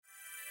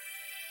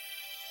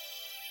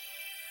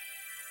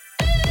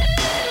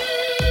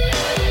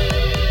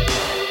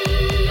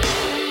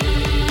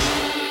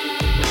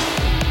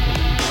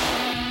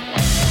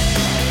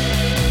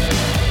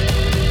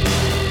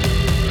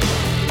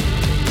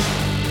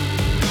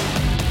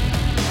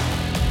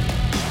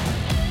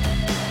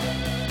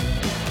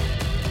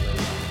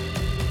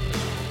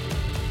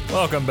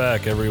Welcome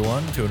back,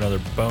 everyone, to another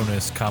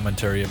bonus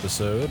commentary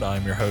episode.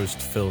 I'm your host,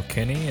 Phil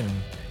Kinney, and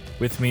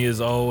with me,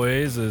 as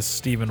always, is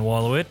Stephen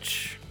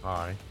Wallowich.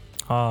 Hi.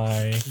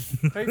 Hi.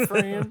 Hey,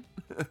 friend.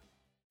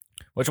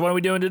 Which one are we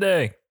doing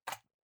today?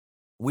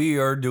 We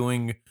are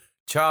doing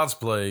Child's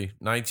Play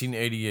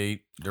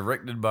 1988,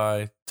 directed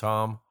by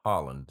Tom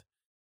Holland.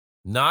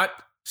 Not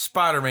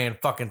Spider-Man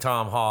fucking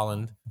Tom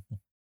Holland.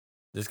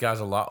 This guy's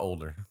a lot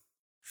older.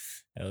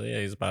 Hell yeah,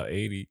 he's about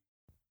 80.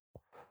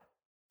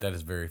 That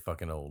is very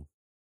fucking old.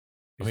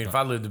 He's I mean, not- if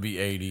I live to be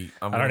 80,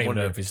 I don't even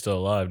know if he's still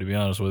alive, to be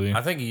honest with you.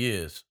 I think he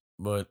is.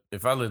 But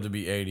if I live to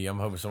be 80, I'm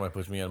hoping somebody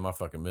puts me out of my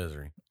fucking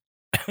misery.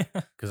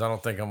 Because I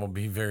don't think I'm going to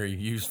be very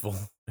useful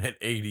at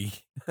 80.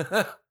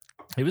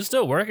 He was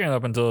still working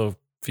up until a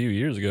few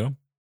years ago.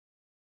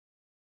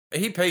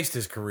 He paced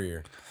his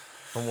career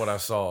from what I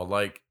saw.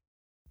 Like,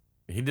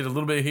 he did a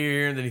little bit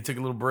here, and then he took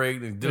a little break,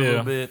 then he did a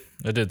little bit.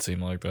 It did seem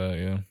like that,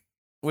 yeah.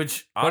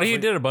 Which, But honestly, he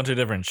did a bunch of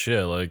different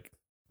shit. Like,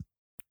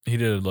 he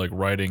did like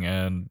writing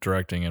and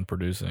directing and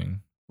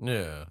producing.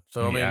 Yeah. So,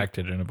 And I he mean,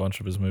 acted in a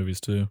bunch of his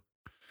movies too.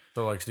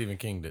 so like Stephen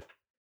King did.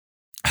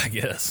 I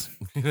guess.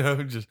 You know,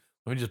 let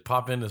me just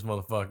pop in this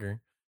motherfucker.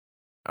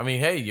 I mean,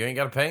 hey, you ain't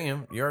got to pay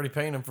him. You're already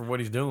paying him for what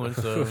he's doing.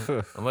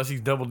 So, unless he's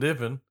double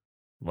dipping.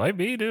 Might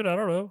be, dude. I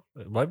don't know.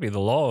 It might be the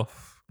law.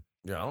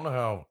 Yeah, I don't know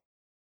how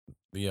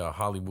the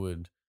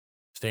Hollywood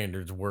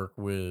standards work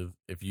with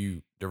if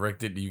you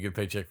direct it, do you get a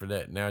paycheck for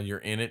that? Now you're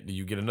in it, do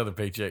you get another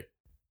paycheck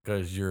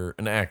because you're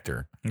an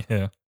actor?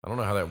 Yeah. I don't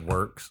know how that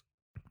works.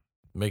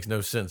 Makes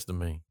no sense to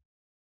me.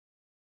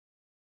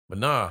 But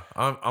nah,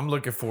 I'm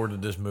looking forward to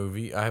this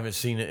movie. I haven't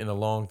seen it in a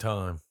long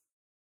time.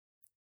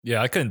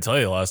 Yeah, I couldn't tell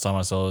you last time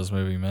I saw this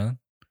movie, man.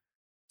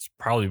 It's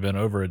probably been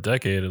over a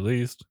decade at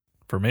least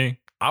for me.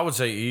 I would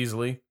say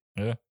easily.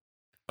 Yeah.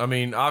 I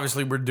mean,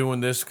 obviously we're doing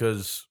this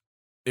because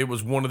it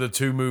was one of the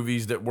two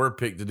movies that were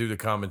picked to do the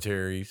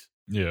commentaries.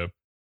 Yeah.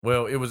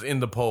 Well, it was in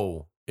the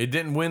poll. It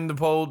didn't win the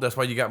poll. That's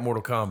why you got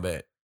Mortal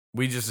Kombat.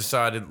 We just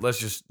decided, let's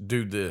just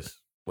do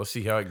this. Let's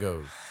see how it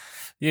goes.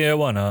 Yeah,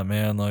 why not,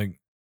 man? Like,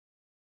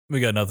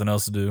 we got nothing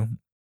else to do.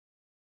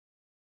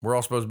 We're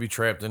all supposed to be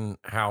trapped in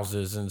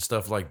houses and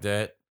stuff like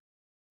that.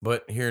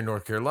 But here in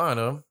North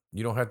Carolina,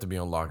 you don't have to be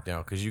on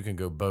lockdown because you can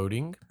go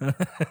boating.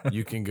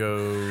 You can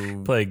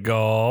go Play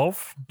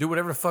golf. do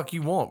whatever the fuck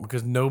you want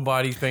because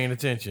nobody's paying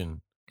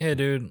attention. Yeah,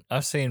 dude.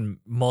 I've seen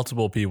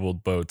multiple people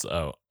with boats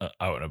out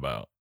and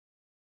about.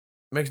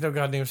 Makes no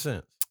goddamn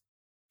sense.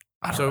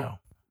 I don't So know.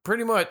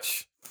 pretty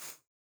much,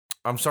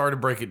 I'm sorry to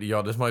break it to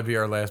y'all. This might be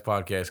our last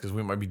podcast because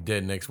we might be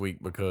dead next week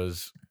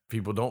because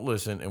people don't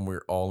listen and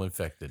we're all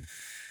infected.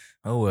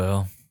 Oh,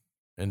 well.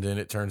 And then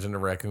it turns into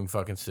Raccoon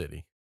fucking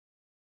City.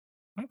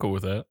 I'm cool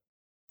with that.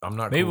 I'm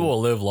not Maybe cool.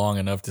 we'll live long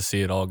enough to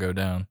see it all go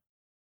down.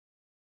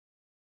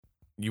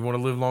 You want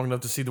to live long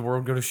enough to see the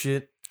world go to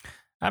shit?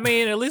 I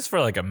mean, at least for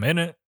like a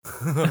minute.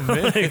 A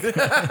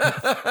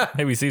minute?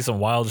 Maybe see some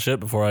wild shit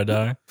before I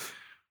die.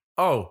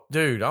 Oh,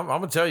 dude, I'm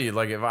gonna tell you,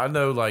 like, if I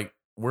know, like,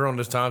 we're on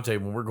this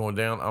timetable and we're going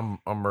down,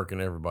 I'm murking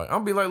everybody. I'm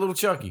gonna be like little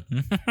Chucky,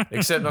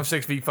 except I'm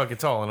 6 feet fucking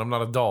tall and I'm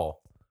not a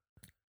doll.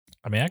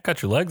 I mean, I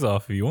cut your legs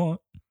off if you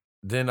want.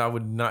 Then I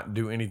would not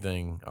do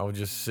anything. I would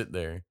just sit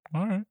there.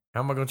 All right.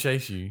 How am I gonna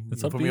chase you?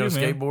 It's You up put to me on a you,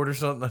 man. skateboard or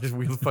something? I just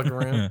wheel the fuck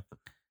around.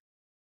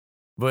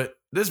 But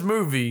this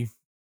movie,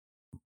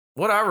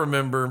 what I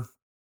remember,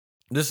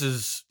 this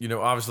is,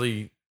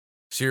 obviously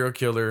serial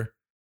killer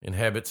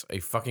inhabits a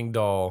fucking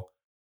doll,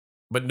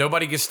 but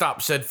nobody gets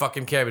stopped said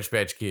fucking Cabbage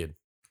Patch Kid.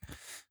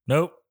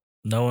 Nope.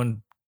 No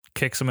one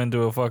kicks him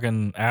into a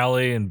fucking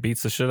alley and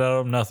beats the shit out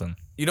of him. Nothing.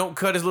 You don't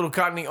cut his little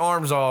cottony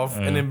arms off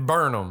and then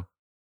burn them.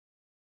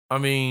 I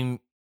mean,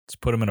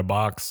 Just put him in a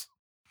box.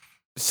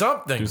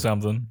 something. Do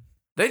something.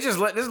 They just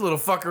let this little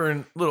fucker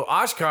in little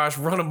Oshkosh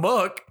run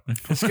amok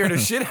and scare the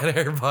shit out of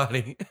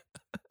everybody.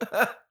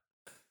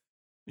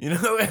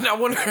 And I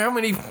wonder how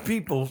many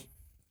people,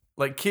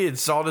 like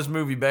kids, saw this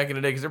movie back in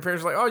the day because their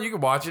parents were like, oh, you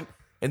can watch it.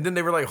 And then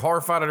they were like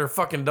horrified at their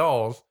fucking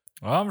dolls.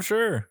 I'm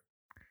sure.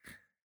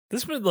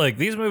 These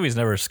movies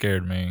never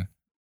scared me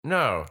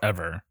No,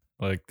 ever.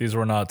 Like, these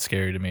were not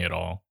scary to me at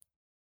all.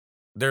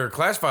 they're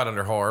classified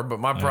under horror, but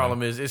my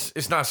problem is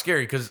it's not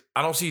scary because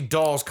I don't see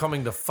dolls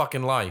coming to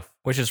fucking life.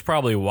 Which is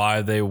probably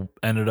why they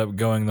ended up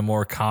going the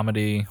more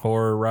comedy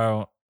horror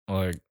route.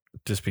 Like,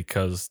 just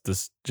because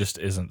this just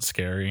isn't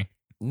scary.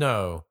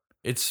 No,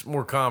 it's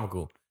more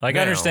comical. Like,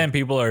 Now- I understand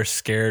people are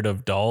scared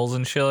of dolls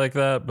and shit like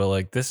that, but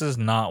like, this is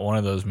not one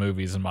of those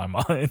movies in my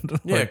mind.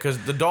 Yeah,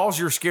 because the dolls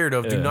you're scared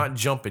of do Yeah. not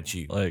jump at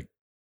you. like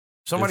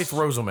Somebody it's-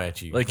 throws them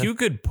at you. you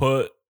could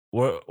put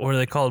what are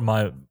they called?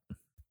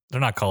 They're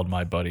not called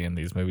My Buddy in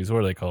these movies. What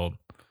are they called?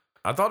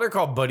 I thought they're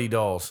called buddy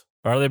dolls.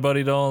 Are they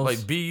buddy dolls? Like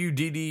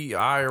BUDDI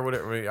or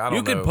whatever. I don't know.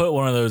 you could put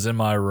one of those in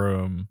my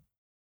room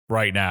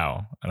right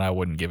now, and I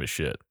wouldn't give a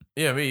shit.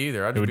 Yeah, me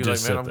either. I'd It would just be like,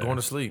 just man, sit I'm there. going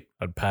to sleep.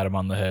 I'd pat him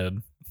on the head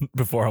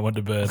before I went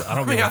to bed. I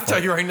don't I mean, give a I'll fuck.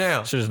 tell you right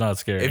now. Shit is not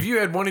scary. If you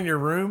had one in your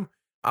room,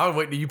 I would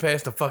wait till you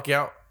pass the fuck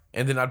out,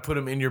 and then I'd put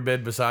him in your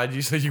bed beside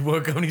you so you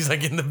woke up and he's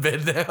like in the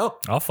bed now.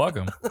 I'll fuck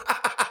him.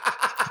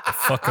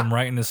 Fuck him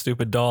right in his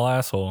stupid doll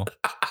asshole.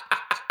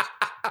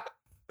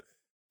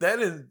 That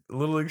is a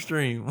little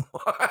extreme.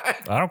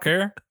 I don't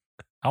care.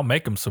 I'll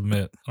make him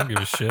submit. I don't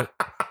give a shit.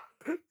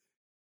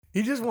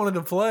 He just wanted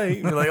to play.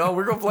 You're like, oh,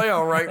 we're gonna play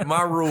all right.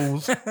 My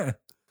rules.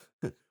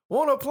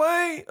 Want to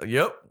play?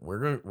 Yep,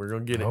 we're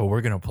gonna get it. Oh,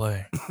 we're gonna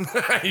play.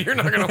 You're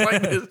not gonna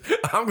like this.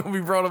 I'm gonna be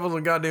brought up on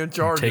some goddamn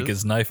charges. Take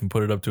his knife and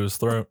put it up to his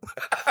throat.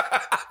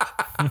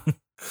 I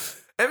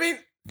mean,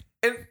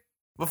 and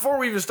before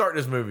we even start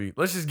this movie,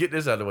 let's just get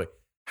this out of the way.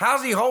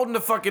 How's he holding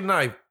the fucking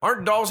knife?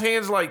 Aren't dolls'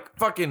 hands like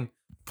fucking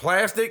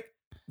plastic?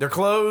 They're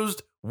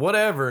closed.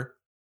 Whatever.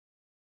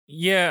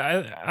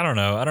 Yeah, I don't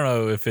know. I don't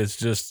know if it's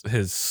just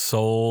his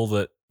soul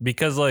that,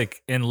 because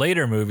like in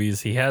later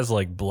movies he has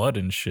like blood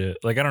and shit.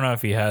 Like I don't know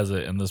if he has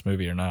it in this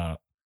movie or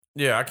not.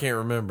 Yeah, I can't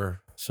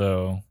remember.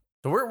 So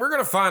we're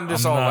gonna find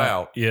this all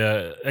out.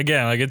 Yeah,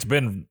 again, like it's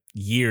been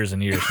years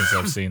and years since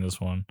I've seen this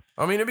one.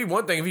 I mean, it'd be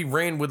one thing if he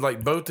ran with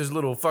like both his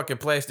little fucking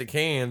plastic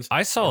hands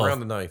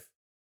around the knife.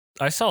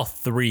 I saw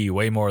 3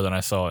 way more than I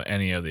saw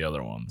any of the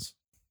other ones.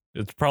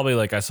 It's probably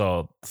like I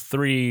saw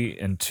 3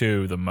 and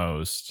 2 the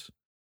most.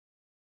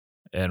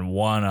 And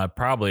 1 I've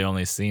probably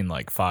only seen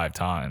like 5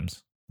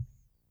 times.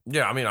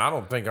 Yeah, I mean, I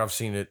don't think I've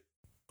seen it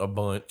a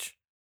bunch.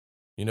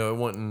 You know, it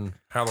wasn't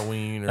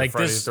Halloween or like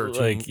Friday this, the 13th.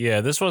 Like,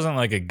 yeah, this wasn't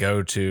like a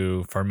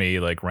go-to for me,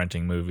 like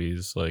renting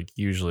movies. Like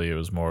usually it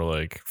was more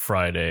like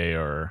Friday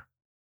or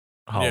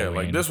Halloween. Yeah,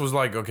 like this was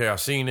like, okay,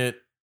 I've seen it.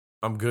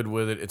 I'm good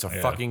with it. It's a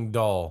fucking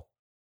doll.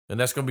 And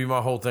that's going to be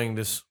my whole thing,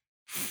 this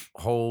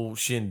whole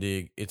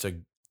shindig. It's a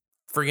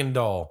friggin'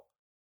 doll.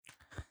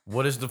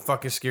 What is the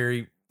fucking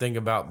scary thing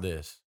about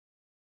this?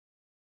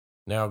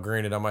 Now,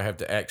 granted, I might have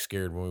to act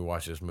scared when we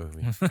watch this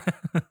movie.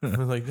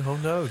 I'm like, oh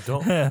no,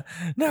 don't.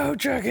 No,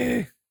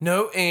 Chucky.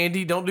 No,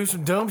 Andy, don't do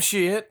some dumb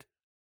shit.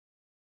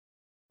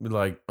 Be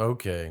like,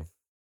 okay.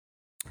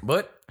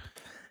 But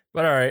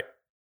all right.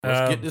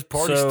 Let's get this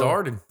party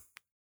started.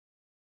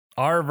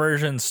 Our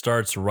version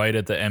starts right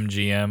at the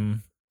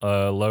MGM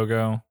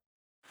logo.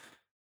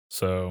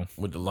 So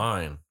with the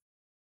lion.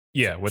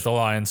 Yeah, with the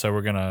lion. So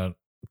we're gonna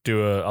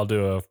I'll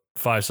do a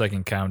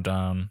 5-second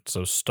countdown.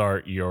 So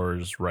start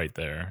yours right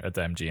there at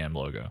the MGM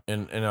logo.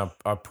 And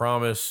I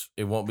promise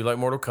it won't be like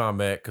Mortal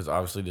Kombat, because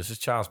obviously this is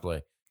Child's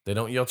Play. They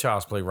don't yell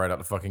Child's Play right out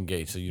the fucking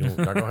gate, so you're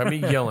not gonna have me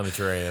yelling at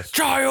your ass.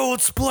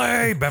 Child's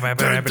Play. Too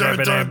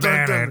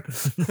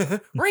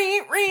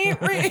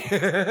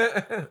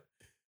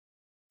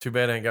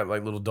bad I ain't got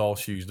like little doll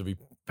shoes to be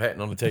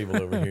patting on the table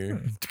over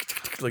here,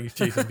 like he's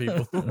chasing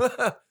people.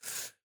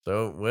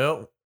 So,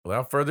 well,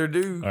 without further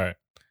ado, all right.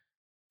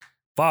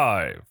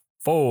 5,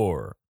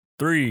 4,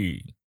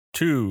 3,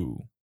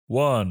 2,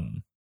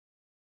 1.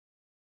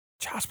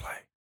 Child's Play.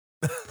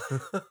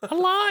 A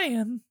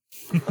lion.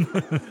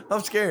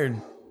 I'm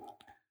scared.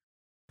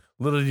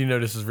 Little did you know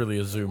this is really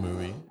a zoo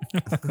movie.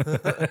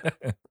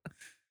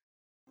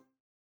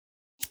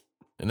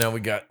 And now we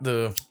got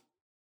the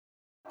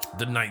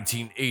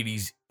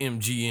 1980s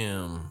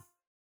MGM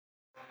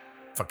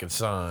fucking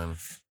sign.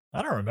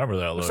 I don't remember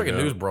that. Looks like a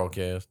news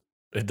broadcast.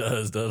 It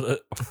does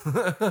it?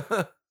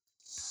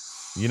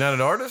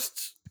 United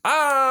Artists?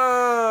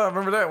 Ah, I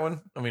remember that one.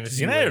 I mean, does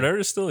United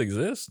Artists still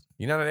exist?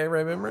 United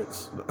Arab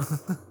Emirates?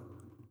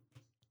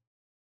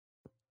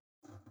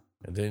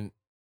 And then,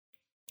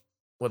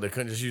 they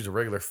couldn't just use a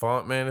regular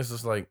font, man? This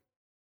is like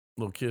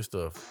little kid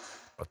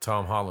stuff. A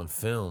Tom Holland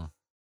film.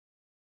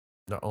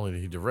 Not only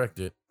did he direct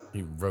it,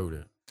 he wrote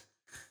it.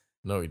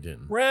 No, he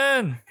didn't.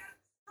 Ren!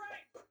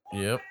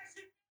 Yep.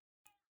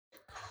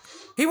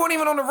 He wasn't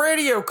even on the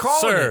radio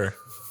calling it.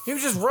 He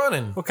was just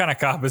running. What kind of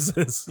cop is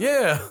this?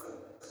 Yeah.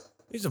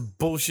 These are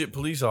bullshit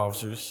police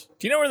officers.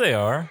 Do you know where they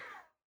are?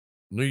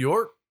 New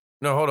York?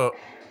 No, hold up.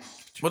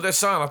 But that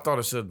sign, I thought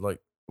it said like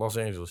Los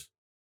Angeles.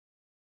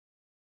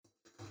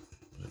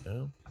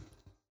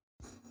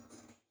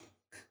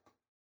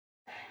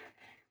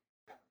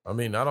 I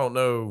mean, I don't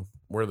know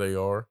where they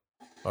are.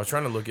 I was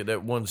trying to look at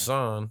that one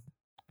sign,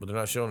 but they're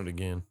not showing it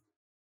again.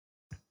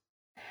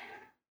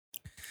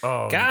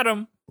 Oh, got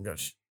him. Got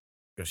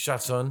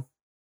shot, son.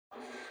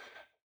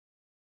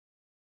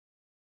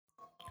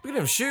 Look at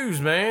them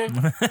shoes,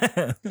 man.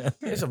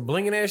 It's some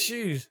blinging ass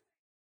shoes.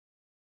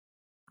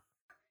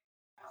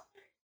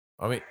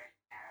 I mean,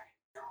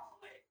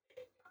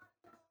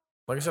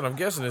 like I said, I'm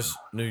guessing it's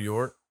New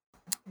York.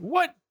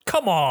 What?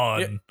 Come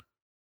on. Yeah.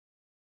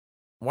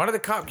 Why did the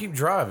cop keep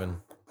driving?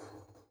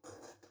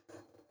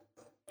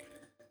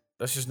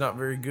 That's just not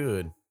very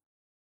good.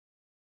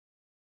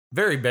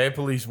 Very bad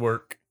police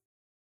work.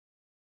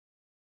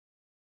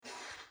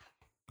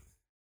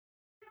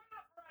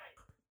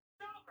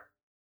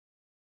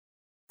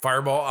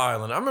 Fireball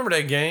Island. I remember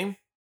that game.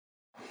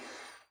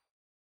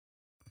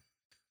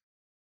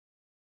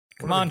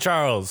 Come on,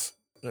 Charles.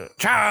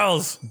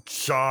 Charles.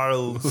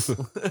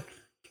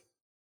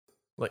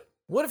 Like,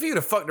 what if he would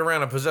have fucked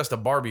around and possessed a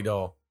Barbie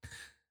doll?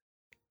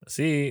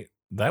 See,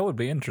 that would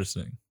be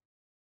interesting.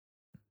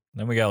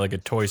 Then we got like a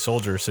toy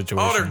soldier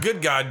situation. Oh, they're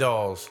good guy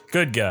dolls.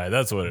 Good guy.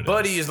 That's what it is.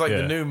 Buddy is like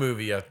the new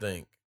movie, I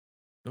think.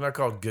 They're not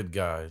called good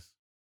guys.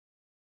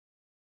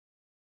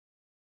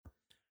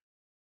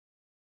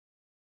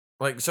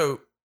 Like, so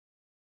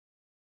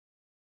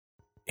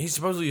he's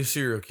supposedly a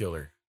serial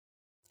killer.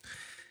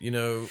 You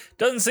know,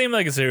 Doesn't seem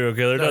like a serial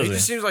killer, no, does he he?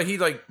 just seems like he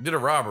like did a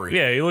robbery.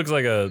 Yeah, he looks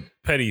like a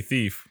petty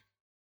thief.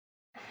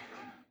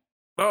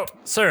 Oh,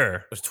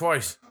 Sir, it's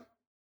twice.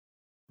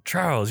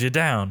 Charles, you're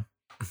down.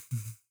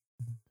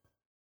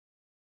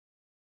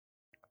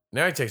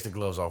 Now he takes the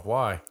gloves off.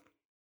 Why?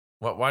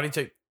 Why did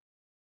he take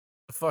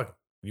the fuck?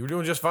 You were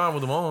doing just fine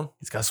with them on.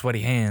 He's got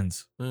sweaty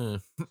hands. They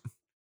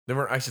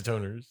weren't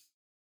isotoners.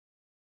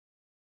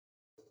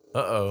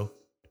 Uh-oh.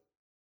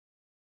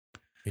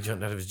 He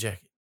jumped out of his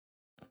jacket.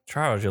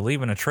 Charles, you're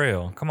leaving a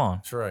trail. Come on.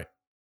 That's right.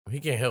 He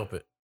can't help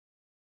it.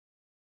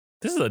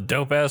 This is a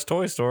dope ass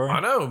toy store. I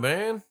know,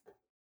 man.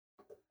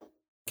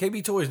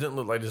 KB Toys didn't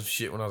look like this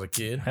shit when I was a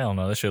kid. Hell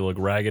no, this shit look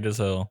ragged as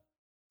hell.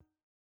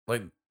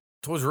 Like,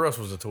 Toys R Us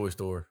was a toy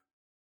store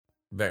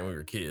back when we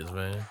were kids,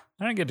 man.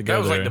 I didn't get to go That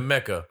was there. like the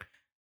Mecca.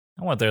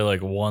 I went there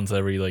like once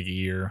every like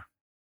year.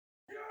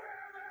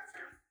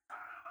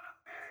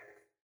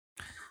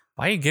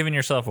 Why are you giving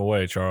yourself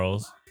away,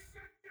 Charles?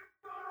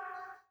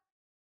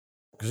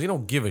 Because he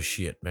don't give a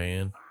shit,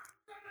 man.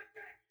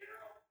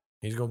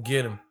 He's going to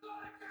get him.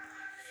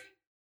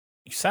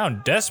 You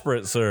sound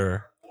desperate,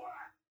 sir.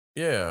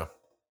 Yeah.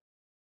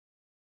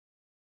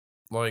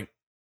 Like,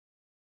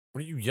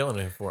 what are you yelling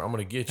at him for? I'm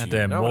going to get you.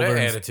 Goddamn, Not with that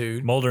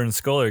attitude. Mulder and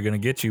Scully are gonna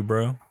get you,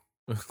 bro.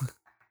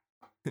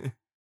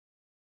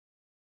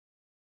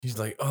 He's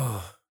like,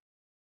 oh.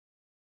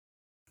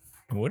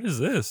 What is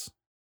this?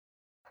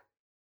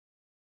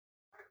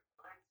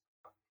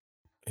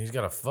 He's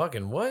got a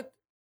fucking what?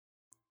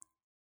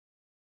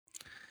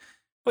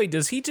 Wait,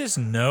 does he just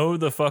know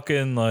the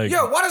fucking like?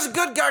 Yo, why does a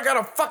good guy got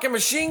a fucking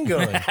machine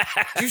gun?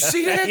 Did you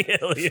see that?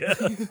 Hell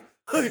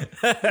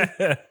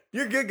yeah.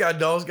 Your good guy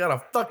doll's got a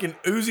fucking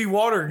Uzi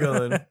water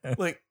gun.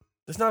 Like,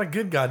 it's not a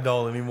good guy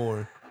doll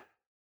anymore.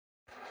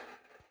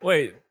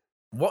 Wait,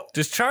 What?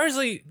 does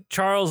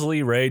Charles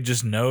Lee Ray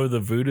just know the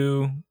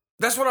voodoo?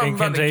 That's what I'm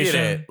about to get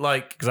Incantation? at.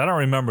 Like, Because I don't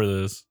remember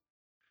this.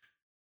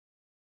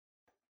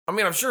 I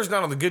mean, I'm sure it's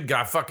not on the good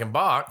guy fucking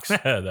box.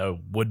 That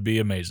would be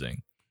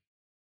amazing.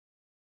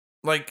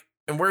 Like,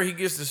 and where he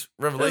gets this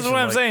revelation. That's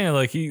what I'm like, saying.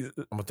 Like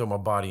I'm gonna throw my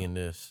body in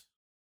this.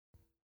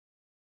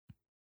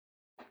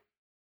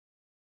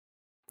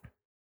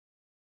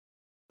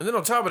 And then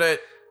on top of that,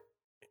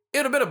 it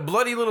would have been a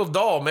bloody little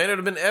doll, man. It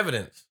would have been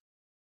evidence.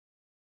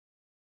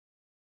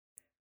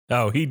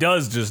 Oh, he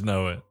does just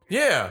know it.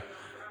 Yeah.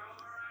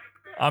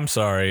 I'm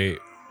sorry.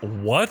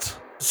 What?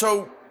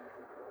 So,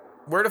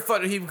 where the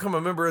fuck did he become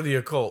a member of the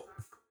occult?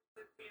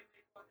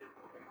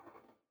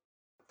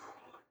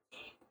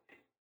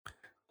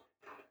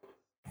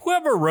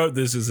 Whoever wrote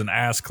this is an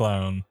ass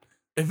clown.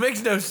 It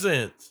makes no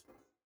sense.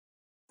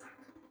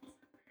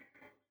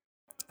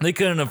 They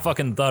couldn't have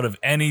fucking thought of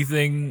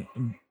anything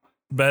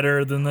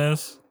better than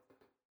this.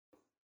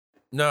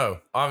 No,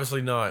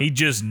 obviously not. He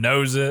just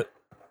knows it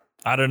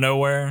out of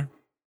nowhere.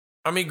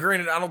 I mean,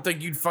 granted, I don't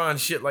think you'd find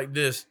shit like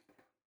this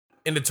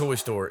in the toy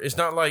store. It's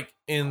not like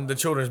in the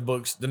children's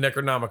books, the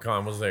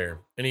Necronomicon was there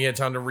and he had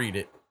time to read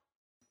it.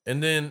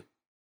 And then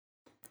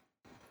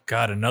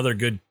God, another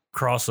good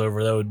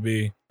crossover that would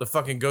be. the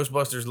fucking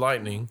Ghostbusters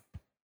Lightning.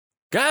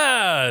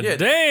 God Yeah.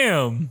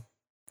 damn.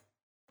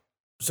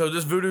 So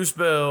this voodoo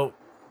spell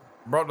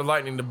brought the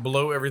lightning to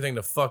blow everything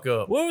the fuck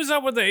up. What was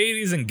up with the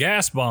 80s and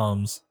gas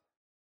bombs?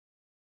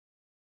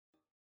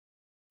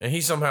 And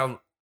he's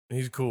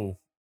cool.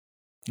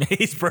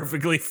 He's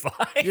perfectly fine.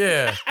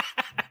 Yeah.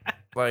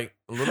 Like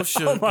a little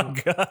shook. Oh my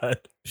God.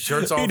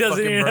 Shirt's all He doesn't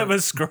fucking even have burnt.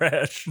 a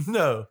scratch.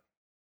 No.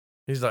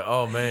 He's like,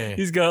 oh man.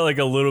 He's got like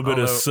a little bit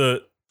I of don't know.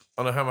 soot.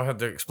 I don't know how I'm gonna have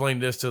to explain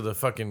this to the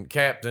fucking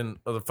captain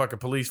of the fucking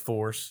police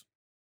force.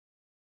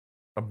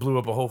 I blew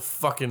up a whole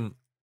fucking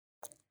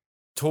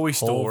toy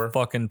store. Whole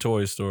fucking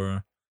toy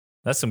store.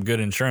 That's some good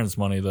insurance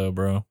money though,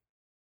 bro.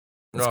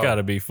 It's Oh, got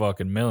to be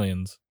fucking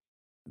millions.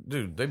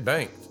 dude, they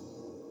banked.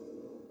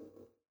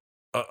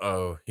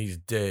 Uh-oh, he's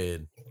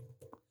dead.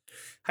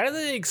 How do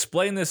they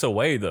explain this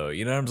away though?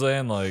 You know what I'm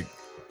saying? Like,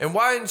 And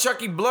why isn't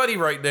Chucky bloody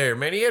right there,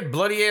 man? He had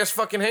bloody ass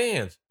fucking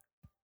hands.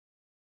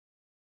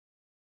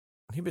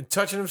 He been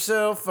touching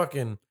himself,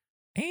 fucking.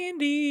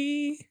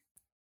 Andy.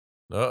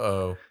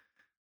 Uh-oh.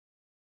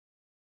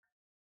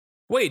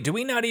 Wait, do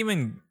we not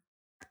even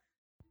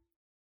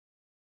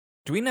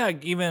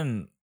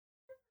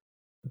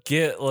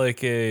get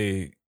like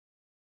a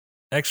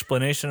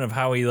explanation of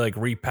how he like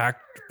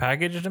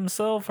packaged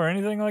himself or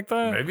anything like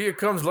that? Maybe it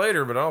comes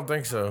later, but I don't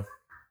think so.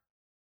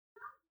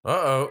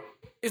 Uh-oh.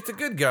 It's the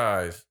good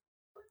guys.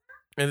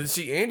 And then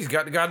see, Andy's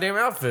got the goddamn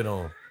outfit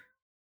on.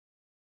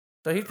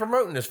 So he's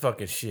promoting this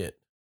fucking shit.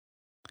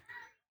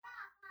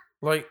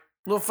 Like,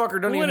 little fucker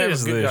doesn't What even have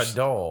is a good this? guy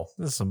doll.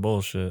 This is some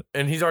bullshit.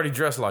 And he's already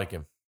dressed like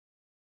him.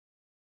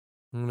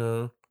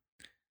 No.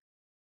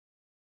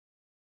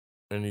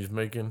 And he's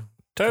making some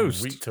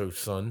Toast. wheat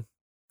toast, son.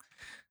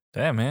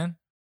 Damn, man.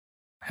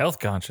 Health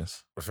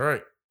conscious. That's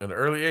right. At an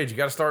early age, you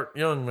got to start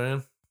young,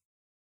 man.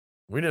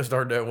 We didn't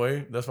start that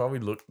way. That's why we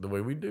look the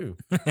way we do.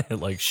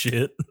 Like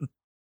shit.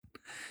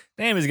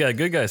 Damn, he's got a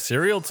good guy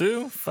cereal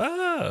too?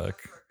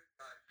 Fuck.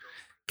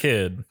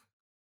 Kid.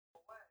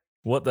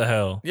 What the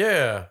hell?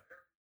 Yeah.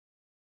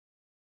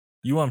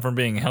 You went from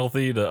being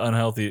healthy to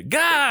unhealthy.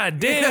 God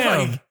damn. Yeah,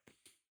 like,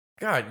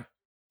 God.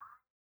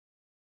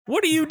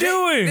 What are you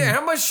doing? Yeah,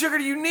 how much sugar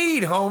do you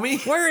need,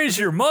 homie? Where is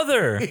your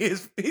mother?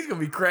 He's gonna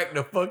be cracking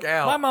the fuck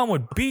out. My mom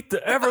would beat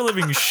the ever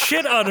living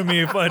shit out of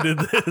me if I did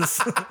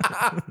this.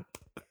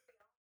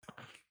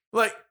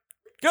 Like,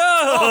 Go!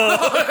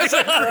 oh, that's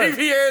a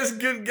creepy ass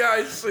good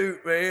guy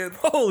suit, man.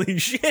 Holy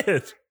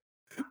shit.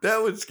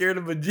 That would scare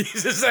the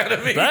bejesus out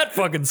of me. That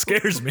fucking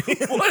scares me.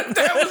 What if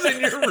that was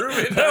in your room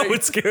at That night?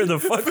 would scare the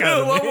fuck Phil,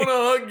 out I of me. want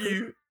to hug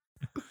you.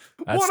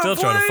 I'd wanna still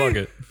try to play? fuck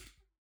it.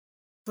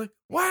 Like,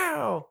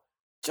 wow,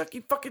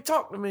 Chucky fucking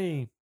talk to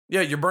me.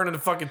 Yeah, you're burning the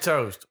fucking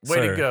toast. Way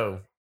Sir. to go.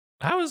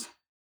 I was.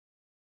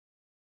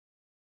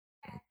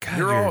 God,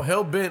 You're all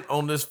hell bent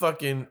on this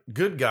fucking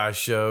good guy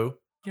show.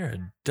 You're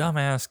a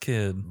dumbass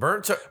kid.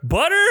 Burnt toast.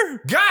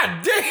 Butter?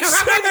 God damn, how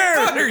Sir!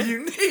 much butter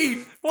you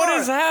need? What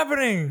Fuck. is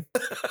happening?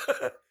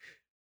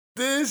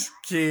 This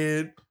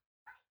kid?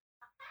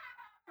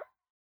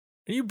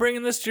 Are you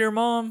bringing this to your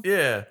mom?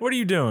 Yeah. What are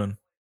you doing?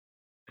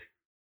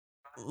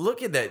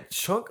 Look at that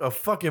chunk of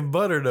fucking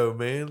butter, though,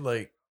 man.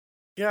 Like,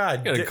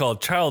 God, You gotta call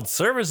child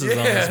services on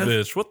this Yeah.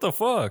 bitch. What the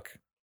fuck?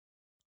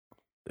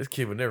 this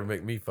kid would never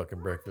make me fucking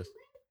breakfast.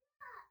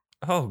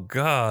 Oh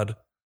God.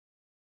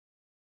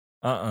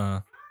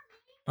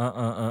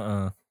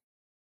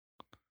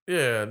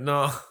 Yeah,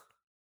 no.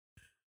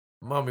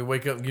 Mommy,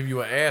 wake up and give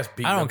you an ass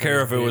beat. I don't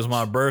care if it was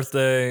my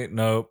birthday.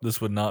 Nope,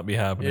 this would not be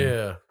happening.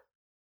 Yeah.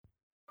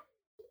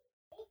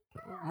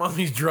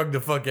 Mommy's drugged the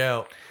fuck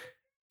out.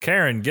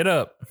 Karen, get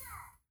up.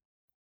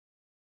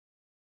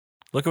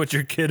 Look at what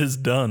your kid has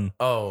done.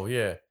 Oh,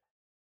 yeah.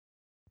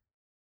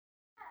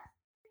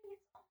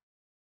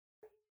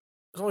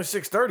 It's only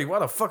 6:30. Why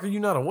the fuck are you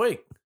not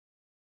awake?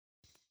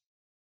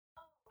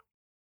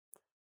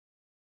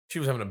 She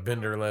was having a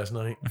bender last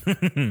night.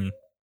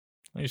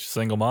 She's a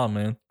single mom,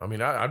 man. I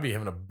mean, I'd be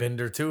having a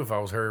bender too if I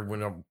was her.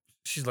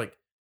 She's like,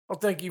 "Oh,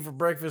 thank you for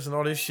breakfast and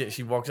all this shit."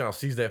 She walks out,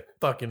 sees that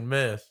fucking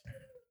mess.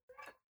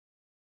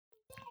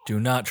 Do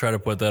not try to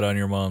put that on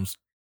your mom's.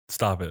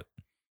 Stop it.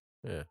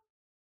 Yeah.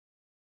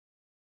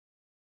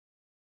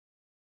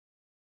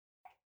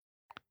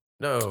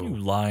 You No.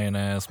 lying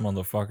ass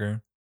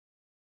motherfucker.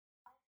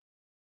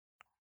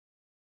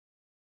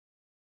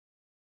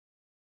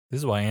 This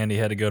is why Andy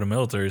had to go to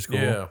military school.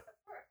 Yeah.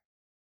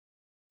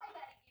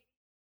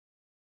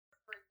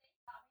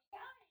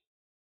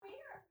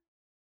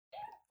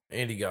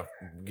 Andy get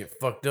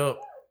fucked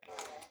up.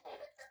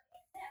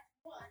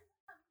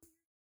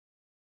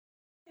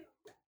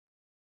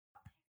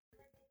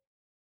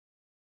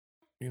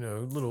 You know,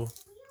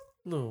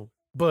 little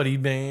buddy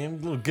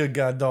band, little good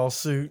guy doll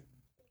suit.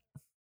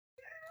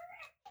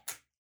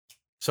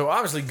 So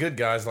obviously, good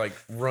guys like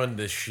run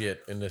this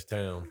shit in this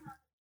town.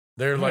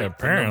 They're Yeah, like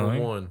apparently.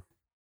 number one.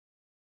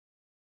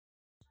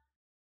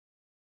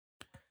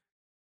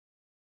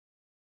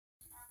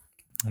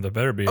 There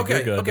better be a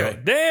Okay, good guy. okay.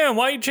 Dog. Damn,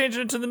 why are you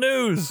changing it to the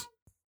news?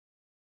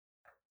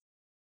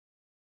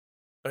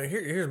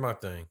 Here's my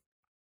thing.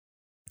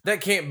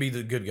 That can't be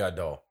the good guy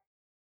doll.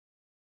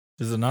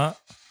 Is it not?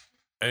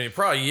 I mean, it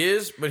probably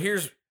is, but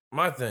here's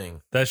my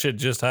thing. That shit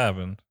just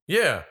happened.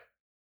 Yeah.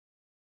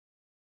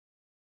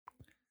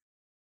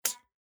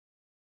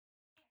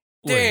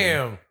 Lady,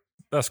 Damn.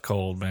 that's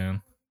cold,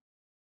 man.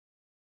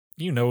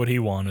 You know what he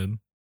wanted.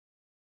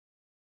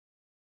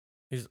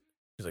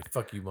 He's like,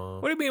 fuck you,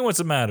 mom. What do you mean, what's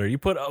the matter? You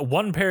put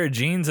one pair of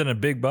jeans in a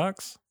big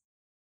box?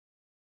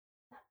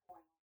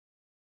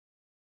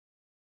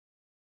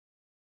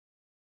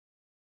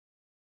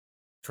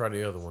 Try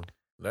the other one.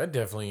 That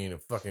definitely ain't a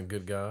fucking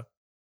good guy.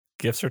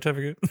 Gift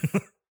certificate?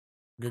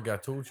 Good guy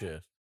tool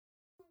chest.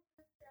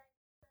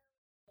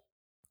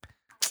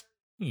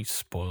 You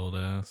spoiled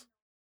ass.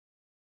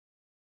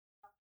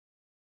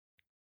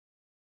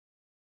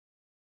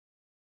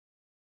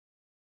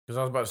 Because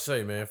I was about to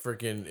say, man,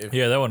 freaking if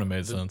Yeah, that wouldn't have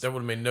made sense. that would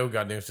have made no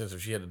goddamn sense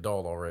if she had a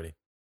doll already.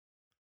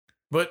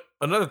 But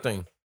another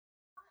thing,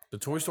 the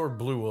toy store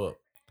blew up.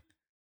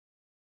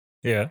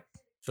 Yeah.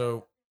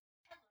 So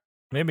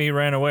Maybe he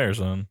ran away or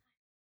something.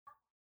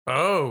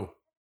 so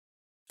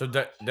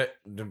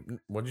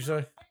what'd you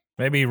say?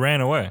 Maybe he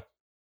ran away.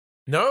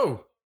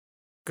 No.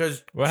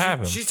 Because What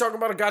happened? She's talking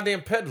about a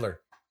goddamn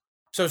peddler.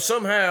 So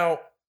somehow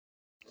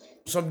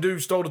some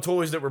dude stole the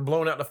toys that were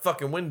blown out the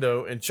fucking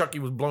window, and Chucky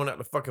was blown out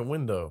the fucking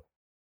window.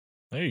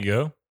 There you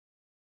go.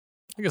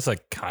 I guess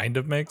that kind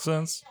of makes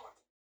sense.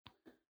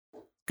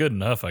 Good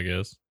enough, I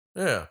guess.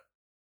 Yeah.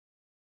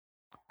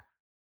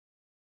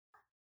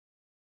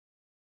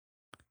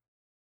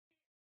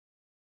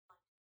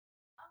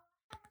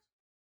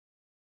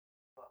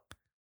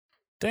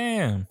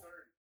 Damn.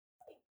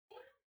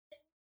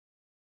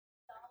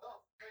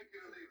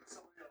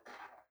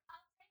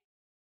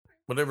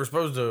 But they were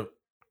supposed to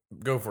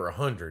go for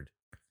 100.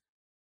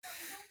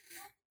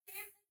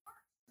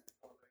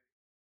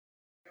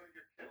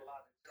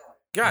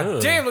 God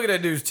Ugh. damn, look at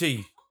that dude's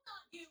teeth.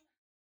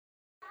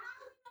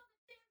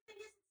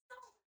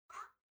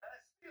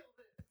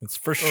 It's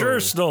for sure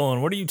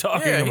stolen. What are you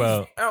talking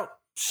about? He's out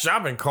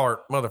shopping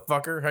cart,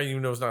 motherfucker. How you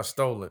know it's not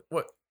stolen?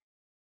 What?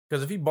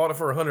 Because if he bought it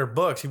for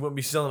 $100, he wouldn't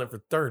be selling it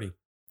for 30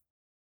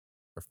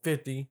 or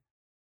 50.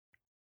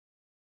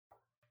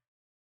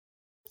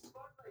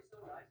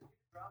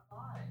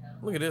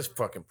 Look at this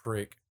fucking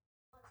prick.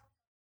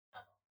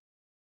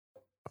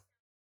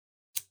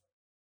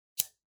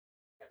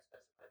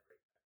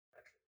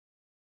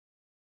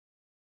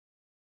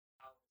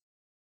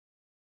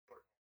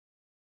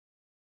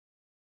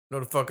 No,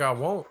 the fuck I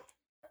won't.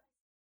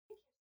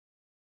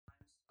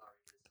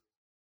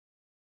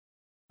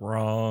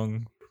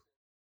 Wrong.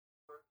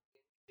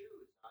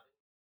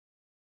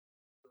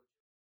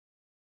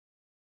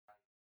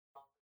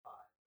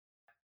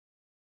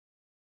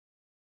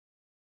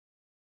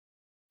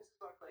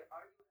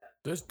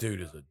 This dude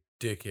is a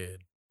dickhead.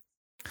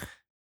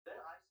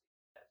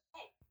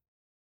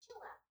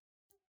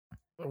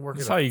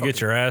 That's how you get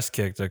your ass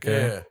kicked,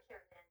 okay? Yeah.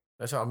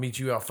 That's how I'll meet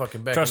you out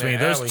fucking back. Trust in me,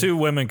 that those alley. two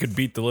women could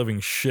beat the living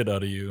shit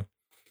out of you.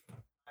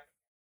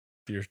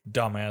 Your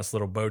dumbass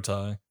little bow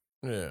tie.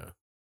 Yeah.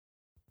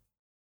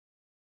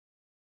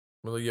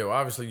 Well, yo,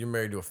 obviously you're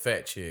married to a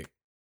fat chick.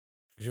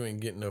 'Cause you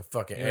ain't getting no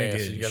fucking You ain't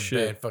ass. getting You got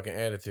shit. bad fucking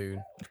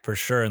attitude. For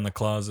sure in the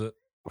closet.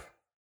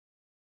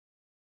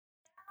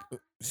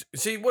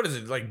 See, what is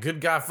it? Like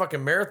good guy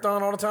fucking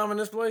marathon all the time in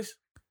this place?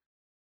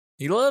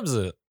 He loves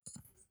it.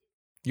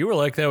 You were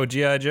like that with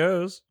G.I.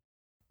 Joes.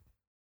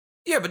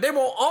 Yeah, but they were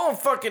all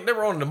fucking, they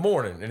were on in the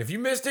morning. And if you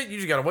missed it, you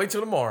just gotta wait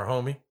till tomorrow,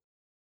 homie.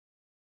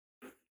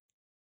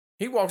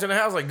 He walks in the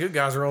house like good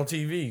guys are on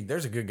TV.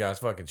 There's a good guys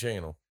fucking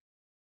channel.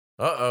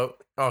 Uh-oh.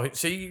 Oh,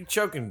 see, you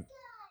choking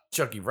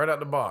Chucky right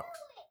out the box.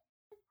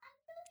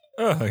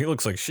 Oh, he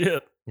looks like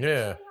shit.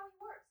 Yeah.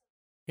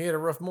 He had a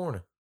rough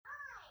morning.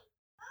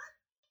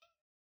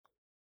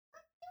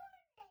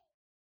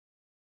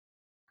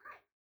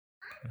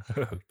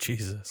 Oh,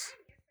 Jesus.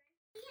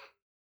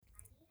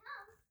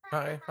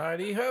 Hi,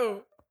 Heidi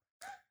ho.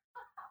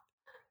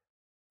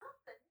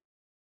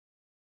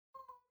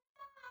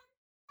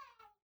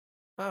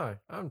 Hi,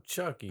 I'm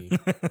Chucky.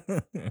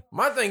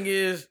 My thing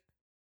is,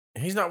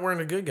 he's not wearing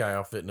a good guy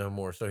outfit no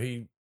more. So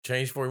he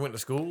changed before he went to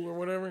school or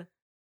whatever.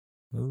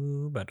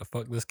 Ooh, about to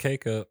fuck this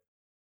cake up.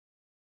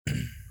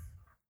 This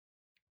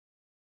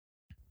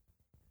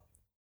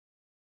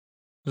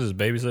is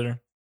babysitter.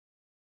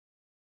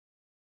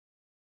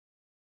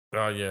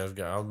 Oh, yeah, this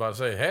guy. I was about to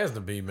say, it has to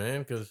be,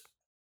 man, because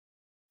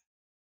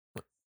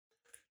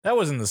That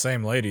wasn't the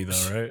same lady,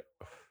 though, right?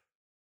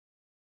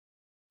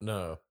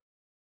 no.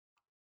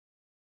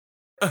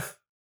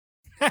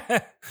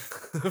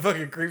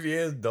 Fucking creepy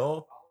ass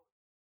doll.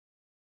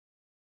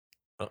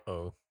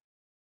 Uh-oh.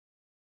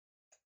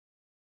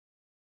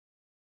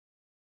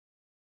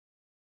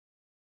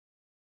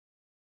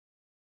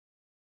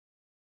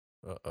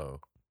 Uh-oh.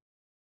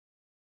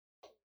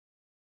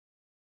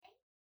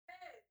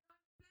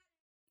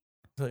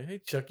 Like,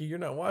 hey, Chucky, you're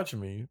not watching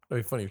me.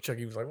 It'd be funny if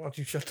Chucky was like, why don't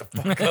you shut the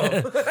fuck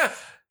up?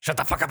 Shut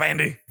the fuck up,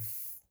 Andy.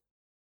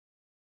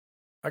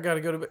 I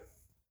gotta go to bed.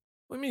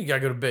 What do you mean you gotta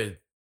go to bed?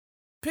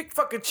 Pick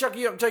fucking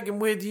Chucky up and take him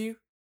with you.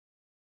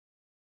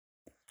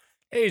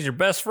 Hey, he's your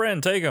best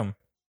friend. Take him.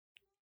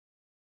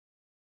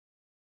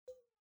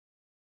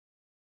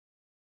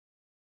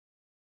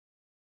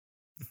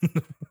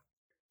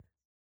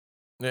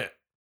 Yeah.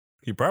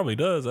 He probably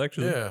does,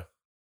 actually. Yeah.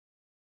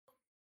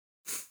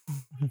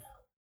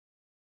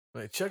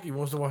 Like, Chucky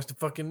wants to watch the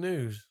fucking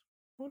news.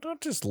 Well, don't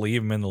just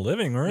leave him in the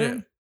living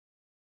room.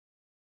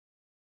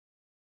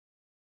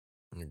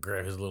 And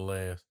grab his little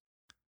ass.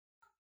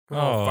 Come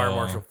on, Fire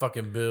Marshal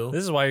fucking Bill.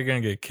 This is why you're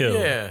going to get killed.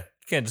 Yeah.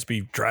 You can't just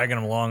be dragging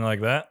him along like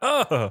that.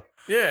 Oh.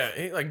 Yeah.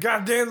 He like,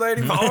 goddamn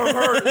lady, my arm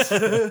hurts.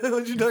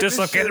 Why'd you knock this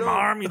Dislocated shit my off?"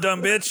 arm, you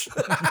dumb bitch.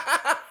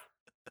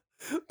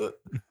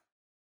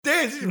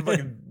 Damn, she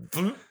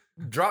fucking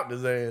dropped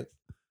his ass.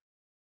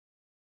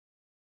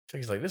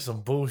 Chucky's like, this is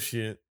some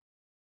bullshit.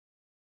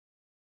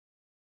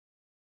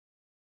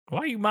 Why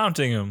are you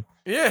mounting him?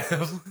 Yeah.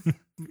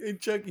 Hey,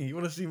 Chucky, you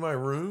want to see my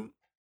room?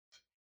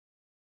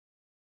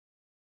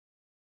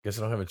 Guess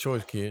I don't have a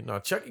choice, kid. Now,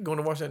 Chucky going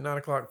to watch that 9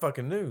 o'clock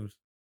fucking news.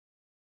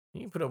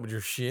 He ain't put up with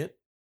your shit.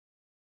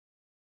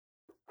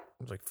 I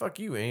was like, fuck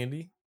you,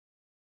 Andy.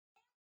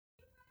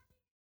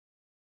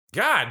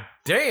 God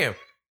damn.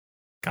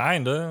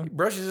 Kinda. He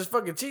brushes his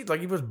fucking teeth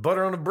like he puts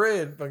butter on the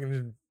bread.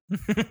 Fucking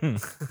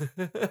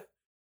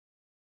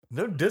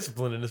no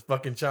discipline in this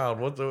fucking child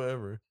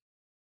whatsoever.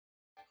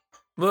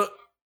 Look.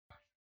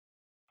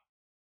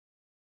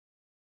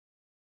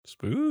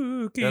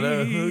 Spooky.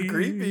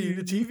 Creepy.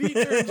 The TV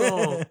turns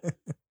on.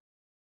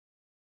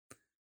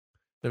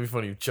 That'd be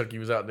funny if Chucky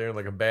was out there in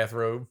like a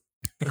bathrobe.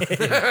 He's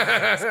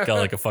got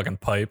like a fucking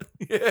pipe.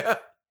 Yeah.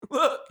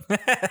 Look.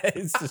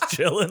 He's just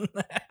chilling.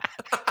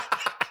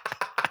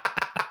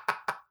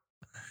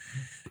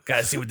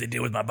 Gotta see what they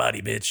did with my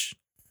body, bitch.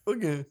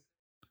 Okay.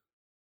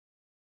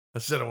 I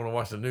said I want to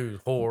watch the news,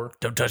 whore.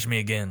 Don't touch me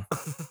again.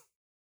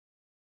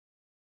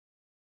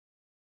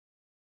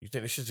 You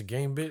think this shit's a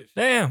game, bitch?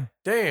 Damn.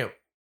 Damn.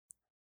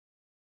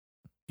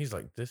 He's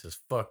like, this is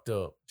fucked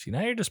up. See, now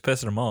you're just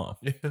pissing him off.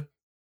 Yeah.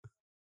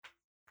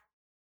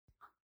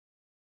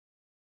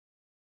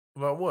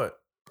 About what?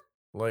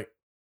 Like,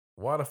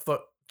 why the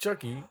fuck,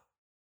 Chucky?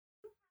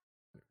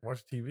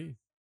 Watch TV.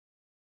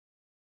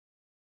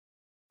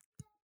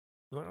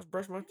 Let's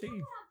brush my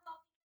teeth.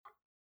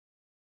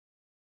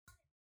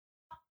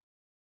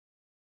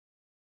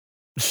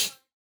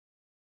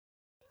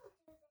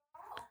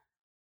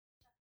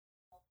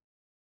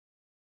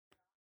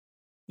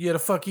 Yeah, the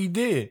fuck he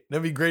did.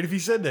 That'd be great if he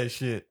said that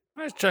shit.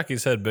 Why is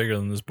Chucky's head bigger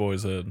than this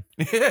boy's head?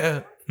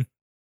 Yeah.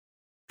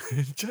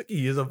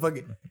 Chucky is a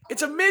fucking.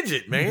 It's a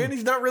midget, man.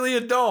 He's not really a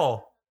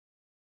doll.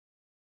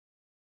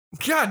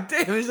 God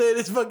damn, his head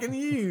is fucking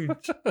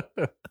huge.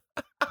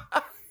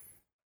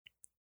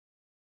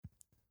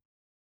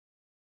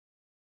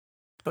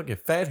 Fucking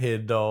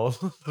fathead dolls.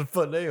 That's the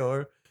fuck they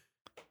are.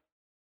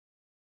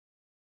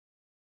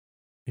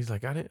 He's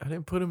like, I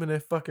didn't put him in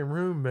that fucking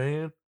room,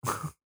 man.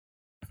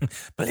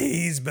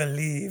 Please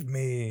believe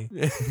me.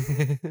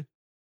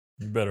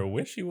 You better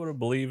wish you would have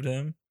believed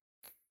him.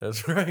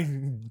 That's right.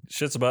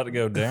 Shit's about to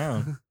go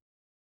down.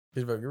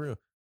 He's fucking real.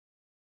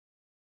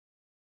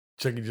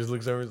 Chucky just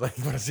looks over. He's like,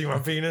 "You want to see my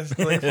penis?"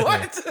 I'm like,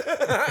 what?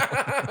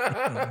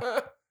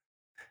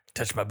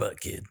 Touch my butt,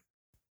 kid.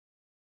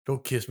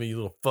 Don't kiss me, you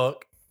little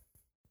fuck.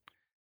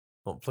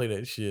 Don't play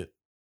that shit.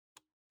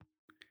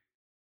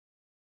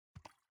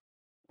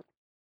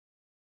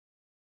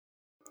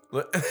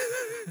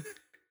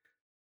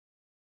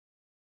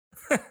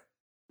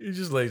 He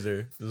just lays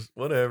there. Just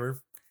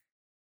whatever.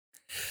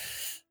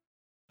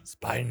 It's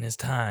biding his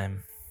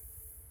time.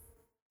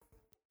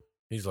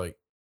 He's like,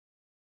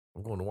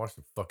 I'm going to watch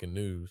the fucking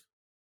news.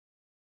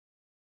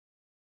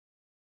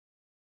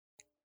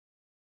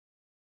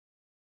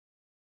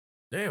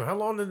 Damn, how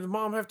long did his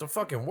mom have to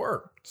fucking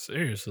work?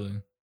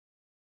 Seriously.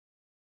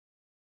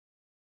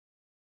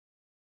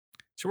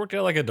 She worked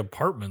at like a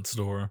department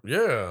store.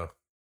 Yeah.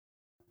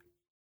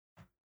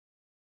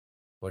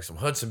 Like some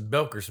Hudson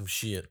Belk or some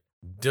shit.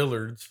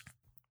 Dillard's.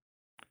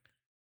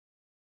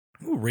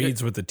 Who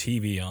reads with the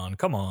TV on?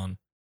 Come on.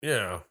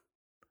 Yeah.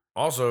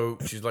 Also,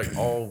 she's like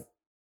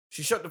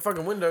she shut the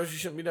fucking window. She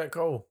shouldn't be that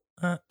cold.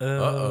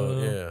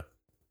 Yeah.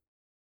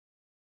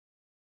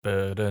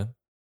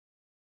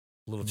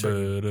 Little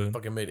Chucky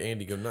fucking made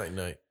Andy go night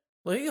night.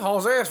 Well, he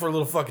hauls ass for a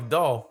little fucking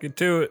doll. Get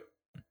to it.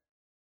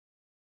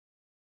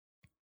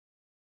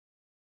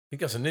 He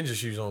got some ninja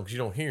shoes on because you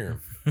don't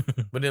hear him.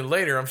 But then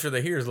later, I'm sure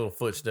they hear his little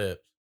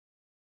footsteps.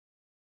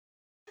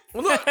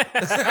 Well, look. Fucking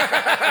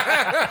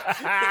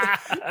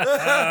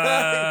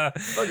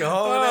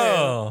hauling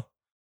ass.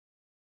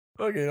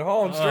 Fucking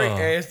hauling straight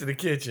ass to the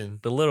kitchen.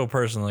 The little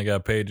person that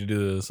got paid to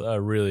do this, I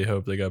really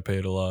hope they got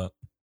paid a lot.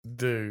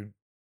 Dude,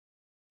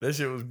 that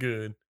shit was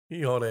good.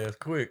 He hauled ass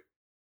quick.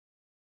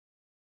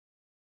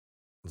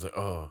 I was like,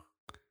 oh.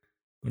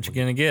 What you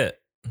gonna get?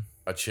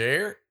 A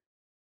chair?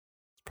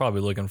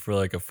 Probably looking for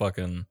like a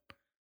fucking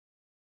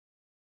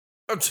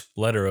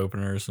letter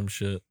opener or some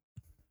shit.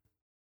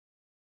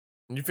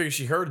 You figure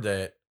she heard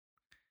that.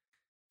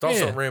 Thought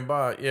something ran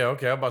by. Yeah,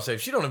 okay. I'm about to say,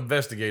 if she don't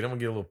investigate, I'm going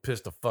to get a little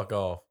pissed the fuck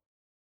off.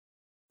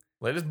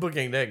 Like, this book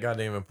ain't that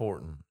goddamn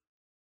important.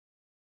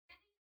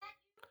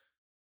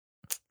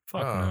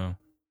 Fuck no.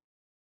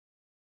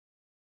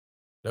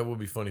 That would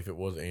be funny if it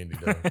was Andy,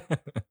 though.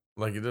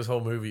 Like, in this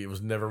whole movie, it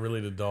was never really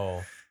the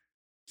doll.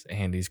 It's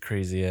Andy's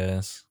crazy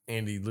ass.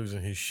 Andy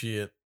losing his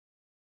shit.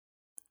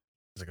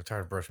 He's like, I'm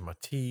tired of brushing my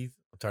teeth.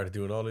 I'm tired of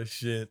doing all this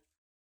shit.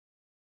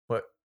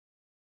 But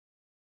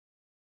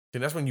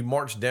and that's when you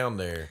march down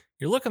there.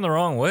 You're looking the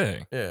wrong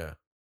way. Yeah.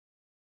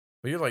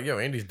 But you're like, yo,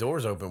 Andy's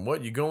door's open.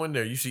 What? You go in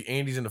there, you see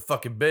Andy's in the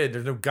fucking bed.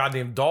 There's no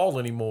goddamn doll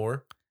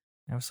anymore.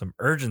 Have some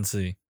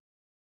urgency.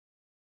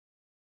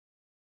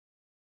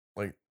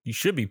 Like, you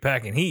should be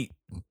packing heat.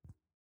 It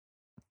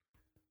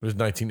was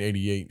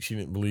 1988. She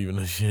didn't believe in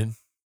this shit.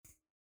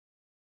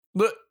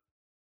 Look.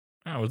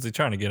 Oh, was he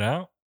trying to get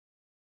out?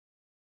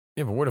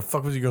 Yeah, but where the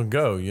fuck was he gonna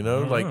go? You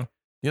know? Like,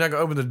 you're not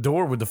gonna open the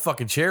door with the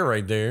fucking chair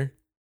right there.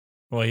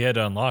 Well, he had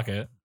to unlock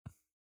it.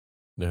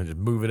 No, just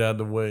move it out of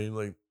the way.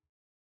 Like,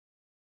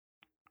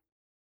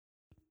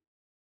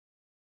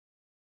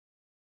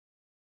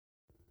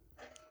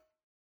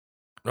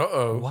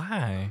 uh-oh.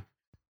 Why?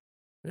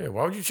 Yeah,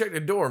 why would you check the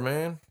door,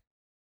 man?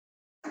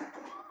 And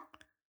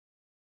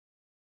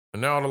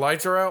now all the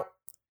lights are out?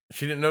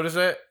 She didn't notice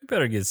that? You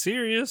better get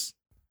serious.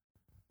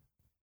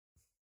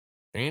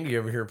 Andy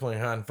over here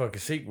playing hide and fucking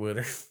seek with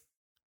her.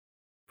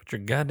 Put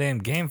your goddamn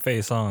game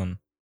face on.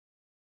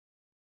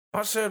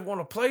 I said, want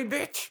to play,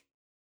 bitch?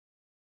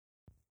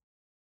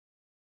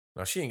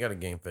 No, she ain't got a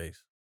game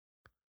face.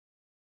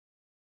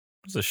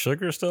 Is the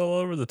sugar still all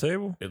over the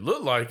table? It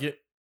looked like it.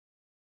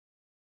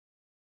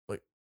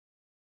 Like,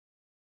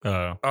 he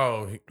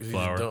just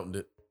dumped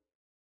it.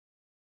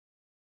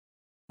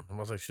 I'm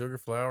gonna say sugar,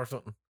 flour, or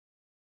something.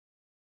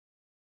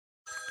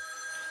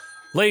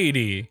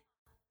 Lady,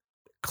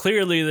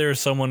 clearly there's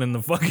someone in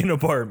the fucking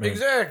apartment.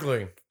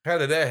 Exactly. How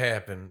did that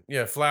happen?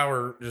 Yeah,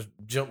 flour just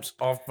jumps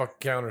off fucking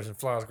counters and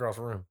flies across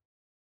the room.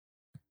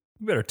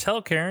 You better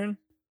tell Karen.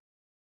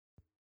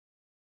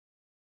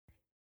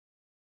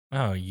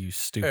 Oh, you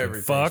stupid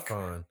Everything's fuck.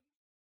 fine.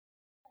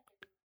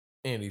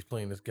 Andy's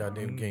playing this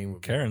goddamn game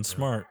with me. Karen's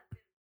smart.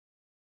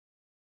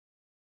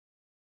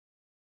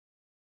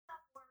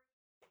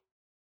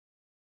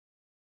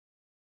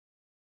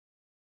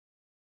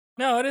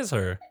 No, it is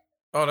her.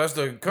 Oh, that's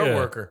the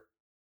coworker.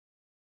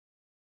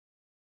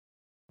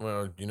 Yeah.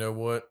 Well, you know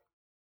what?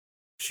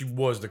 She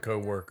was the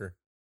coworker.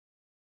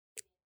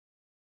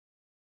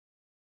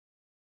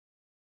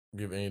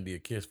 Give Andy a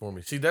kiss for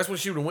me. See, that's when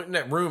she would have went in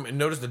that room and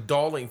noticed the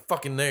doll ain't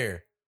fucking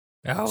there.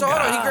 Oh, so hold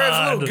on, he grabs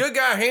a little good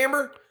guy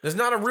hammer. That's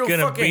not a real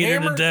gonna fucking beat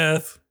hammer. her to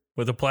death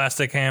with a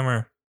plastic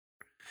hammer.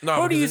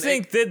 No, Who do you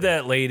think did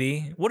that,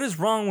 lady? What is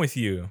wrong with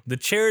you? The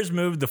chairs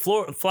moved, the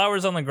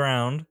flowers on the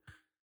ground.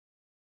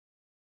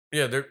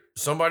 Yeah, there's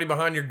somebody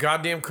behind your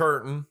goddamn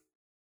curtain.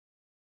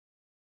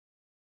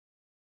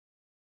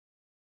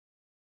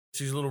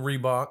 She's a little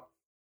Reebok.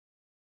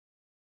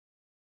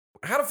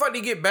 How the fuck did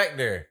he get back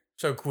there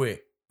so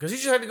quick? Because he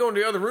just had to go in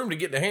the other room to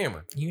get the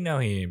hammer. You know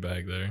he ain't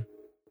back there.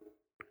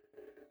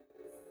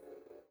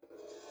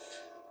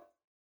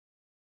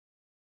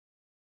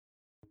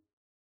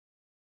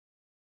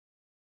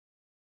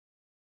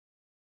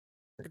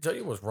 I can tell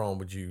you what's wrong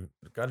with you.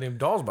 The goddamn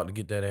doll's about to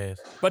get that ass.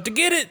 But to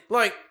get it,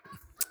 like,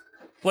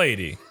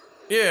 lady.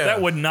 Yeah.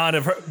 That would not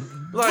have hurt.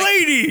 Like,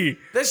 lady!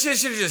 That shit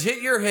should have just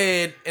hit your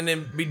head and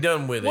then be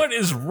done with it. What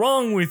is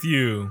wrong with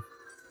you?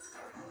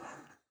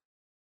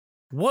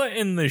 What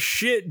in the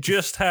shit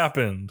just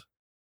happened?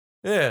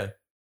 Yeah.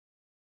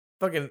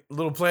 Fucking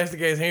little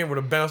plastic ass hammer would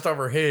have bounced off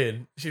her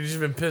head. She'd just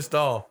been pissed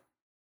off.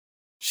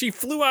 She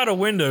flew out a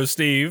window,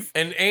 Steve.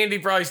 And Andy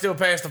probably still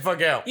passed the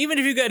fuck out. Even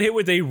if you got hit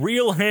with a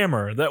real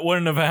hammer, that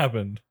wouldn't have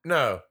happened.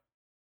 No.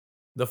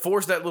 The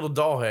force that little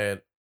doll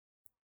had.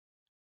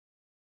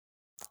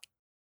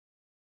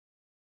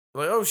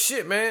 Like, oh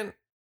shit, man.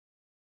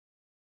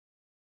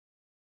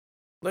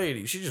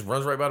 Lady, she just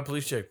runs right by the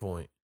police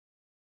checkpoint.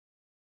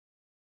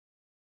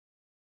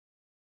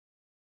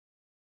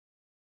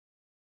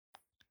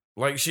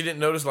 Like, she didn't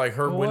notice, like,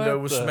 her window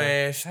was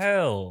smashed.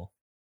 Hell.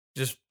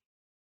 Just.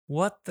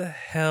 What the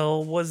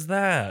hell was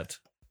that?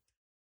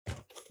 They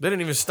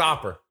didn't even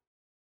stop her.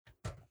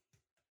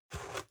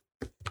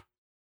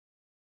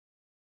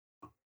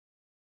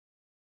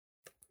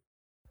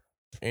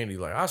 Andy,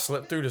 like, I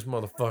slept through this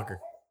motherfucker.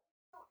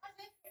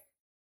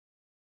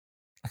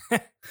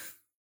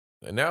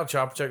 And now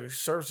Child Protective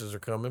Services are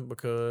coming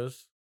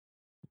because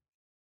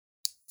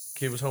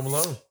kid was home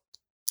alone.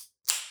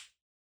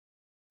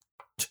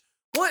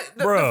 What?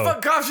 The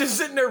fuck cop's just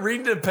sitting there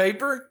reading the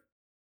paper?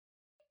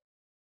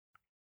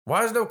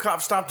 Why has no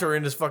cop stopped her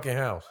in this fucking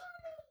house?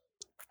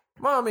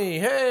 Mommy,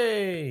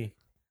 hey.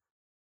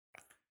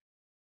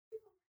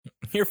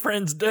 Your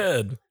friend's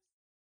dead.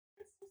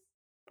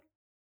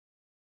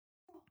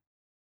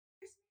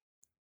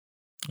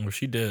 Oh,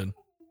 she did.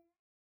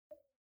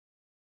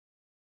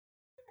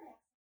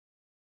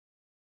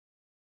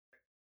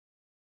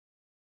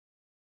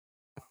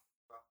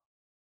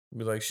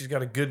 Be like, she's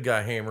got a good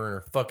guy hammer in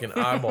her fucking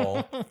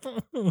eyeball.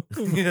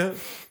 Yeah.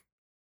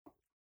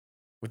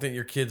 We think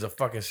your kid's a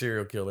fucking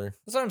serial killer.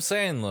 That's what I'm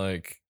saying.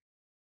 Like,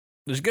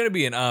 there's going to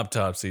be an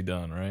autopsy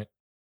done, right?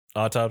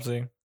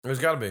 Autopsy? There's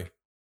got to be.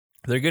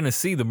 They're going to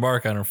see the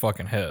mark on her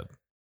fucking head.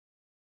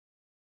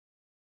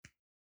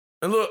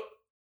 And look,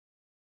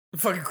 the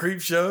fucking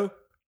creep show.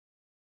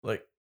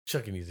 Like,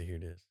 Chucky needs to hear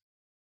this.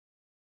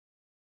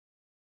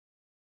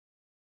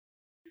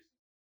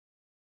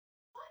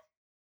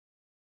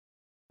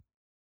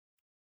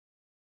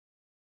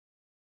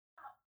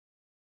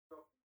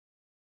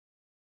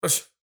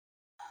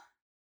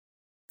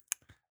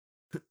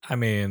 I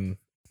mean,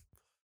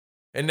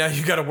 and now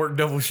you got to work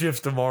double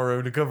shifts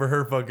tomorrow to cover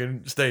her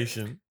fucking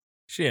station.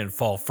 She didn't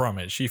fall from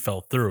it. She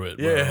fell through it.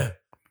 Yeah. Bro.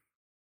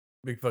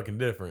 Big fucking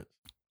difference.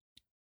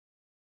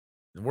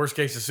 The worst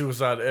case of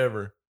suicide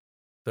ever.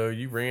 So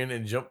you ran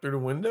and jumped through the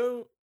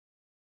window?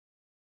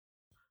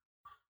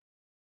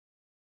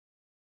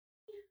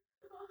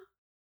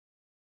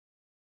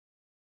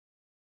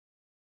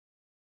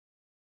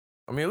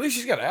 I mean, at least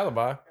she's got an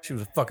alibi. She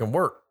was at fucking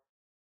work.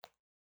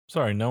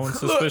 Sorry, no one's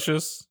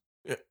suspicious.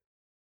 Yeah.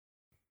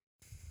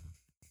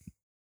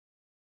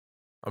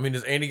 I mean,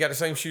 does Andy got the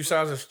same shoe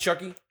size as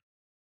Chucky?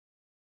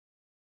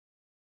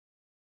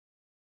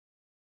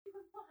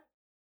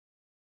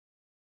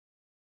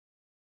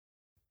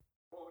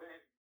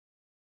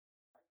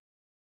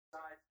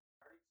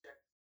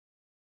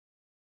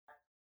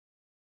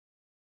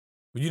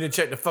 Well, you didn't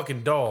check the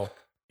fucking doll.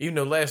 Even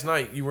though last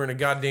night you were in a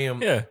goddamn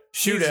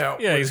shootout.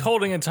 He's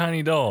holding a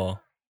tiny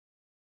doll.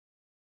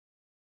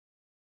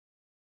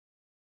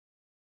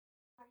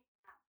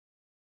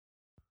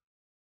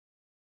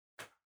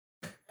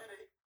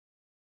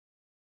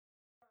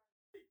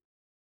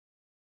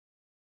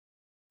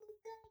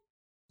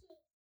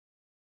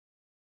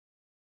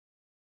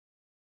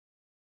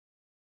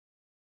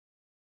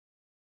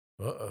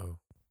 Uh-oh.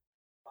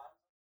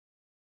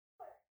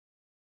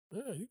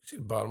 Yeah, you can see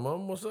the bottom of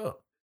them. What's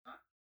up?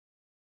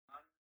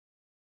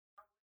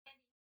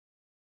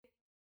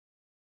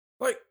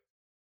 Like,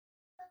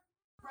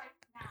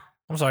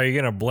 I'm sorry,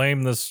 you're gonna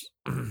blame this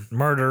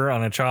murder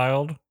on a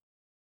child?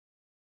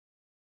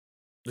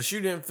 The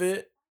shoe didn't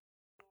fit.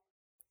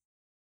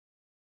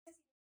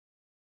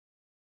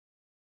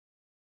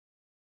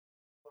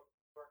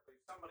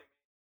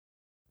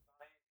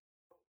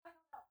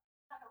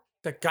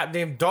 That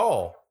goddamn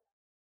doll.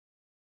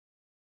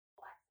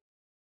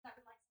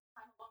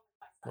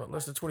 Well,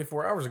 less than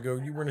 24 hours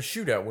ago, you were in a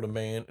shootout with a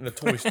man in a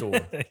toy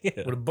store Yeah.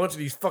 with a bunch of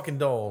these fucking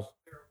dolls.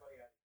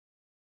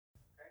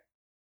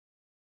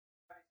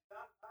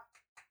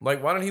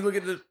 Like, why didn't he look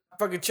at the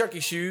fucking Chucky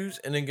shoes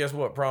and then guess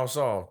what? Problem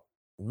solved.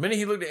 The minute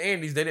he looked at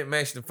Andy's, they didn't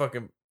match the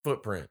fucking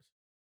footprints.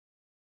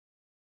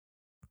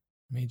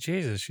 I mean,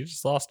 Jesus, she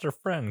just lost her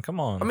friend.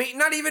 Come on. I mean,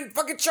 not even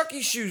fucking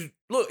Chucky's shoes.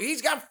 Look,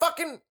 he's got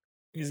fucking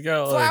he's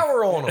got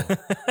flour on him.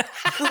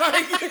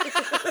 Like,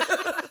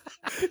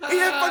 he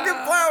had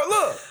fucking flour.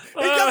 Look,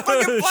 he got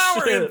fucking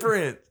flour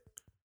imprint.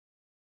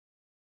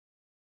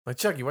 Like,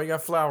 Chucky, why you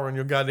got flour on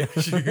your goddamn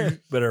shoes?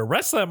 Better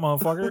arrest that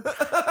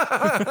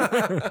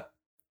motherfucker.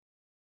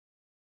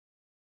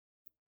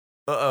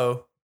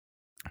 Uh-oh.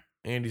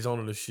 Andy's on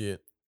to the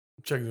shit.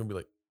 Chucky's gonna be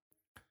like,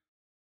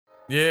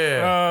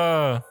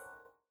 yeah.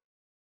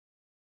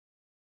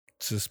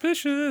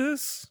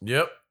 Suspicious.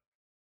 Yep.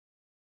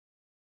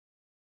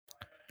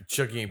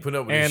 Chucky ain't put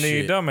up with this Andy,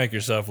 shit. don't make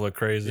yourself look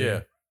crazy.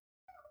 Yeah.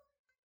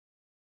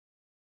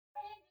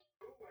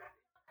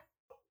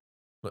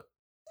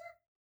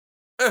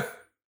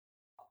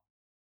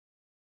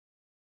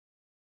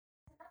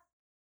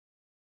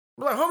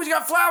 We're like, homie's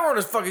got flour on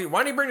his fucking. Why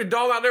didn't he bring the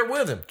doll out there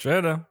with him?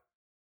 Shoulda.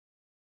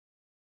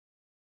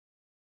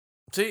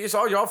 See, it's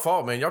all y'all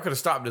fault, man. Y'all could have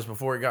stopped this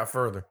before it got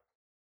further.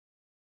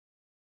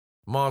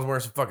 Mom's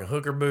wearing some fucking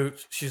hooker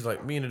boots. She's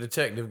like, me and the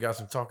detective got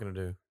some talking to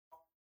do.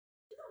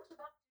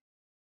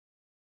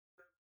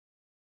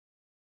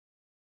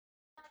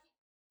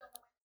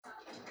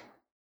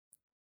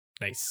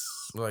 Nice.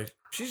 Like,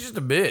 she's just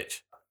a bitch.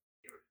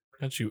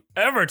 Don't you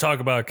ever talk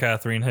about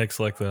Catherine Hicks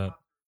like that.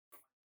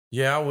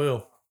 Yeah, I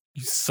will.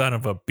 You son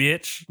of a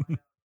bitch.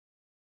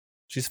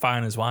 She's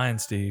fine as wine,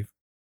 Steve.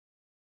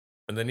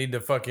 And they need to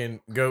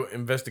fucking go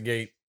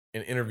investigate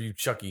and interview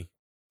Chucky.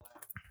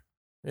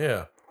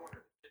 Yeah.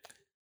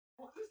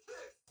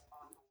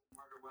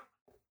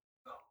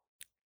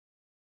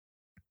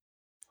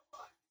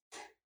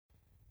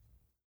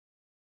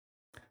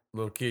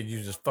 Little kid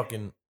uses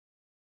fucking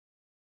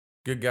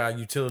good guy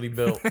utility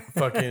belt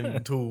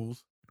fucking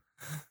tools.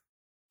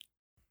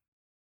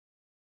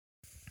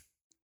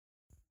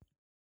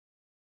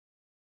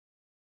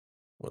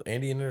 Was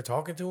Andy in there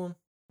talking to him?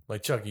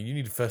 Like, Chucky, you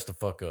need to fess the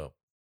fuck up.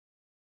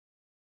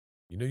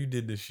 You know you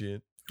did this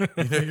shit. You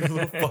know you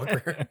little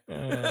fucker.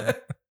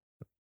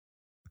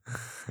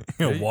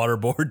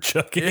 Waterboard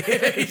Chucky.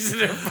 Yeah, he's in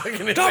there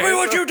fucking. Tell me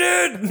what you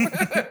did.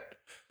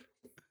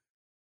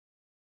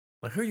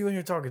 Like, who are you in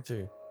here talking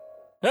to?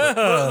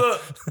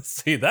 Look.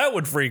 See, that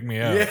would freak me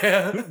out.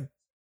 Yeah. Who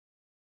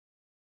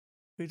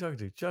you talking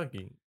to?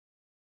 Chucky.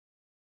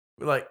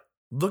 Like,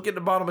 look at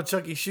the bottom of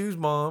Chucky's shoes,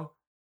 Mom.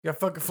 You got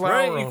fucking flour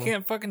Right? on You them.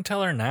 can't fucking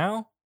tell her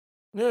now.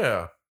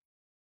 Yeah.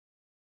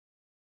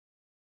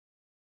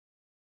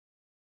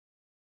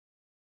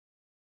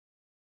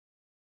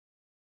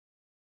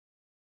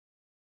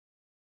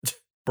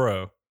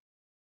 Bro.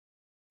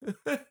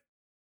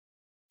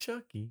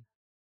 Chucky.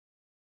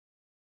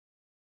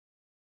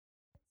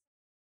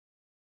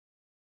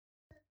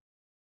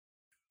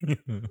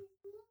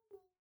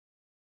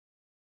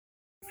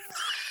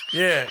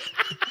 Yeah.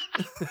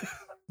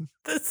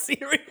 The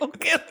serial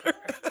killer.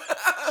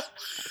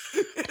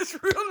 His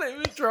real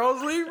name is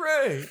Charles Lee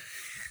Ray.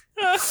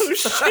 Oh,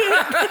 shit.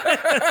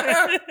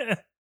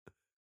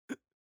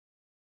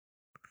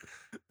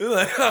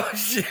 Like, oh,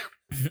 shit.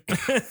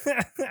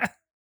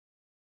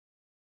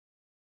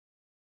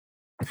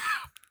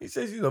 He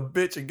says she's a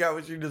bitch and got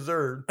what she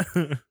deserved.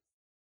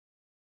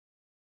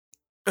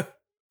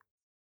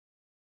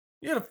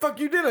 Yeah, the fuck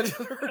you did. I just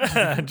heard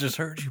you. I just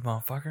heard you,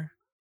 motherfucker.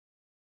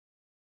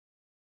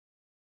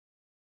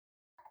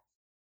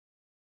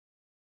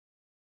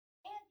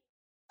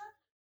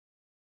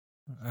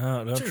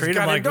 Oh, don't Jeez, treat him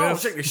goddamn like dog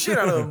this. shake the shit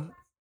out of him.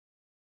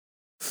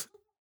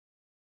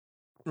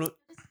 Look.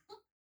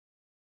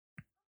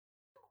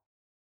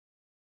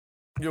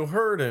 You'll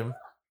hurt him.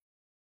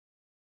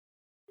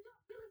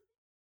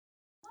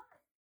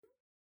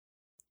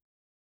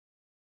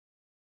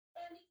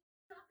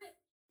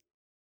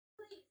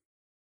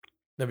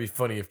 That'd be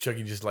funny if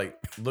Chucky just like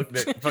looked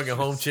at fucking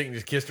home chick and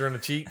just kissed her on the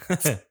cheek.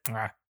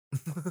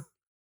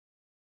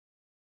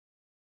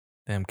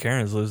 Damn,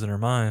 Karen's losing her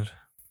mind.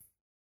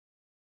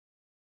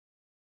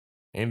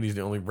 Andy's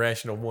the only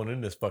rational one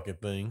in this fucking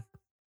thing.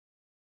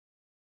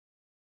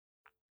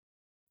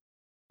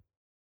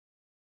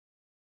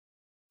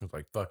 It's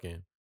like,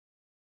 fucking,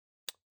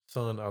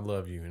 son, I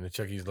love you. And then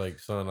Chucky's like,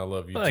 son, I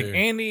love you Like, too.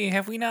 Andy,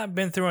 have we not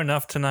been through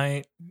enough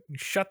tonight?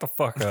 Shut the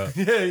fuck up.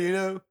 Yeah, you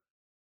know.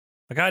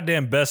 My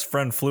goddamn best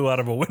friend flew out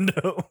of a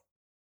window.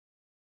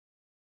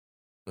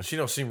 She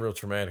don't seem real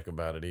traumatic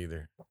about it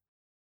either.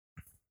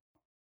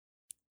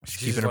 She's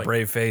She's keeping a like-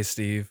 brave face,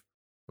 Steve.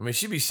 I mean,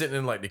 she'd be sitting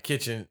in like the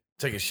kitchen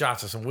taking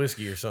shots of some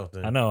whiskey or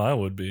something. I know I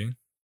would be.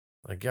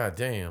 Like, God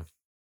damn.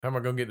 How am I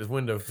going to get this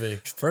window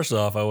fixed? First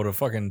off, I would have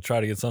fucking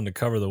tried to get something to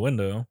cover the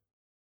window.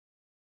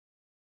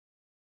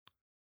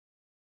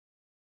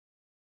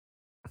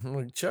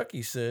 Like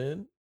Chucky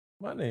said,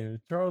 my name is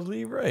Charles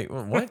Lee Ray.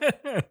 What?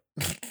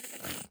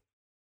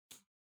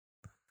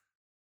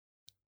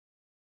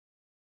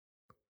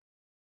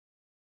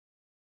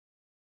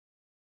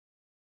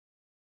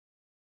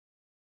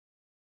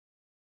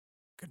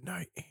 Good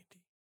night, Andy.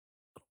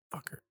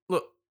 Fucker.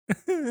 Look.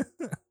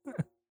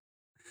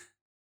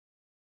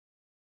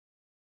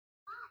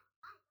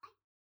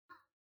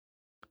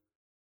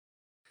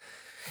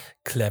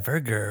 Clever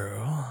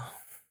girl.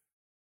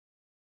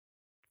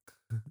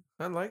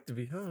 I'd like to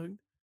be hugged.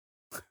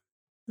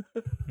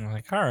 I'm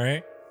like, all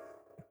right.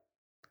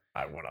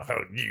 I want to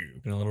hug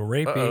you. Been a little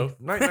rapey. Uh-oh.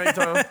 Night,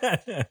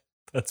 Tom.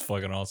 That's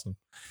fucking awesome.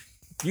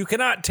 You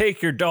cannot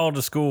take your doll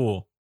to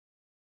school.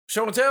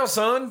 Show and tell,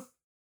 son.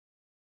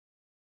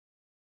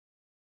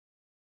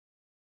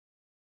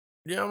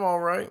 Yeah, I'm all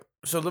right.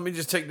 So let me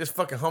just take this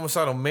fucking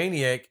homicidal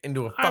maniac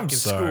into a fucking I'm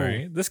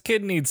sorry. school. This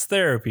kid needs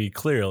therapy,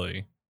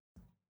 clearly.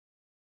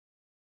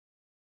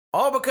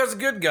 All because of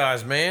good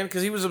guys, man.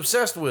 Because he was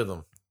obsessed with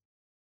them.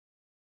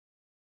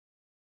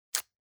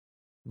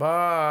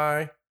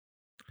 Bye.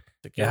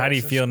 Yeah, how do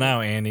you feel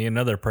now, Andy?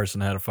 Another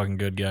person had a fucking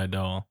good guy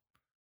doll.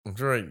 That's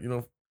right. You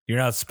know, You're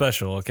not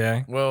special,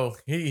 okay? well,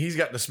 he's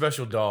got the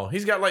special doll.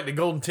 He's got like the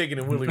golden ticket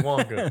in Willy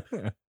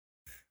Wonka.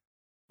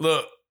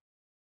 Look.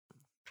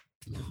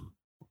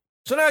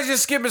 So now he's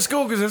just skipping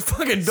school because his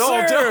fucking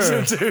doll tells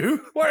him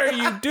to. What are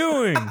you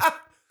doing?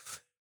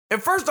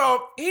 And first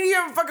off, he didn't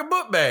have a fucking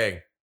book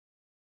bag.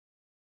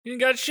 You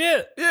ain't got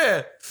shit.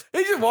 Yeah.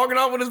 He's just walking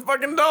off with his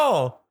fucking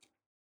doll.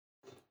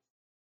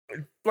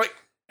 Like,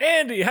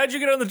 Andy, how'd you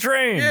get on the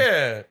train?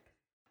 yeah.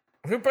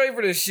 Who paid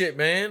for this shit,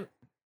 man?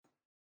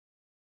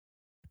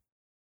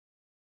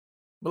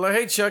 But like,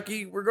 hey,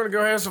 Chucky, we're going to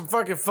go have some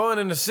fucking fun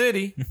in the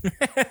city.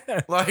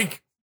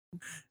 Like,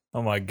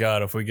 Oh my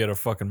God, if we get a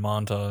fucking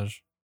montage.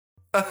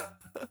 I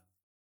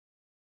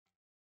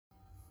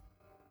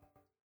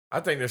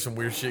think there's some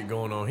weird shit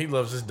going on. He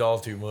loves his doll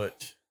too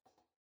much.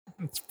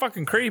 It's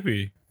fucking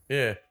creepy.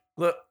 Yeah.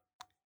 Look,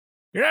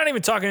 You're not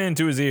even talking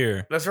into his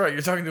ear. that's right.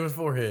 You're talking to his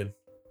forehead.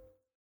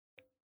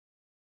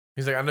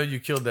 He's like, I know you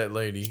killed that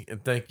lady,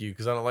 and thank you,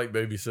 because I don't like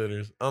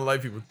babysitters. I don't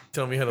like people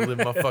telling me how to live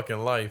my fucking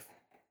life.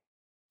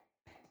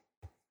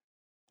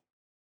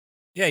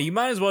 Yeah, you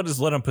might as well just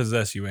let him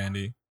possess you,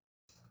 Andy.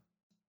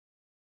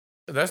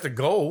 That's the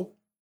goal.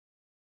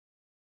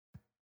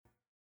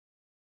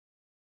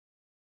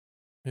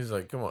 He's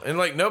like, come on. And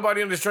like,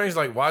 nobody on this train's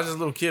like, why is this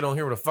little kid on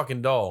here with a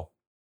fucking doll?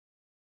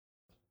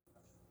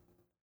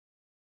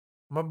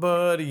 My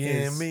buddy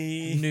and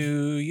me.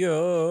 New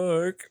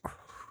York.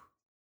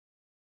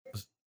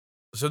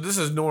 So this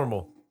is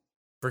normal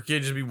for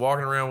kids to be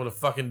walking around with a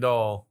fucking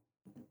doll.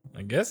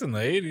 I guess in the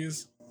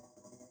 80s.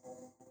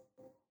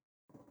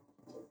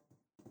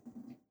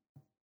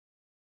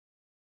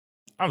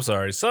 I'm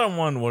sorry.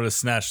 Someone would have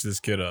snatched this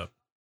kid up.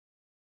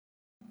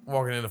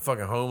 Walking in a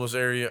fucking homeless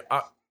area.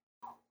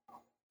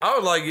 I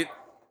would like it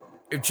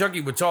if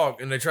Chucky would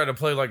talk and they try to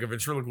play like a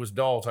ventriloquist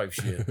doll type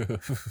shit.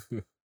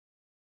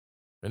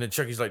 And then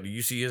Chucky's like, do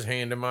you see his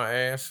hand in my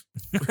ass?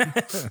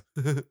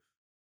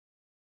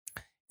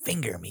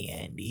 Finger me,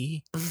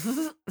 Andy.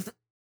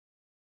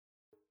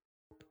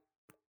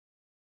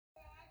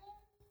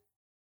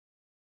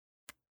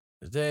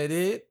 Is that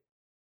it?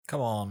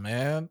 Come on,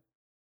 man.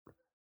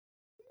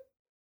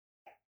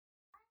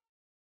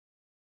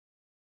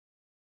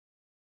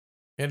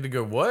 Had to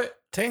go what?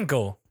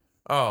 Tinkle.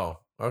 Oh,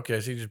 okay.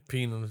 So he just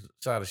peeing on the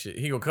side of shit.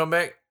 He gonna come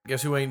back?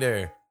 Guess who ain't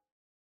there?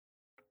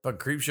 Fucking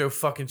creep show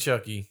fucking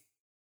Chucky.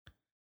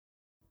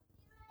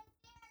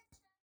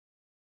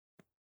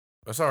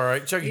 That's all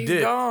right. Chucky He's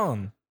did.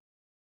 gone.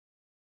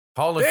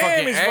 Hauling Damn,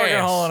 fucking he's ass. fucking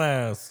hauling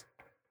ass.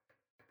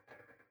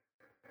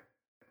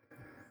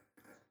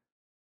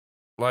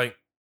 Like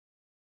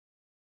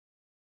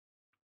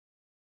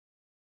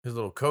his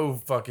little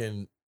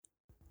fucking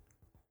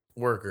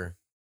worker.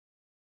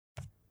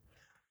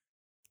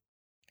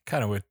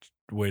 Kind of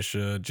wish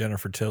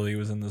Jennifer Tilly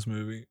was in this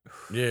movie.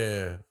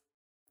 Yeah.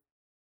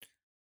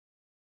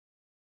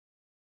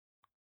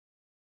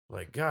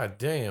 Like, god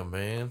damn,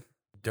 man.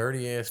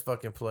 Dirty ass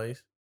fucking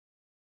place.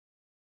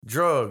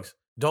 Drugs.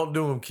 Don't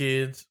do them,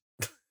 kids.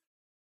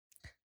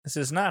 This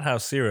is not how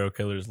serial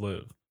killers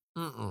live.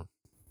 Mm-mm.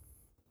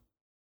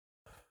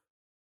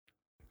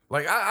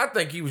 Like, I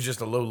think he was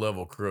just a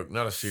low-level crook,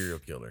 not a serial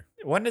killer.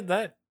 When did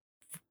that?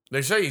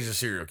 They say he's a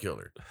serial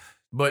killer.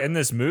 But In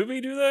this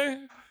movie, do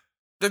they?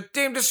 the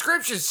damn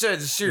description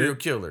says a serial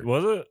killer.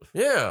 Was it?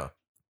 Yeah.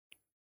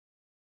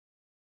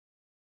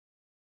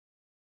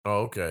 Oh,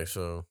 okay,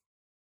 so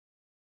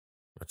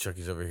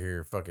Chucky's over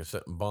here fucking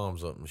setting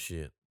bombs up and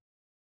shit.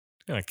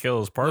 Gonna kill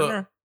his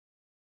partner?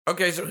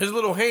 Okay, so his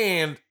little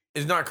hand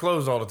is not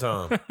closed all the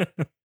time.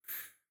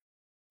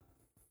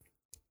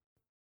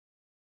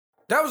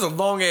 That was a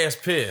long ass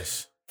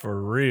piss.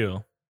 For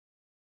real.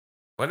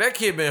 Like, that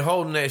kid been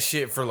holding that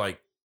shit for like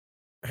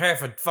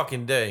half a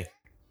fucking day.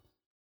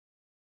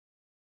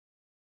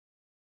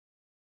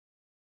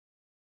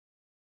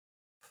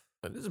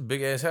 Like, this is a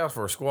big ass house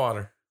for a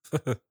squatter.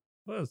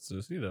 Well, it's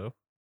just, it's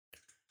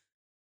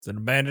an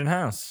abandoned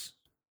house.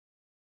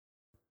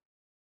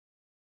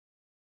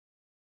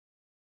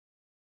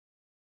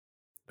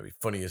 That'd be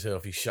funny as hell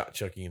if he shot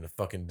Chucky in the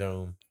fucking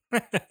dome.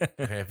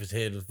 Half his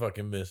head was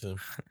fucking missing.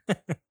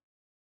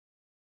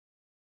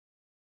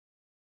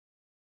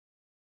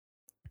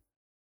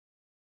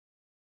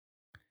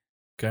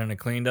 Kind of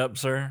cleaned up,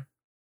 sir.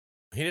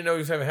 He didn't know he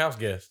was having house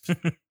guests.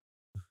 I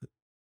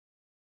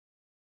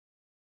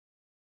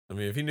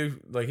mean, if he knew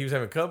like he was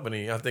having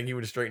company, I think he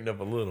would have straightened up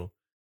a little.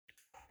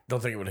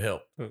 Don't think it would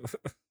help.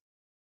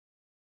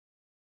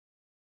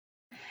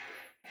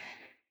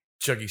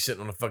 Chucky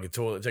sitting on the fucking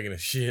toilet taking a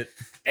shit.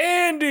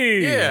 Andy!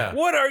 Yeah.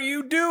 What are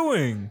you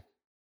doing?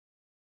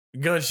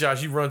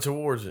 Gunshots, you run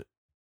towards it.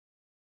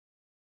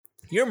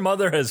 Your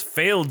mother has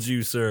failed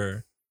you,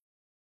 sir.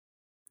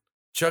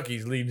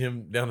 Chucky's leading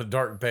him down a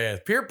dark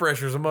path. Peer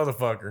pressure is a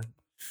motherfucker.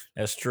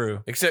 That's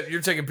true. Except you're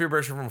taking peer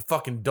pressure from a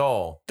fucking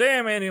doll.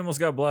 Damn, Andy almost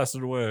got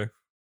blasted away.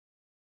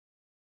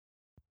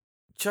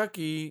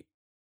 Chucky,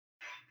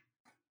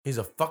 he's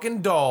a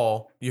fucking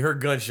doll. You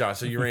heard gunshots,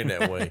 so you ran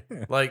that way.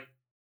 Like,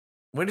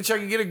 when did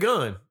Chucky get a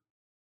gun?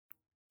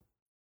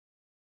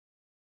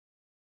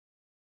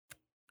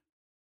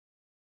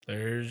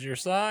 There's your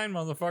sign,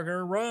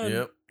 motherfucker. Run.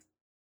 Yep.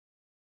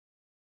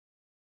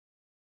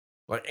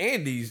 Like,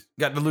 Andy's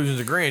got delusions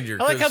of grandeur.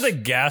 I like how the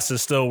gas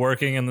is still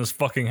working in this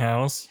fucking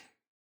house.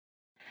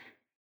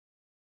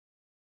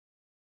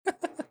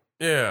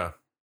 Yeah.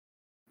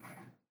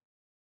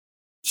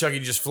 Chucky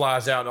just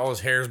flies out and all his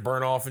hairs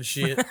burn off and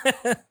shit.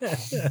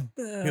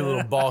 You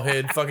little bald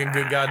head fucking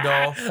good guy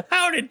doll.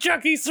 How did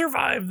Chucky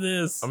survive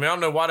this? I mean, I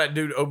don't know why that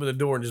dude opened the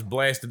door and just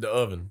blasted the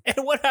oven.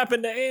 And what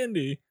happened to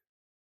Andy?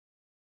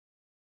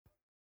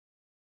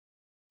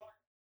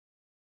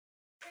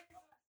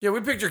 Yeah, we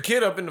picked your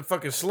kid up in the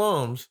fucking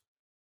slums.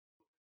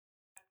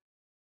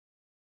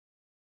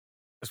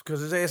 That's because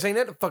his ass ain't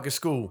at the fucking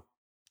school.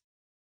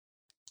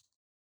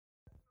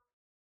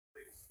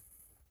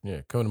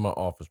 Yeah, come to my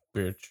office,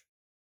 bitch.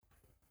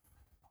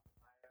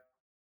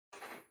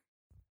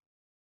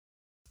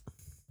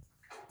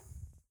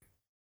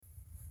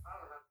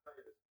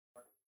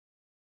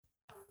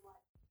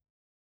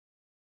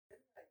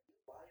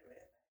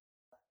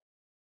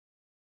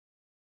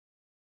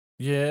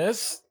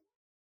 Yes.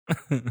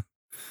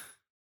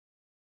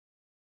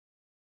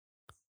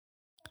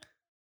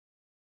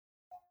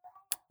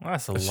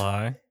 That's a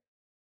lie.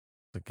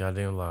 The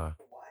goddamn lie.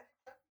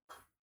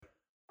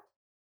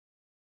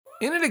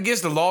 Isn't it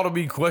against the law to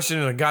be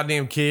questioning a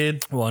goddamn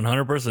kid?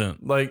 100%.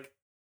 Like,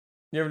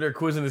 you ever there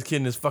quizzing this kid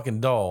and his fucking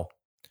doll?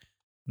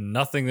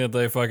 Nothing that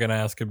they fucking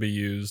ask could be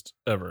used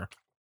ever.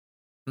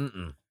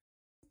 Mm-mm.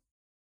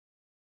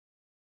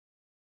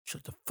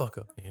 Shut the fuck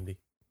up, Andy.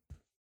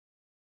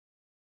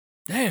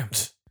 Damn.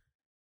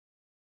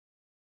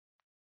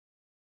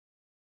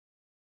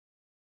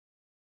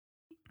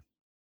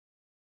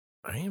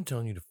 I am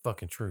telling you the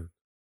fucking truth.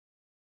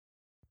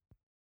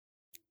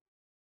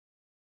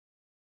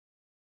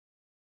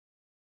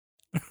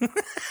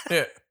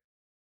 Yeah.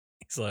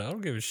 He's like, I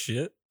don't give a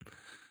shit.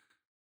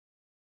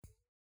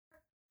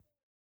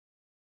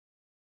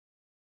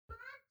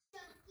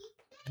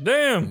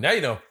 Damn. Now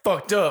you know,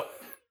 fucked up.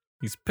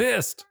 He's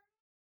pissed.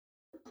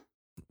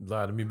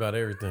 Lied to me about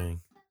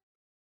everything.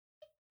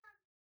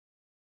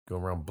 Go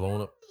around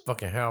blowing up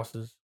fucking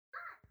houses.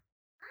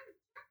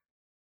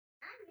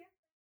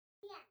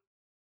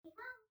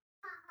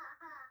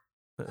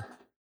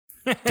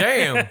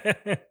 Damn.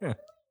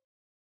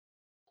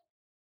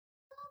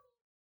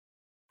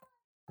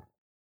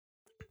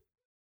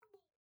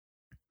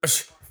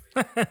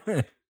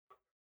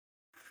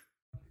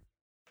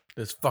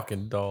 This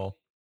fucking doll.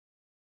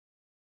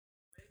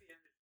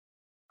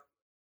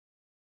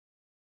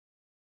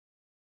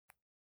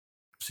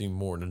 Seen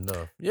more than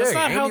enough. Yeah, That's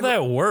not how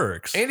that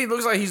works. Andy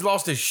looks like he's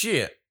lost his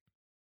shit.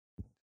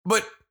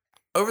 But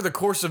over the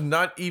course of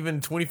not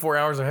even 24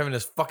 hours of having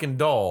this fucking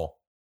doll.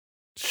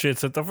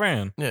 Shit's at the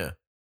fan. Yeah.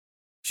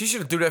 She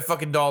should have threw that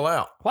fucking doll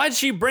out. Why'd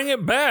she bring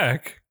it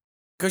back?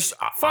 Because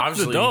Fuck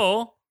the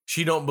doll.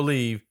 She don't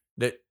believe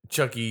that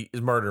Chucky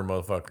is murdering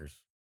motherfuckers.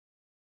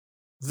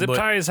 Zip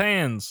tie his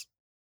hands.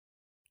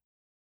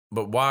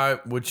 But why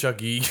would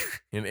Chucky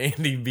and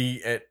Andy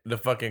be at the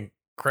fucking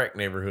crack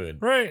neighborhood?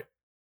 Right.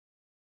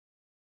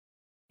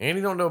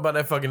 Andy don't know about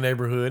that fucking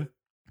neighborhood.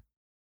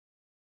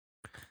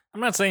 I'm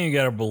not saying you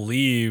gotta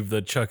believe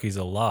that Chucky's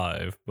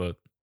alive, but...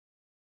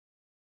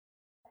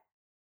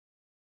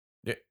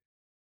 Yeah.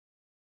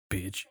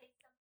 Bitch.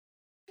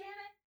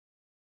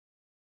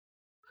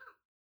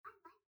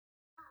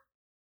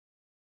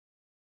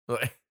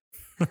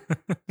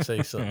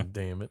 Say something,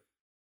 damn it.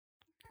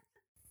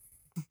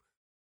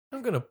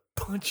 I'm gonna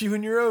punch you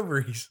in your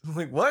ovaries. I'm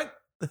like, what?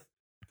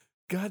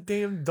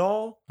 Goddamn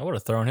doll. I would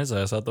have thrown his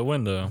ass out the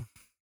window.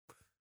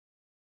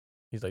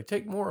 He's like,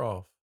 take more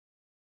off.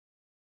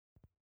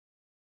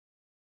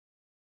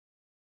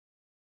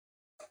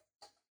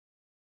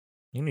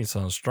 You need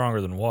something stronger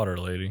than water,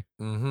 lady.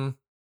 Mm-hmm.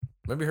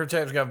 Maybe her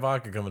tap's got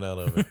vodka coming out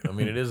of it. I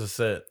mean, it is a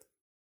set.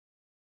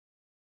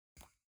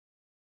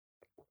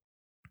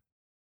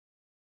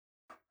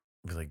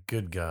 Be like,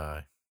 good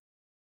guy.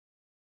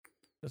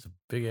 That's a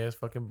big ass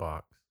fucking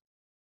box.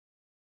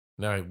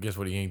 Now, guess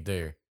what? He ain't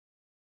there.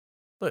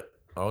 Look.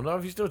 Oh no,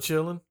 if he's still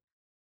chilling.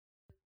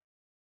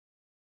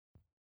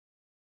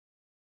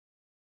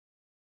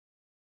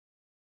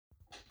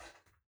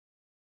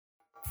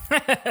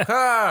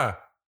 Ha!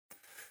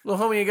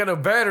 Little homie ain't got no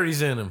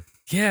batteries in him.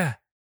 Yeah.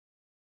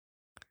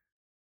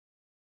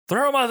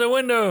 Throw him out the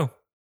window.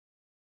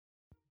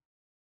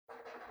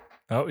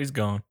 Oh, he's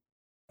gone.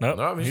 Nope,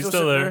 No, he's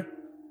still there.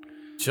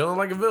 Chilling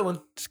like a villain.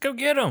 Just go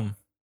get him.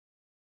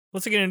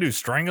 What's he gonna do?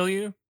 Strangle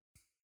you?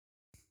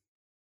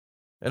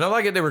 And I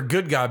like it. They were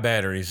good guy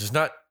batteries. It's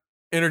not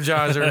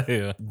Energizer,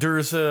 Yeah.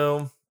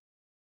 Duracell,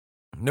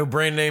 no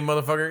brand name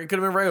motherfucker. It could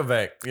have been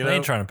Rayovac. You know, I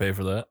ain't trying to pay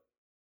for that.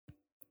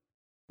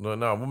 No,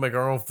 we'll make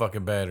our own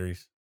fucking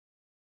batteries.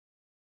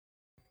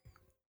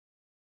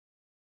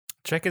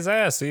 Check his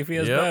ass. See if he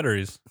has Yep.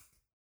 batteries.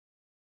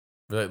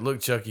 Be like,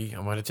 look, Chucky,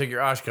 I'm going to take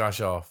your Oshkosh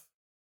off.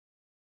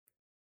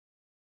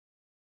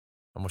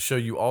 I'm going to show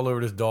you all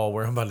over this doll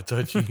where I'm about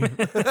to touch you.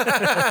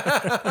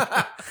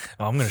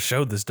 Oh, I'm gonna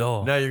show this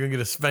doll. Now you're going to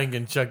get a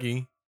spanking,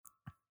 Chucky.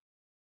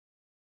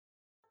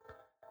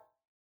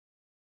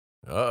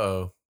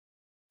 Uh-oh.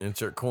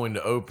 Insert coin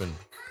to open.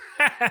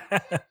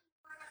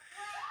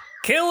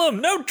 Kill him!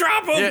 No,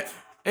 drop him! Yeah,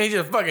 and he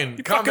just fucking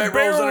He combat fucking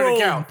rolls under barrel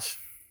the rolled. couch.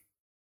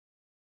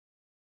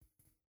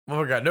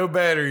 Motherfucker got no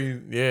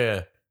battery.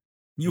 Yeah.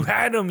 You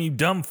had him, you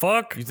dumb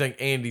fuck. You think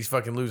Andy's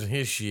fucking losing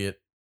his shit.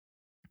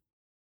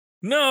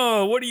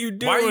 No, what are you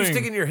doing? Why are you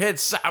sticking your head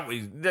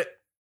sideways? The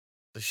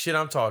shit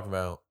I'm talking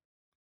about.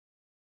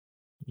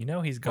 You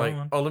know he's Like,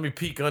 gone. oh, let me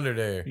peek under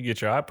there. You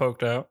get your eye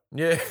poked out.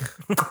 Yeah.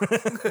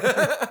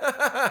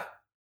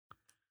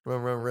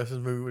 Remember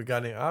wrestling movie with a guy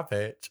named Eye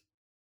Patch?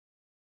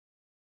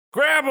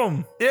 Grab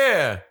him!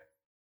 Yeah.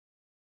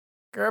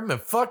 Grab him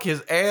and fuck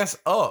his ass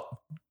up.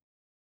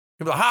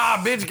 He'll be like,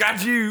 ha, bitch,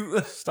 got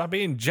you. Stop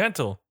being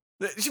gentle.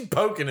 She's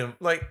poking him.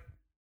 Like,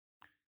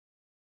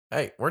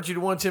 hey, weren't you the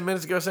one 10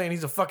 minutes ago saying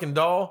he's a fucking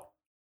doll?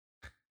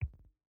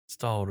 This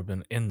doll would have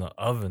been in the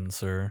oven,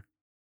 sir.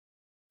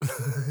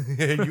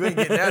 You ain't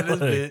getting out of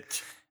this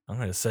bitch. I'm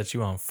gonna set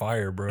you on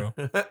fire, bro.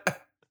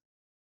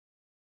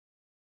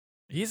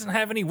 He doesn't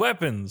have any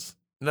weapons.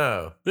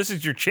 No. This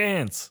is your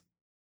chance.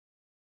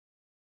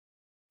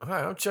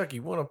 Hi, I'm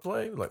Chucky. Want to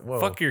play? Like, whoa.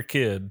 Fuck your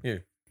kid.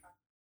 Here.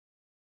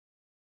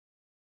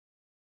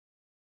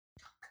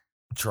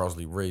 Charles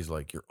Lee Ray's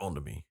like, you're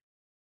onto me.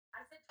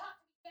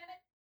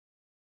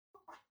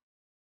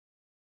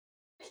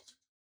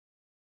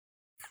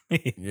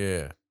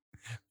 Yeah.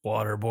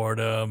 Waterboard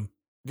him.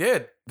 Yeah,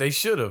 they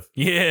should have.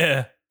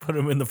 Yeah. Put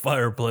him in the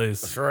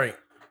fireplace. That's right.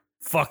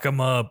 Fuck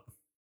him up.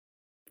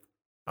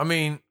 I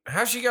mean,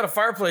 how she got a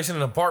fireplace in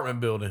an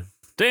apartment building?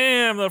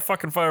 Damn, that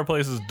fucking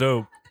fireplace is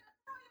dope.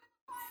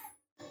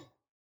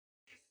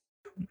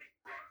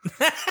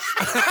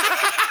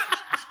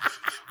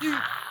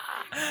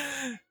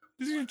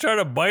 Did you try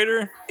to bite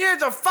her? Yeah,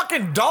 it's a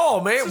fucking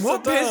doll, man. It's just a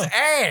Whoop his doll.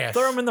 ass.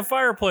 Throw him in the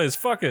fireplace.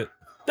 Fuck it.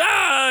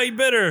 Ah, he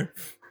bit her.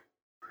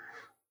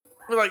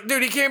 We're like,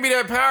 dude, he can't be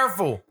that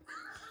powerful.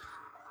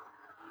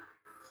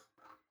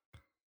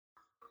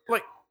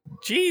 Like,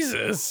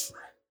 Jesus.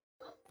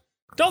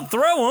 Don't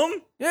throw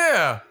him.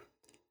 yeah.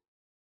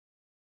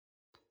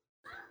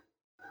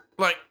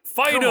 Like,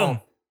 Fight come him.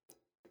 on.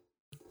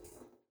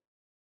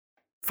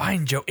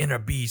 Find your inner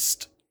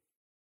beast.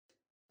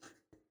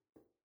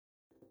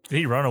 Did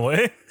he run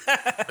away?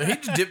 He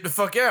just dipped the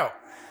fuck out.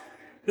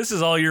 This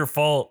is all your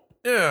fault.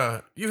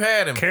 Yeah, you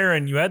had him.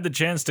 Karen, you had the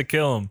chance to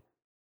kill him.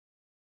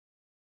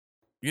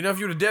 You know, if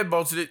you would have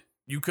deadbolted it,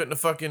 you couldn't have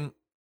fucking.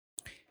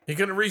 He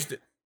couldn't have reached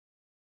it.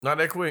 Not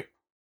that quick.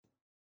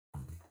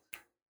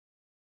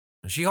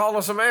 She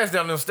hauled some ass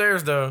down the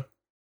stairs, though.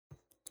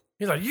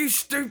 He's like, you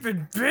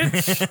stupid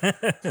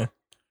bitch.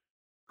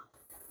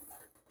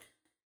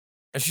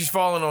 And she's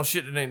falling on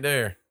shit that ain't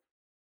there.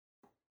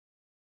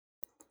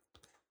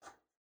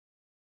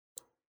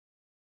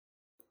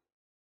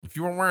 If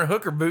you weren't wearing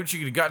hooker boots, you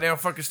could have got down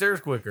fucking stairs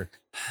quicker.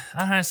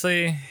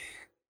 Honestly,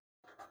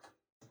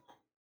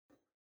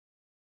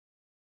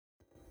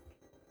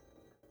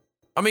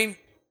 I mean,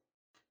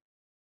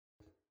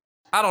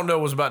 I don't know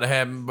what's about to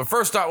happen, but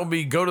first thought would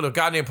be go to the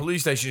goddamn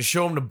police station and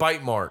show them the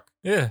bite mark.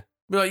 yeah.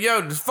 Be like,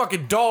 yo, this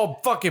fucking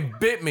dog fucking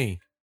bit me.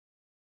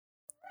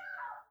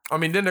 I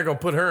mean, then they're gonna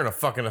put her in a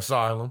fucking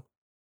asylum.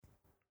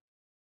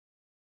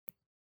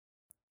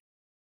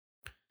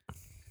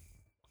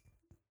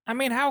 I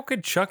mean, how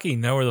could Chucky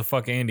know where the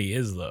fuck Andy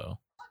is, though?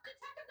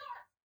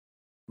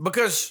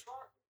 Because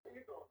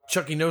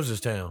Chucky knows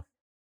his town.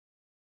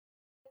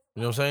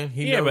 You know what I'm saying?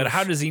 He Yeah, knows. but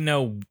how does he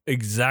know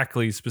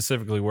exactly,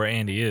 specifically where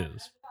Andy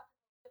is?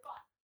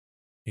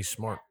 He's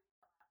smart.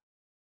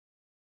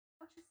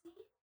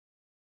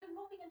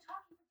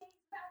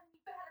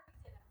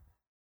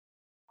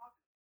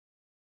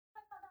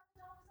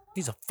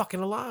 He's a fucking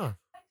alive.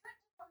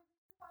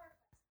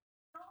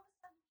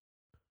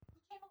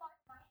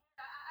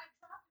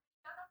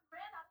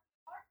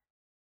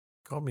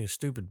 Called me a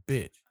stupid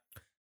bitch.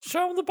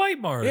 Show him the bite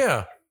mark.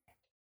 Yeah.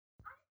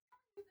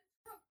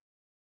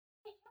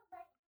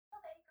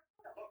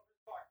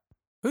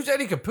 Who's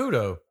Eddie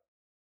Caputo?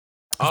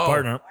 His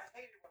partner.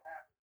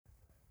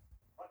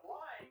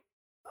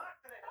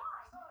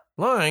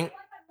 Lying.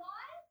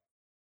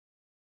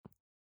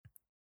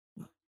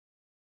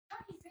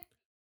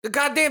 The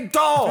goddamn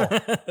doll.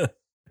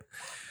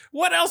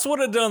 What else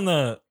would have done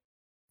that?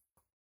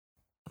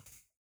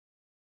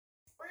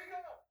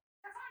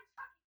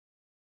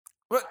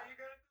 What?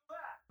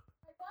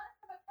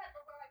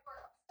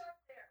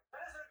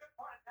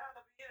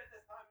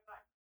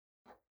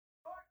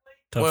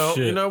 Tough Well,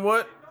 shit. you know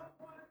what?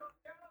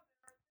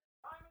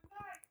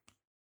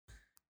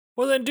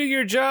 Well, then do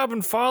your job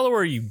and follow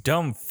her, you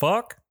dumb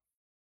fuck.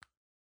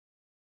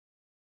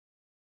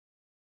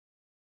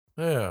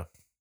 Yeah.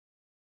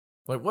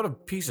 Like, what a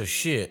piece of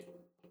shit.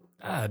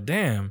 Ah,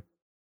 damn.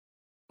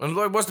 And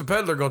like, what's the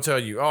peddler gonna tell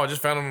you? Oh, I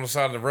just found him on the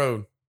side of the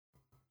road.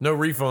 No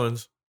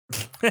refunds.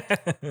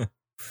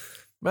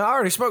 Man, I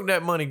already smoked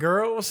that money,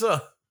 girl. What's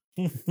up?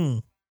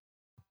 I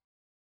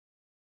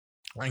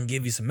can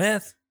give you some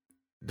meth.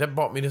 That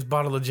bought me this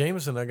bottle of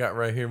Jameson I got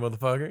right here,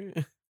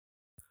 motherfucker.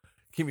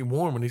 Keep me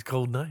warm on these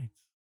cold nights.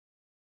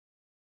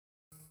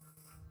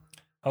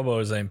 I've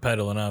always ain't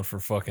peddling out for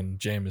fucking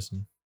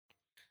Jameson.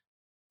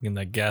 Getting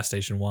that gas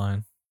station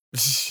wine.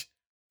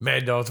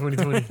 Mad Dog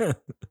 2020.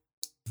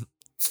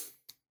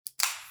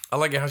 I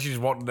like it how she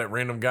just walked to that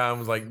random guy and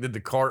was like, did the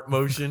cart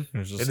motion It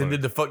was and just then like,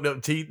 did the fucked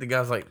up teeth. The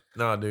guy's like,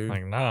 nah, dude.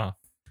 like, nah.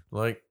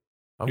 Like,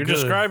 I'm You're good.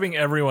 describing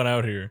everyone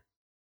out here.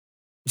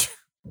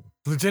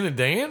 Lieutenant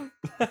Dan?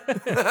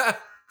 I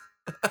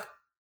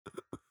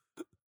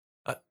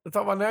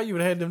thought by now you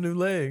would have had them new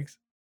legs.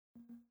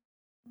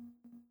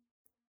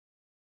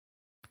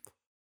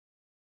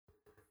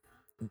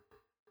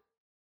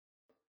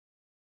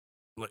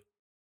 Like,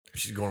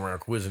 she's going around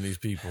quizzing these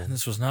people.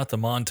 This was not the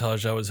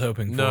montage I was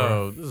hoping for.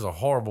 No, this is a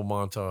horrible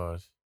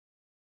montage.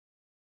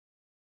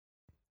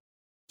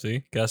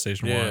 See? Gas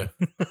station Yeah.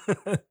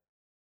 wine.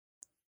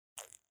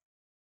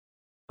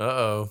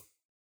 Uh-oh.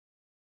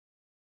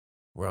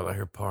 We're all out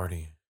here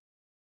partying.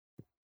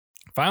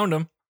 Found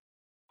him.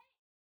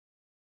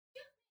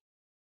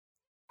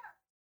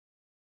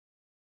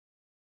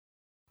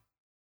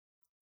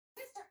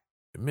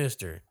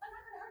 Mister.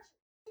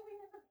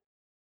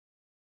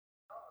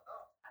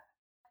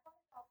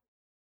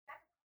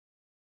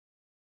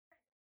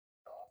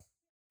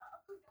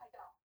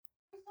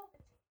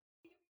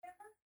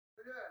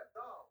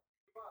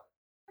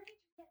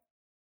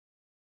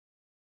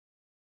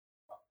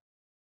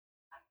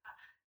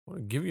 What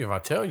I'll give you if I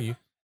tell you?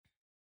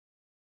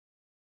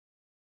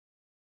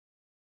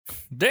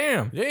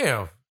 Damn.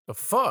 Yeah. The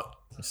fuck?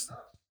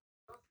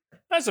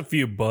 That's a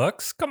few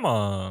bucks. Come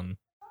on.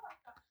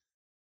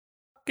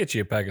 Get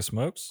you a pack of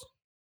smokes.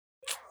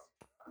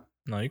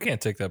 No, you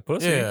can't take that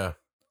pussy. Yeah.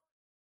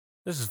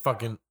 This is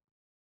fucking.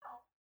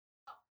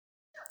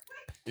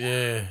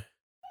 Yeah.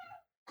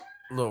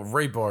 Little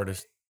rape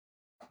artist.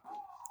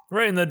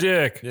 Right in the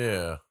dick.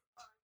 Yeah.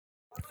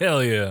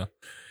 Hell yeah.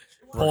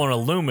 Pulling a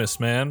Loomis,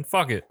 man.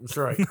 Fuck it. That's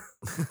right.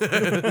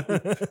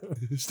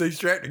 Stay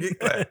strapped to get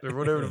clapped or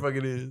whatever the fuck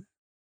it is.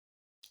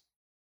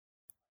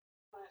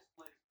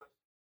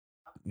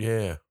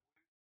 Yeah.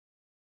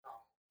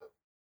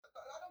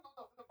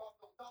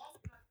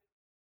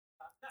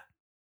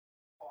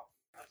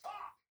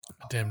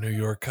 Damn New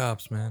York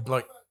cops, man.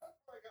 Like.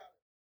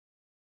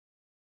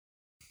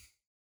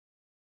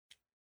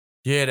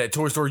 Yeah, that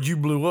Toy Story you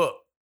blew up,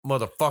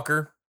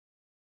 motherfucker.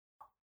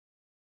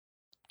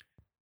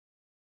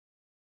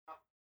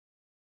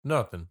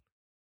 Nothing.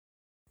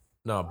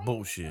 Nah,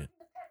 bullshit.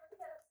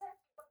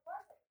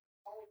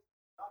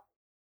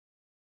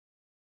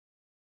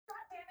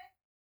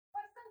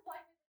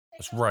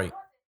 That's right.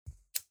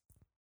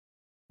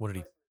 What did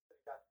he?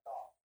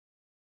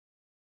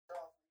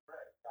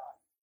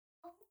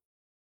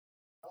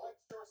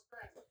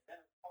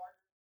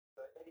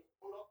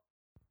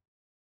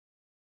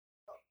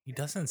 He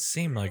doesn't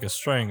seem like a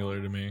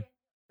strangler to me.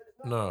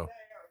 No.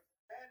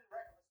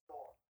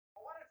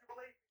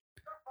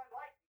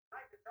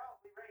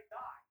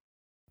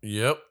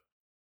 Yep.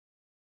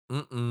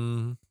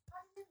 Mm-mm.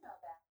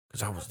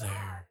 Because I was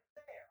there.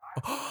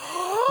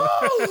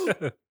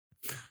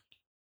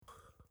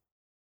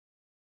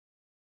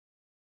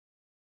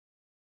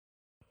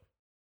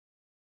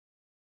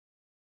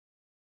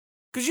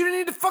 Because you didn't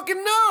need to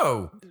fucking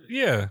know.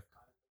 Yeah.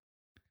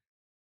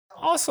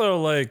 Also,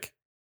 like,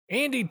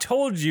 Andy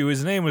told you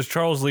his name was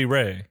Charles Lee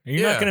Ray. Are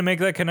you not Yeah. going to make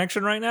that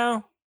connection right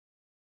now?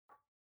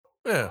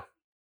 Yeah.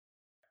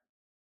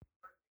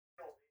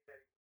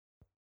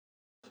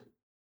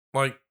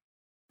 Like,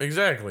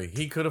 exactly.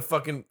 He could have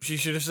fucking, she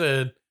should have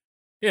said,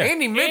 Yeah.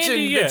 Andy mentioned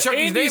Andy, that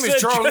Chucky's Andy name is said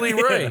Charles Lee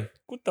Chuck- Ray. Yeah.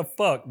 What the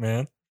fuck,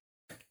 man?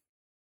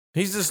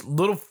 He's this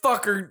little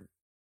fucker.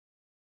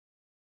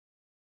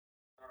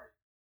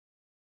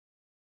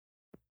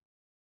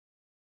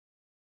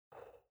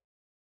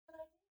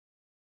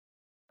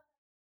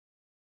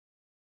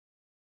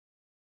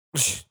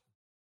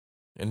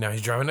 And now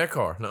he's driving that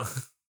car. No.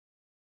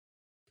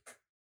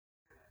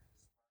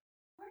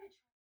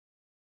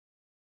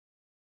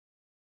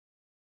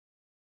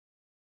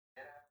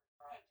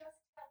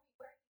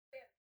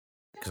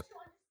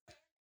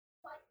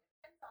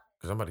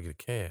 Because I'm about to get a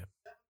cab.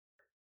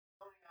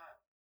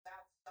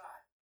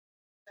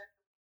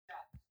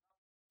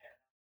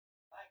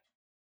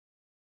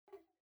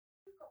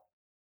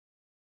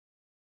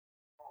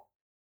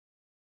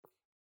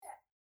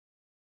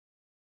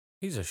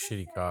 He's a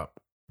shitty cop.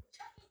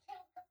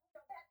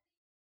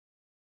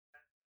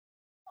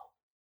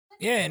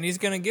 Yeah, and he's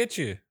gonna get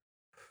you.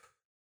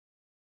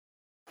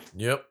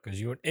 Yep.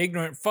 Because you're an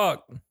ignorant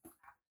fuck.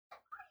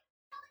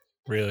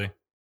 Really?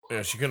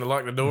 Yeah, she couldn't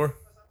lock the door.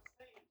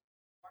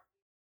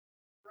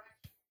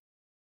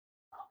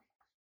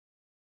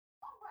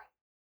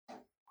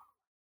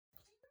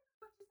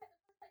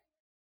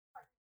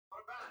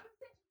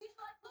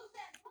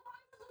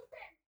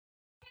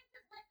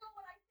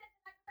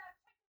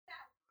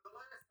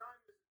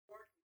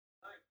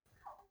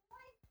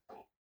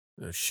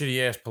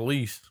 Shitty ass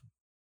police.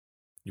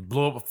 You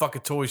blow up a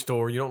fucking toy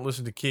store. You don't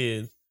listen to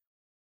kids.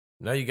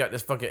 Now you got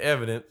this fucking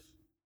evidence.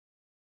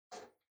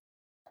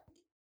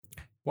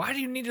 Why do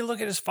you need to look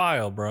at his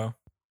file, bro?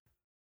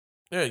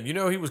 Yeah, you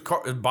know his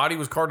body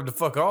was carted the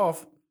fuck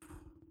off.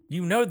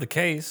 You know the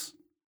case.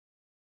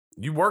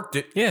 You worked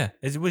it. Yeah,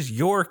 it was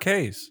your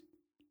case.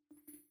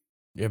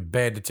 You have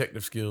bad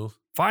detective skills.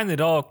 Find the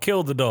doll,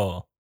 kill the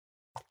doll.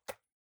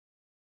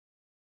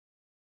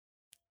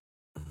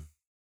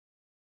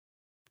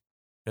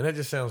 And that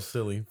just sounds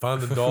silly.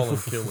 Find the doll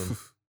and kill him.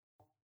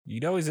 You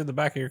know he's in the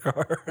back of your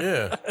car.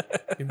 Yeah.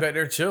 He's back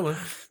there chilling.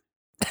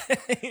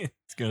 He's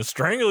gonna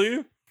strangle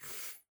you.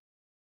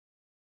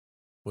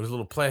 With his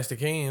little plastic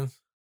hands.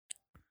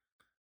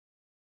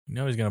 You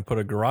know he's gonna put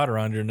a garrote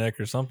around your neck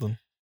or something.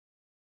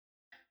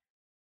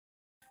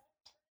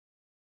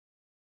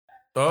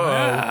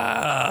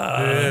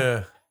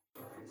 Yeah.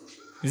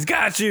 He's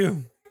got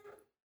you.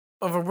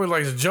 If I put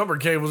like some jumper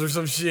cables or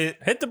some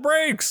shit. Hit the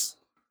brakes.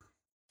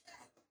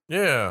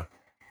 Yeah.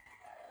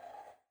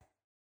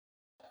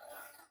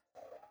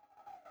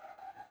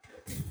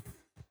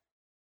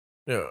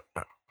 Yeah.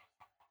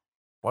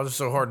 Why is it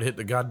so hard to hit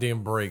the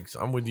goddamn brakes?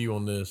 I'm with you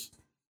on this.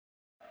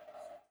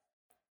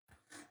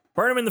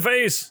 Burn him in the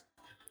face.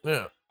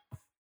 Yeah.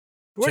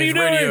 What are you Change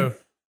doing? radio.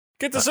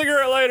 Get the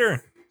cigarette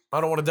lighter.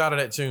 I don't want to die to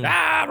that tune.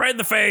 Right in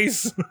the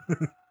face.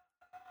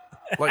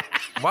 Like,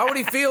 why would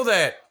he feel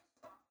that?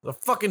 The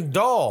fucking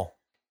doll.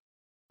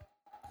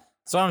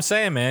 So I'm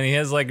saying, man, he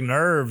has like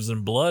nerves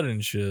and blood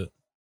and shit.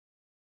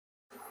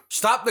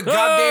 Stop the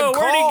goddamn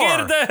car. Where'd he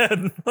get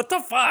that? What the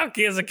fuck?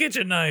 He has a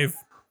kitchen knife.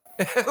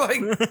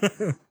 Like,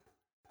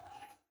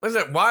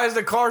 listen, why is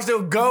the car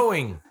still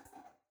going?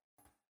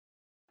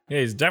 Yeah,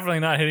 he's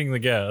definitely not hitting the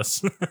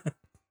gas.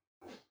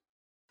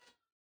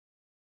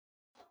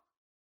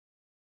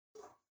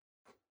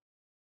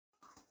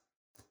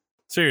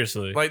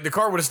 Seriously. Like, the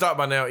car would have stopped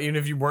by now, even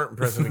if you weren't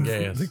pressing the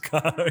gas. The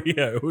car,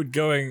 yeah,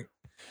 going.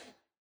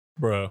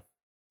 Bro.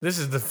 This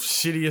is the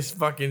shittiest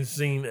fucking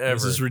scene ever.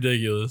 This is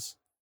ridiculous.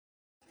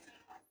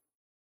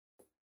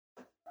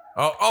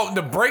 Oh,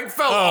 the brake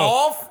fell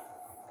off?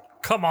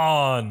 Come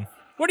on.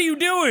 What are you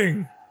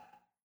doing?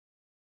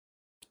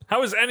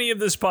 How is any of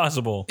this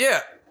possible?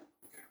 Yeah.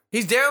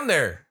 He's down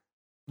there.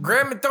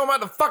 Grab him and throw him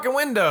out the fucking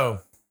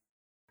window.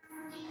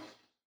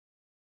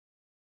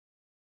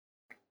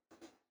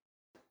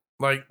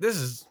 Like, this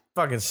is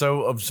fucking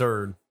so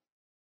absurd.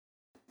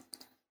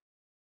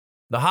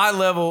 The high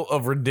level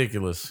of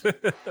ridiculous.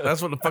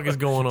 That's what the fuck is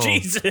going on.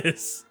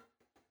 Jesus.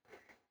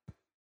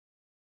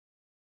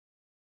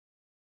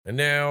 And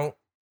now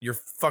you're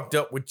fucked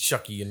up with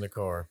Chucky in the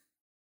car.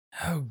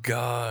 Oh,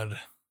 God.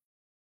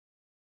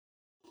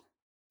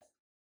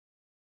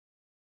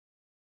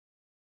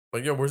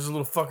 Like, yo, where's this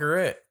little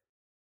fucker at?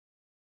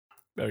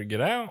 Better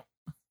get out.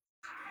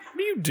 What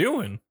are you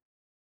doing?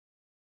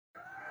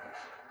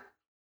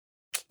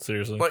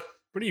 Seriously. Like,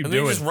 what are you and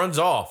doing? then he just runs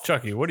off.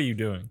 Chucky, what are you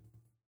doing?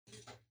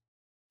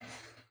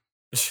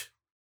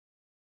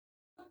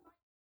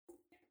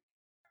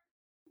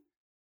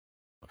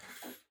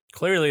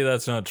 Clearly,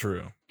 that's not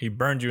true. He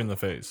burned you in the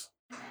face.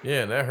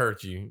 Yeah, that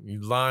hurt you.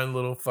 You lying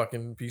little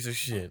fucking piece of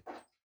shit.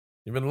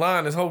 You've been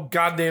lying this whole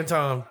goddamn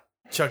time,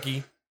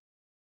 Chucky.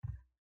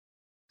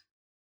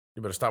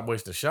 You better stop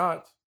wasting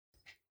shots.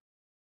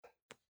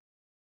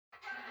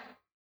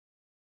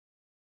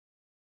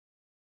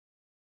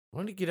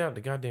 When did he get out of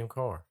the goddamn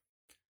car?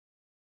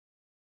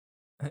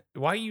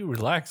 Why are you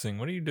relaxing?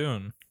 What are you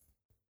doing?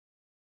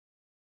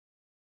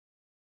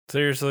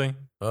 Seriously?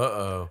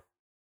 Uh-oh.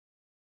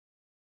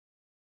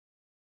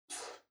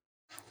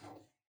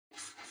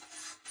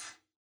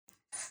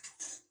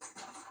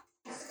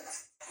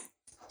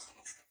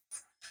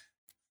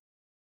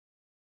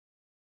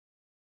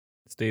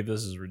 Steve,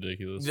 this is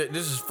ridiculous.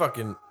 This is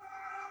fucking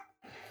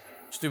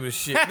stupid as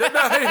shit. They're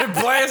not even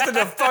blasting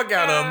the fuck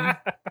out of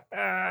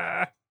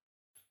him.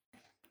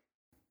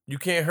 You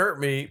can't hurt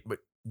me, but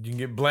you can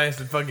get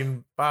blasted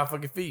fucking 5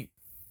 fucking feet.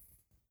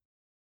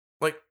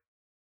 Like,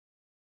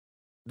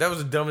 that was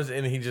the dumbest,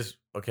 and he just,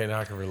 okay, now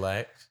I can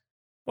relax.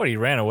 What, he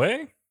ran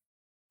away?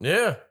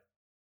 Yeah.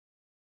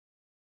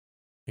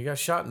 He got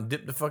shot and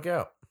dipped the fuck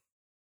out.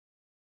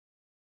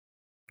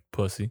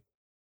 Pussy.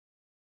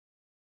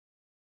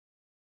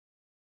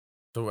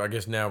 So I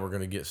guess now we're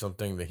gonna get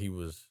something that he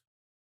was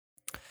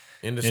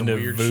into some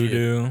Into weird shit.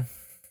 voodoo.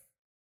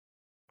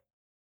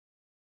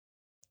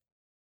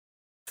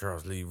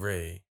 Charles Lee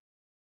Ray.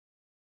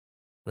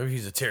 Maybe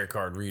he's a tarot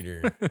card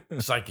reader,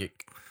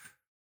 psychic.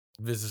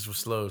 Business was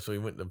slow, so he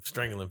went to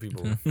strangling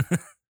people.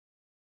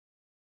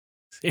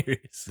 Seriously.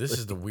 This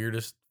is the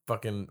weirdest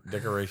fucking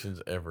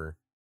decorations ever.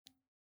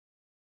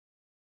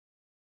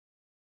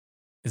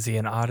 Is he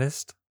an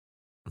artist?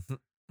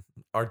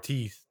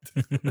 Artiste.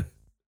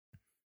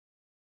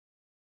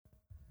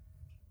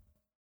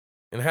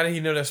 And how did he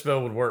know that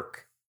spell would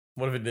work?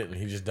 What if it didn't?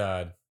 He just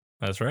died.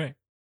 That's right.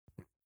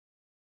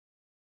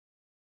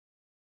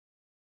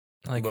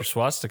 I like your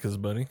swastikas,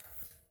 buddy.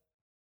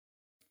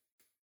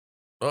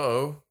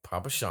 Uh-oh.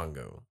 Papa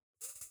Shango.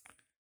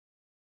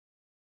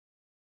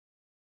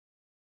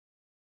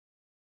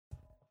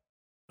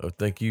 Oh,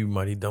 thank you,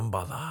 Mighty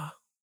Dumbala.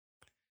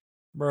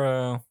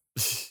 Bro.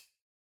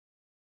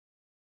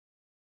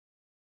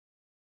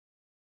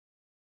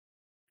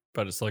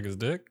 But it's like his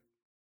dick?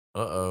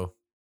 Uh-oh.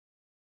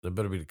 That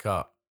better be the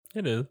cop.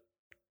 It is.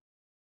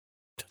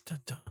 Dun,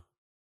 dun, dun.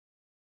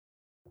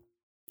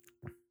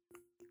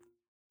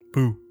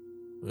 Boo.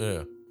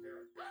 Yeah.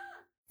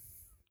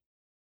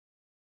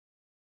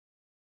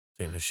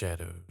 In the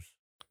shadows.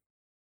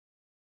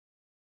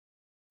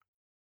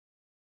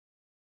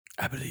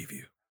 I believe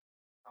you.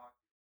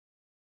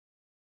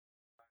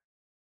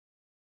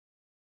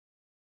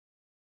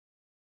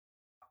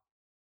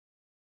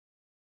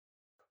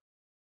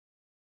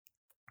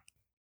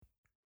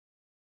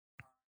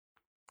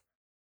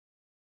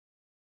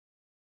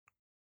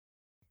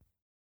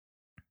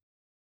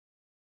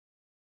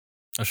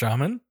 A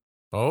shaman?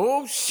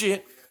 Oh,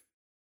 shit.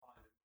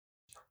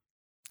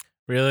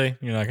 Really?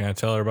 You're not going to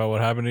tell her about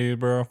what happened to you,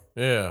 bro?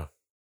 Yeah.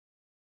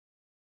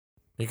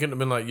 He couldn't have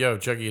been like, yo,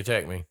 Chucky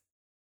attacked me.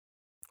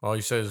 All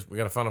he says, we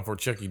got to find out before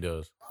Chucky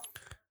does.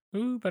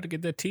 Ooh, better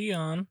get that tea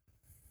on.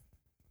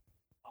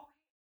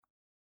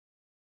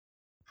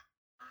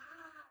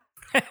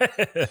 I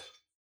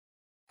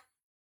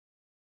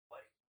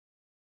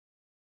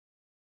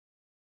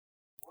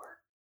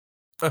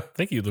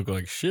think you look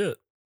like shit.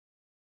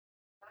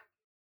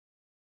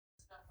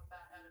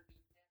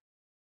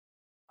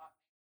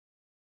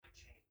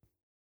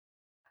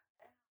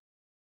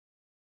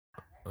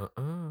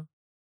 Uh-uh.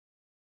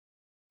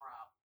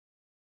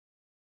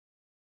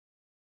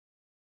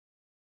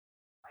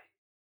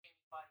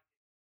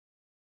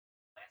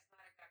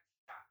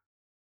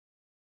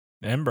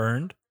 And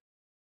burned.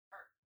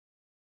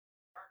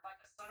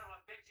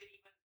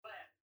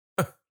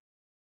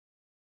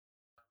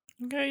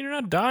 Okay, you're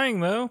not dying,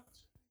 though.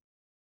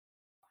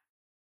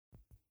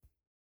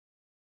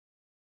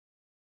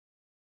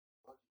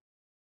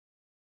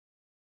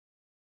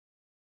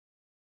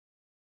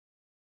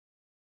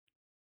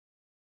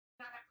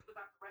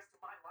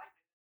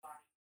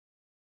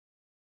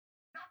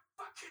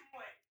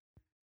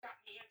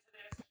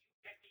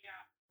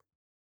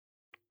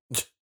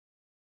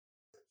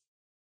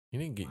 He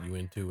didn't get you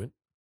into it.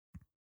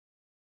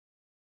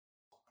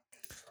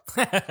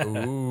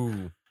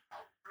 Ooh.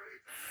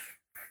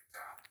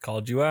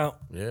 Called you out.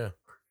 Yeah.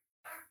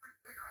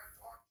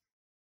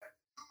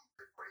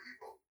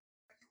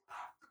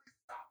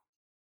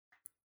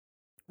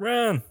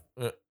 Run.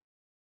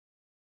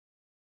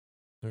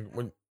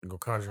 When go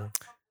conjure.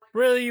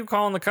 Really? You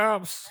calling the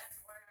cops?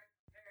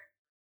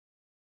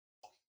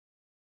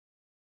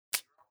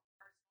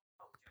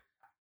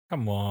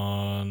 Come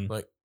on.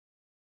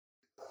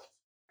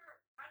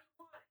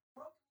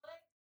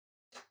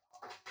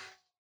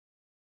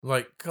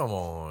 Like, come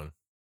on.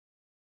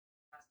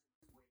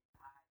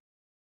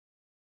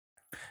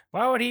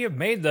 Why would he have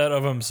made that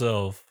of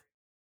himself?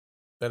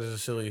 That is the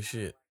silliest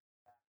shit.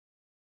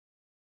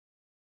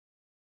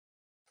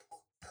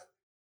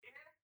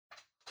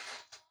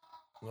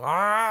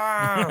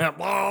 Ah!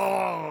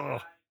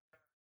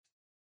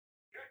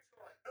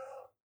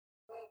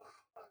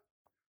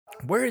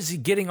 Where is he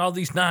getting all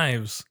these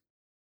knives?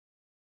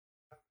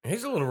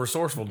 He's a little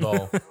resourceful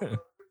doll.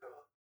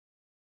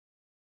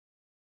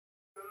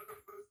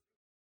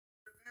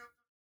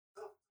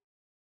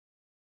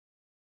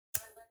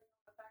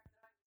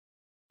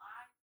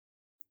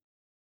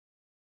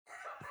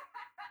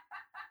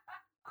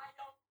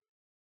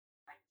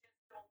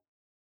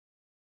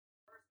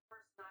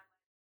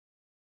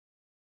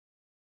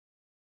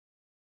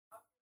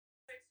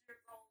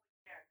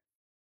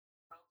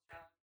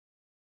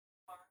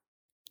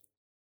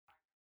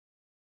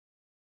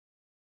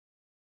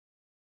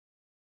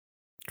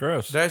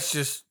 Gross. That's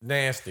just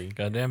nasty.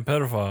 Goddamn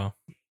pedophile.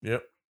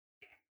 Yep.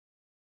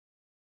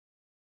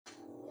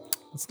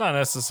 It's not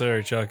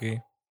necessary, Chucky.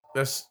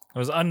 It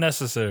was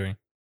unnecessary.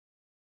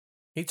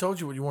 He told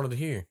you what you wanted to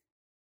hear.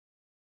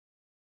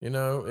 You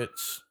know,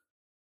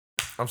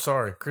 I'm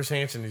sorry. Chris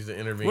Hansen needs to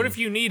intervene. What if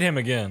you need him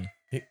again?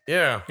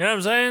 Yeah. You know what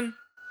I'm saying?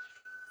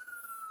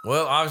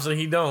 Well, obviously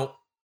he don't.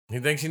 He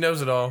thinks he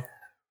knows it all.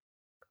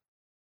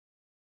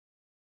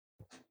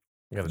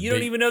 You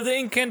don't even know the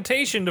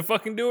incantation to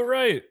fucking do it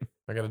right.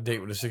 I got a date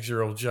with a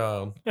 6-year-old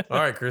child. All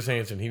right, Chris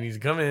Hansen. He needs to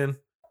come in.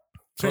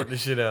 Sort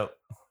this shit out.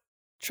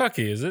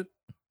 Chucky, is it?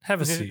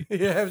 Have a seat.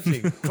 Yeah, have a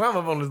seat. Climb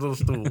up on this little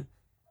stool.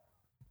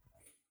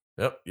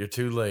 Yep, you're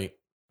too late.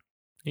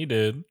 He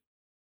did.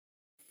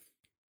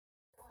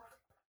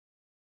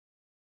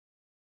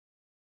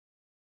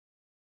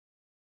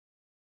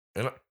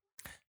 And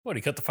What,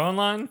 he cut the phone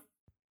line?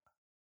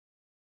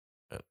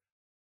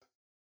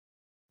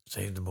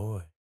 save the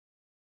boy.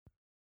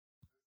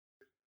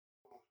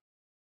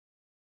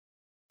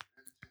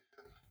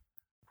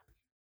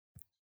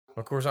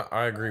 Of course,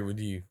 I agree with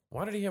you.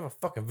 Why did he have a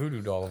fucking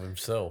voodoo doll of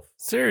himself?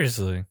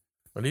 Seriously.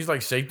 Are these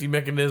like safety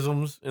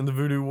mechanisms in the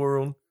voodoo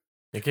world?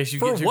 In case you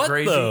For get too what,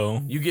 crazy,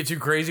 though? you get too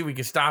crazy, we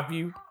can stop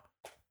you.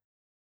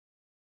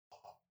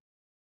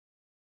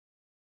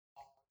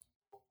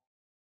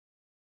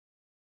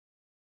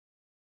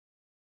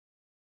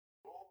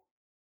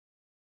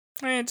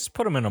 Just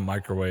put him in a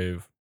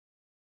microwave.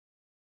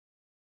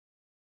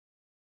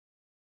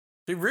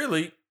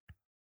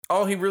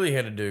 All he really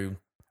had to do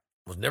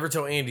was never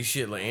tell Andy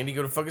shit. Let Andy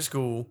go to fucking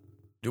school,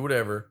 do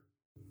whatever,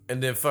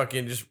 and then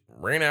fucking just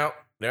ran out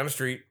down the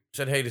street,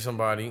 said hey to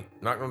somebody,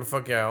 knocked on the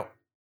fuck out.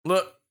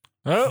 Look,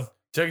 Oh,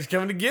 Chucky's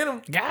coming to get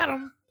him. got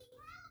him.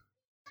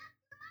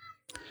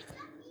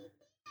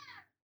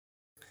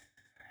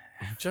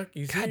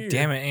 Chucky's God here.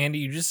 damn it, Andy.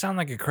 You just sound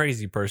like a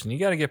crazy person. You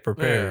got to get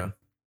prepared. Yeah.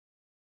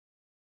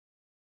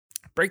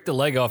 Break the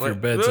leg off your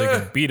Like, bed so you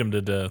can beat him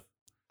to death.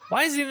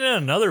 Why is he in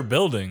another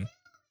building?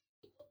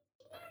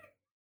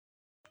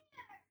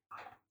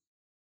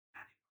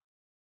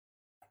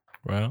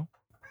 Well,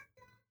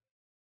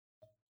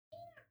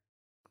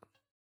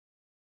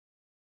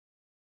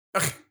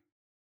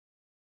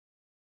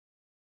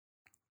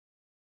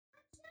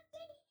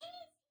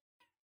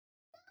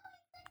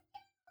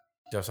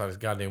 outside his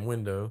goddamn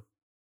window.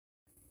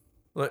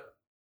 Look,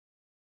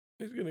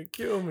 he's gonna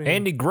kill me.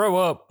 Andy, grow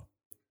up.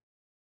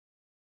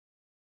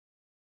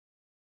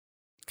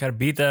 Gotta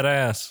beat that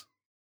ass.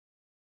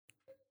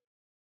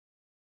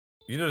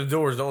 You know the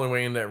door is the only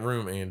way in that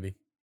room, Andy.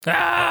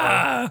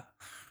 Ah!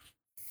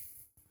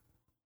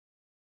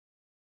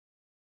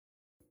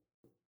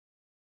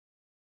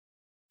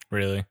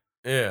 Really?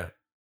 Yeah.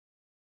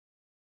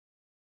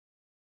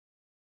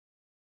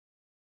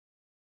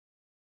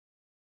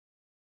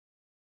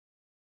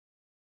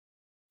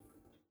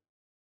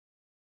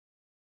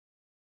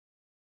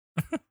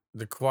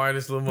 The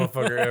quietest little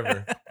motherfucker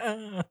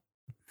ever.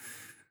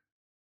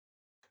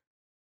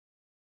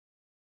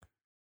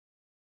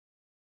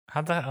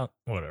 How'd that?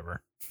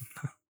 Whatever.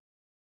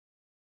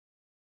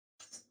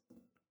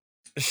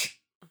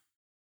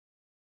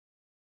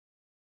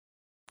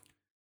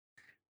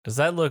 Does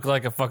that look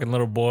like a fucking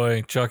little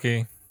boy,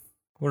 Chucky?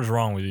 What is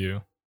wrong with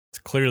you? It's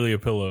clearly a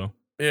pillow.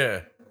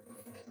 Yeah.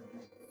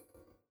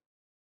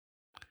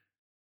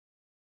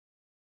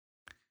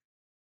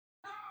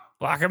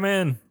 Lock him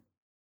in.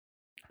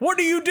 What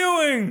are you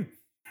doing?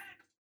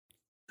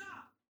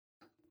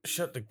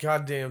 Shut the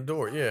goddamn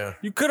door. Yeah.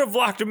 You could have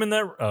locked him in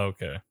that. Oh,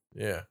 okay.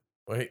 Yeah.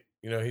 Well,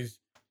 he's.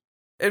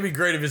 It'd be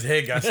great if his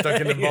head got stuck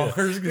in the Yeah. bars.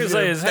 I was gonna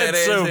say, his head's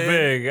so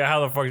big.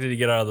 How the fuck did he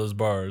get out of those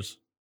bars?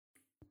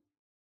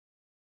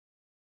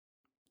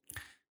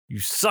 You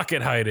suck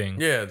at hiding.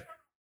 Yeah.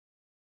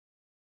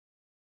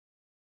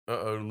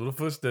 Little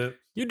footstep.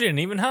 You didn't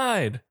even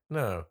hide.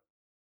 No.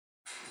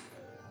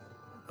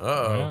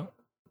 Well,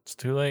 it's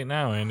too late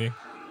now, Andy.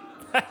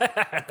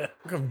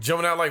 I'm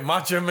jumping out like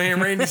Macho Man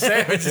Randy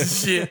Savage and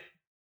shit.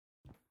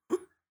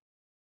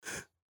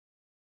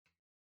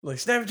 Like,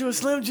 snap into a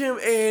Slim Jim,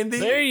 Andy.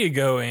 There you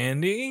go,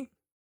 Andy.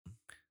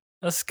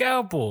 A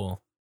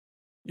scalpel.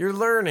 You're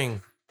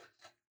learning.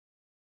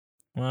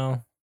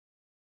 Well,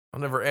 I'll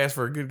never ask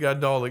for a good guy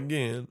doll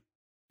again.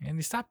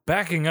 Andy, stop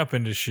backing up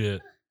into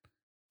shit.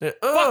 Yeah,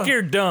 Fuck,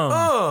 you're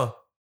dumb.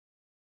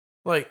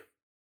 Like,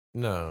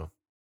 no.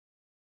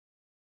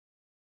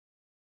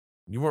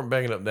 You weren't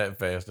backing up that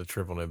fast to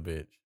trip on that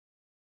bitch.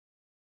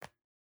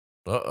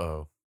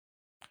 Uh-oh.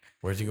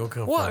 Where's he gonna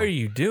come from? What are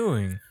you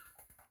doing?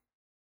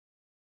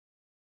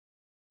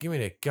 Give me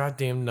that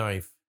goddamn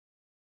knife.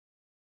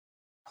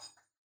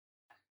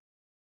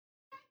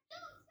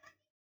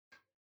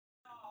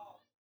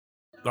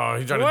 Oh,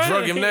 he's trying What? to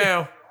drug him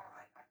now.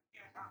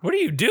 What are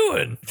you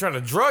doing? He's trying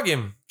to drug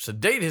him.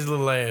 Sedate his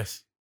little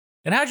ass.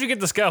 And how'd you get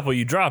the scalpel?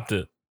 You dropped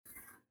it.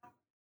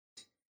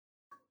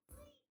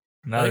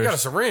 Now Oh, he got a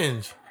there's-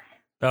 syringe.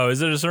 Oh,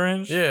 is it a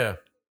syringe? Yeah.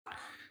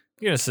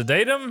 You gonna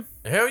sedate him?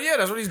 Hell yeah,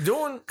 that's what he's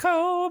doing.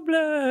 Cold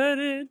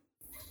blooded.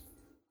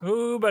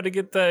 Ooh, about to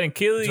get the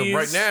Achilles. So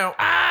right now.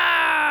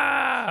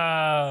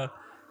 Ah!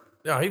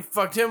 No, he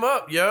fucked him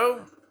up,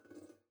 yo.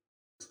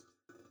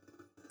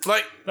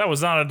 Like, That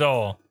was not a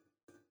doll.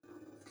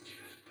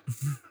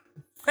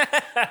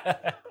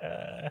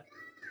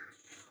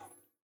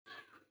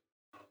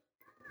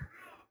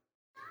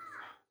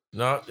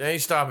 no, they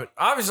ain't stop it.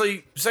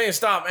 Obviously, saying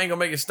stop ain't gonna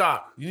make it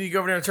stop. You need to go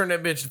over there and turn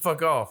that bitch the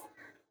fuck off.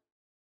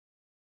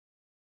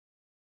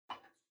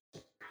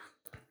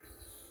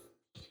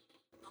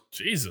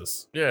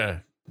 Jesus. Yeah.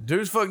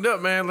 Dude's fucked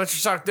up, man.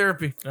 Electroshock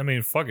therapy. I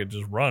mean, fuck it.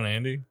 Just run,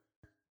 Andy.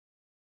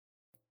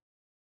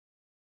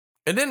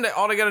 And then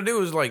all they got to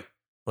do is like,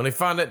 when they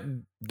find that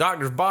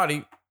doctor's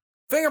body,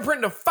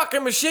 fingerprint the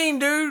fucking machine,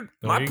 dude.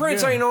 There My you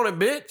prints go. ain't on it,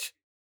 bitch.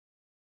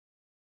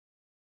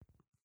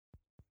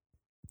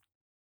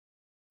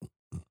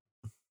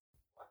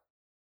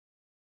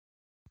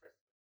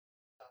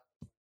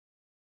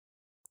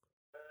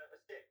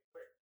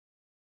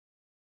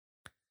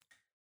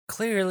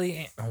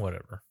 Clearly,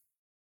 whatever.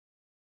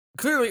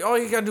 Clearly, all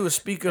you got to do is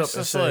speak up It's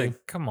and just say,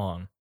 like, come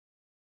on.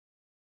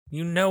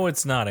 You know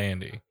it's not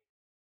Andy.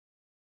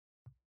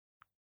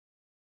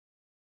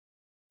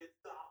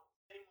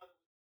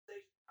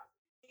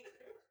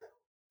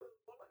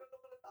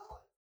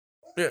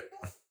 yeah.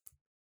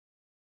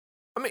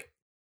 I mean,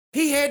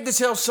 he had to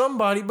tell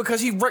somebody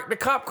because he wrecked the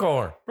cop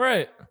car.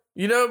 Right.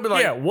 You know, but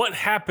like, yeah, what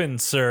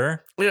happened,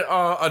 sir? yeah,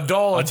 a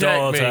doll A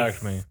doll attacked me.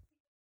 attacked me.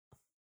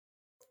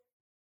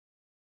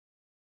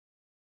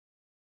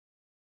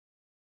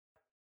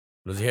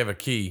 Does he have a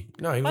key?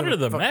 No, he Under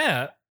the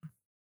mat?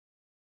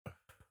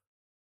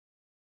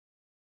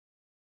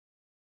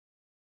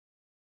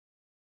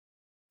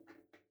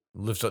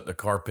 Lifts up the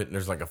carpet and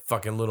there's like a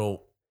fucking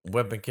little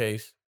weapon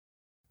case.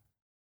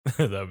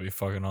 That'd be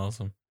fucking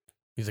awesome.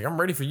 He's like, I'm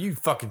ready for you,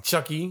 fucking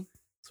Chucky.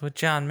 That's what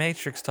John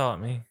Matrix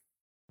taught me.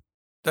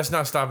 That's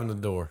not stopping the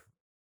door.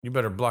 You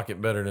better block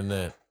it better than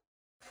that.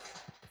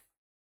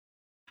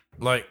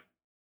 Like,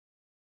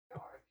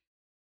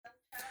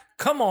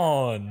 Come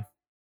on.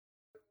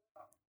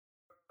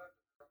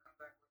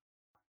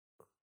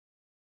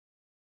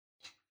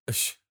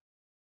 sh-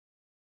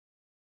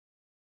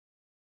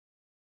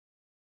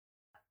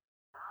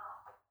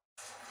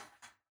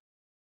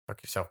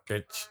 fuck yourself,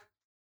 bitch.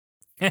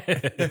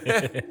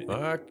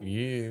 Fuck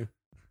you.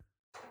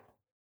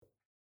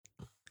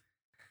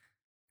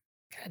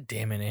 God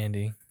damn it,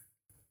 Andy.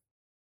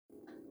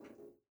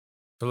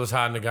 So let's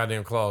hide in the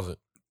goddamn closet.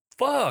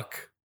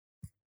 Fuck.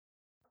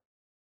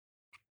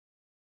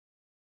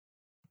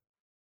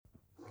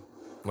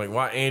 Like,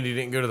 why Andy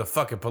didn't go to the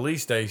fucking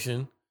police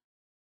station?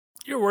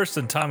 You're worse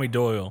than Tommy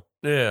Doyle.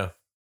 Yeah,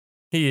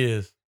 he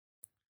is.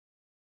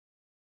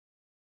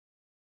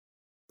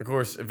 Of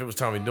course, if it was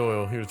Tommy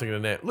Doyle, he was taking a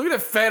nap. Look at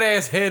that fat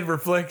ass head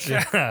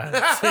reflection.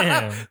 God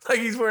damn. Like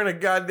he's wearing a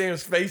goddamn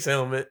space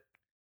helmet.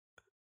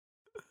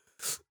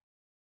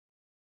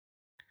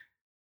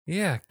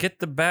 Yeah, get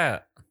the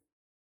bat.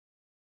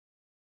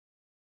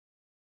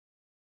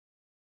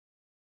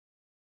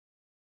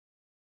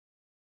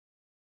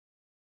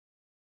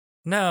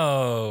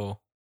 No.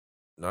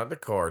 Not the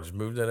car. Just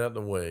move that out of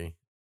the way.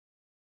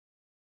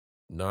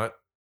 Not.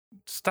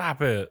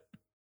 Stop it.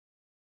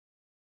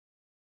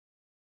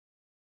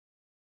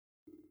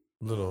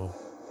 Little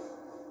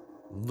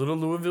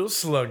Louisville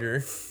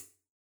slugger.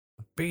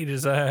 Beat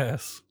his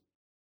ass.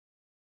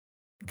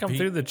 Come Beat-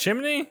 through the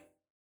chimney?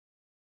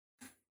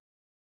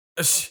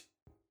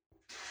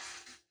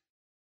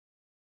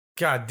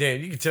 God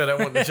damn, you can tell that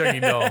wasn't the Chucky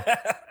doll.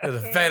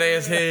 There's a fat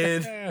ass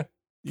head.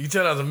 You can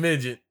tell that was a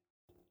midget.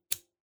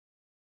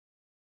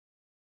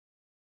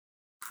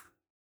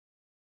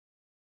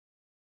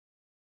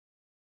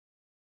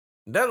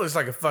 That looks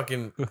like a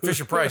fucking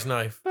Fisher Price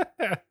knife.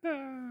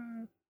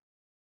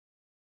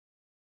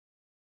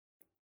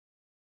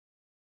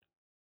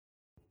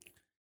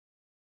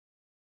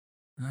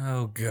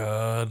 Oh,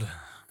 God.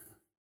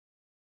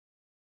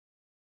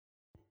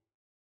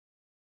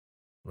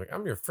 Like,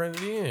 I'm your friend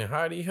at the end,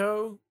 Heidi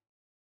ho.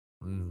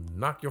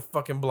 Knock your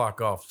fucking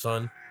block off,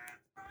 son.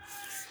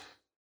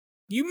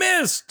 You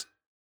missed.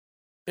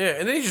 Yeah,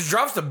 and then he just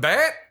drops the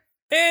bat.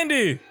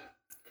 Andy,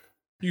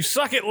 you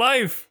suck at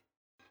life.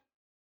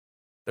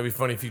 That'd be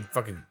funny if you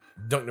fucking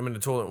dunked him in the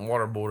toilet and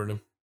waterboarded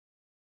him.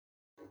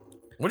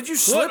 What did you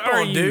slip What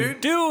are on, you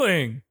dude?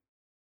 doing?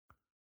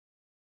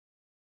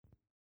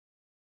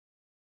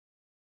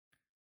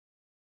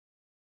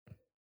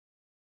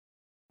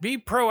 Be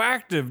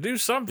proactive. Do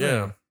something.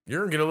 Yeah,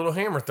 you're gonna get a little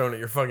hammer thrown at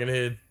your fucking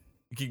head.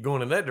 You keep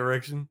going in that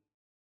direction.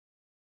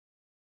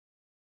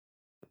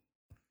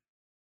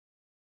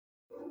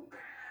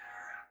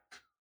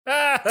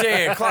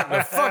 Damn, clock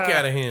the fuck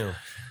out of him.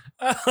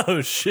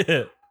 Oh,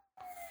 shit.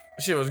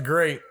 Shit was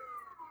great.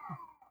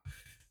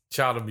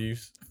 Child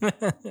abuse.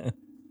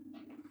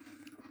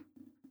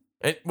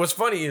 And what's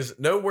funny is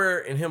nowhere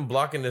in him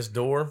blocking this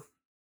door,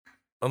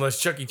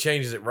 unless Chucky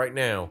changes it right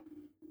now,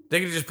 they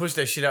could just push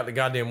that shit out the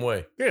goddamn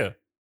way. Yeah.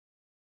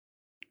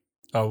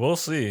 Oh, we'll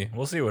see.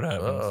 We'll see what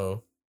happens.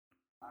 Uh-oh.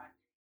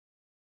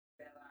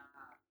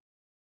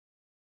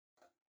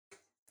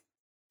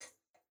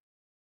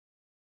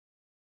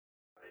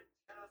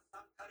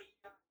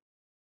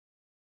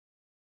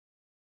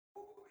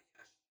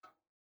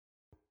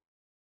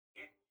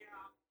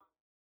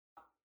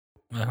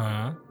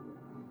 Uh-huh.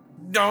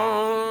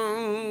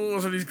 Dong!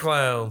 What's with these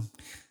clowns?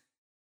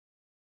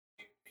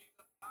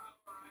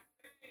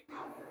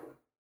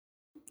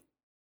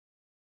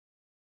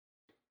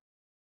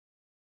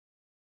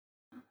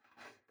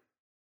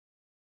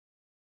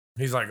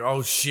 He's like,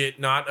 oh shit,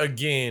 not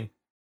again.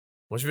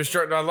 Once you've been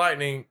struck by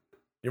lightning,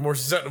 you're more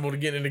susceptible to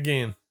getting it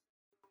again.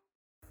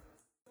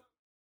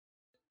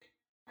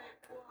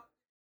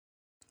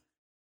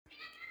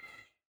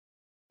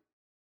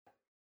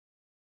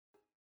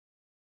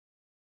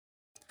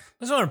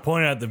 I just want to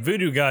point out the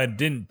voodoo guy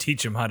didn't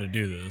teach him how to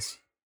do this.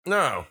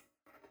 No.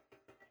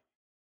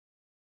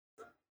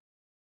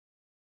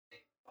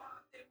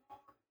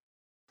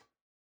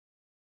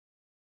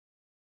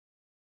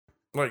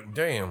 Like,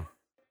 damn.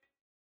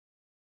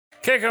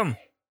 Kick him.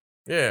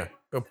 Yeah.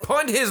 Go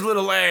punt his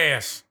little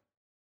ass.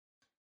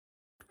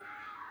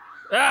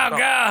 Oh,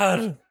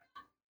 God.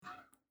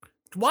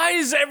 Why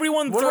is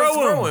everyone What do I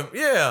throw him?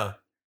 Yeah.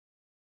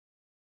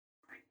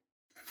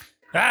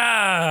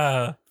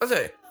 Ah. I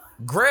say,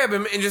 grab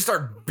him and just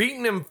start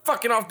beating him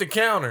fucking off the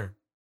counter.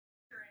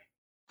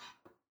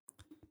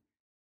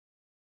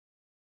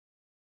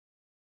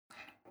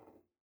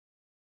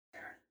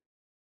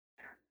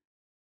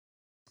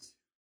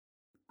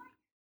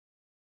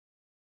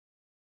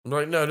 I'm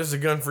like, no, this is a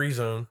gun-free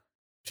zone.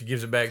 She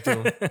gives it back to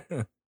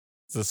him.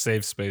 It's a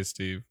safe space,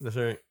 Steve. That's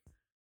right.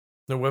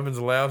 No weapons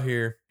allowed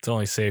here. It's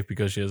only safe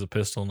because she has a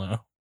pistol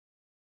now.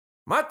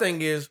 My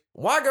thing is,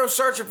 why go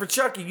searching for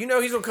Chucky? You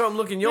know he's gonna come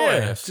looking your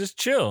ass. Just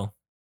chill.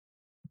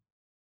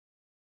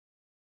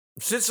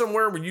 Sit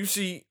somewhere where you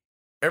see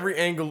every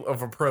angle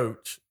of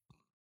approach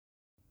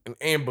and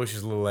ambush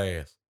his little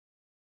ass.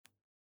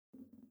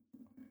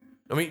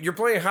 I mean, you're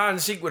playing hide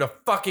and seek with a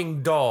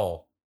fucking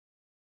doll.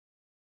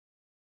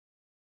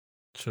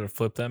 Should have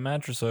flipped that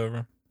mattress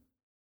over.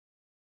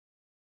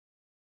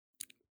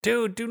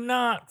 Dude, do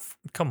not.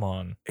 Come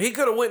on. He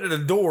could have went to the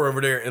door over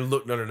there and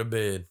looked under the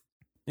bed.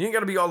 You ain't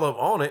got to be all up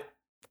on it.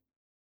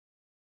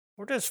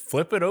 Or just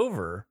flip it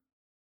over.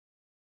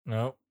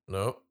 Nope.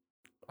 Nope.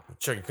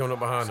 Chucky coming up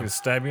behind He's him. gonna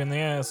stab you in the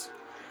ass.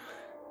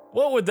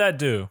 What would that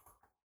do?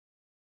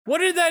 What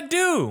did that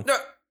do? No.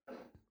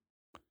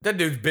 That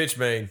dude's bitch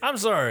made. I'm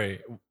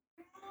sorry.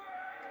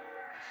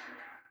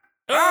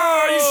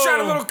 Oh, you shot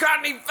a little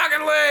cottony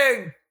fucking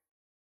leg.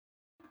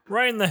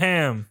 Right in the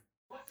ham.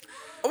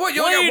 What,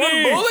 you only got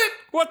one bullet?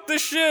 What the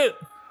shit?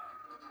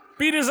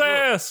 Beat his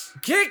ass.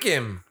 Kick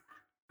him.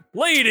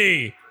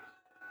 Lady.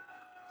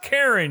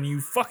 Karen,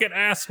 you fucking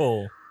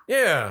asshole.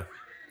 Yeah.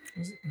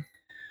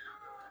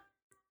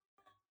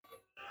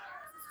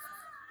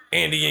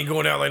 Andy ain't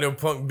going out like no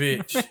punk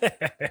bitch.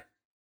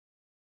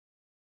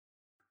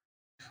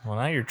 Well,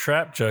 now you're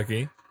trapped,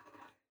 Chucky.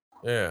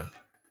 Yeah.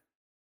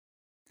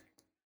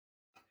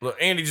 Look,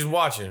 Andy just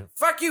watching.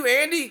 Fuck you,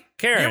 Andy.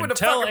 Karen, Get with the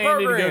tell fucking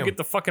Andy to program. go get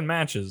the fucking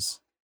matches.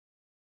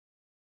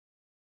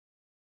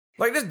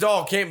 Like, this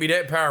dog can't be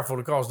that powerful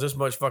to cause this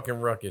much fucking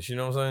ruckus. You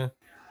know what I'm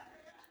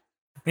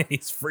saying?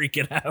 He's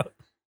freaking out.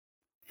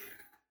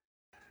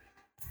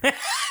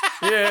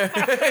 Yeah.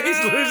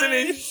 He's losing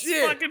his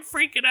shit. Fucking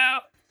freaking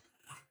out.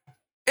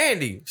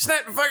 Andy,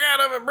 snap the fuck out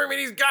of it and bring me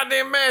these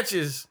goddamn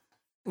matches.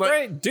 Like,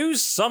 Right, do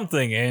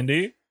something,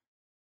 Andy.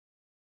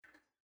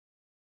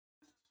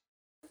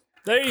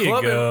 There you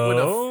Club him with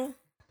go.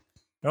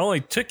 It only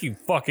took you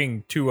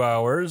fucking 2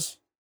 hours.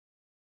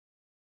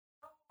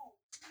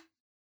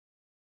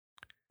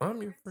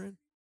 I'm your friend.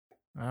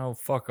 Oh,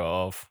 fuck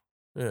off.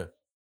 Yeah.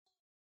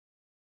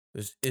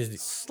 This is the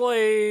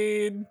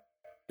Slade.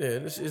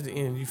 this is the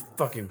end, you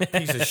fucking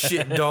piece of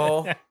shit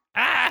doll.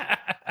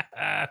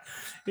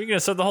 You're gonna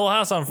set the whole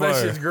house on fire.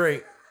 That shit's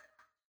great.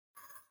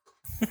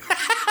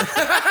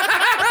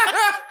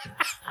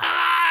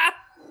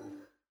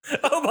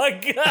 Oh my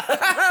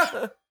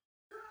god.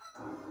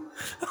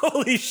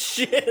 Holy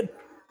shit.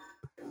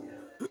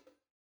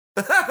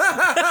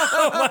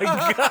 Oh my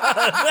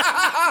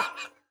god.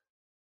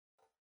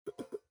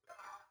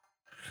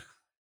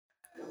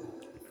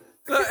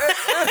 He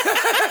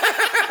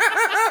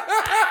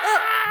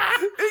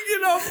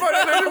get all funny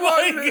when he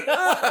watching it.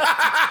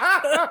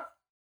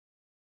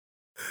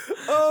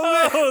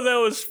 Oh, that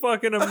was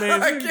fucking I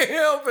amazing. can't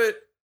help it.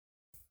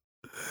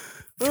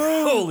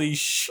 Holy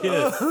shit.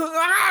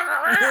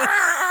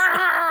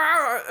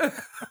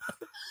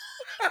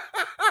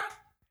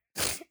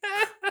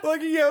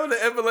 Like he having an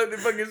epileptic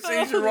fucking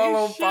seizure while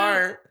on shit.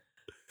 fire.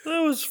 That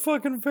was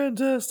fucking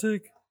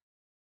fantastic.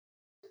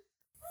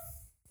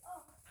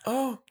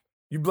 Oh,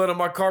 you bled on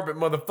my carpet,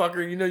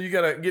 motherfucker. You know you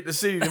gotta get the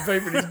city to pay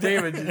for these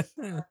damages.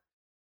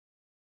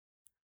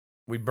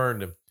 We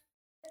burned him.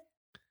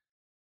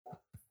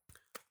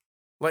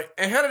 Like,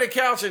 and how did the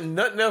couch and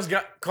nothing else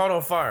got caught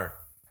on fire?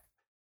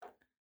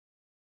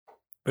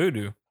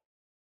 Voodoo.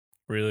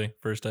 Really?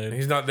 First aid?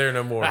 He's not there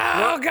no more.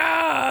 Oh,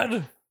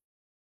 God!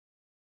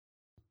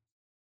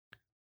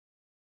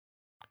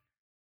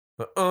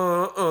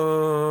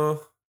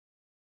 Oh,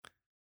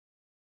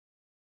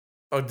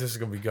 this is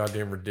gonna be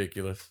goddamn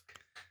ridiculous.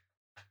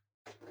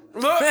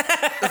 Look!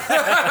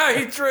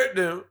 He tricked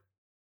him.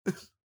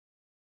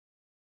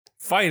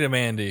 Fight him,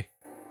 Andy.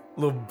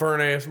 Little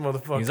burnt ass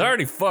motherfucker. He's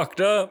already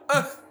fucked up.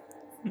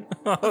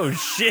 Oh,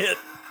 shit.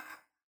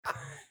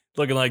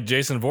 Looking like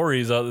Jason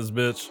Voorhees out this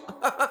bitch.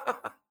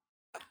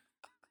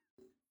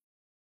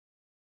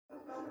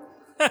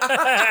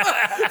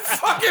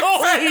 Fucking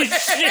Holy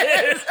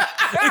fat-headed.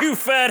 shit! You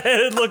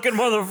fat-headed looking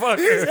His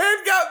motherfucker. head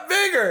got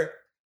bigger.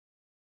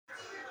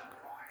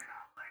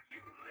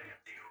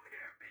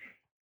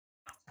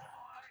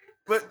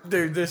 But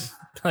dude, this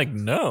Like,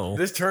 no.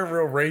 turned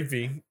real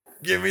rapey.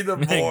 Give me the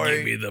boy.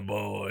 Give me the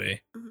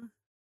boy.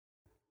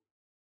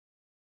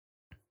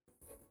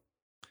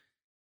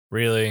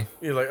 Really?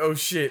 You're like, oh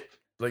shit.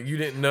 Like you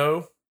didn't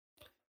know?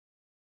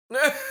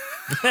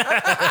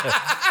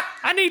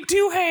 I need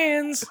 2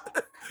 hands.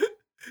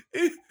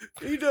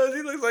 He does.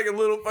 He looks like a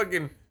little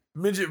fucking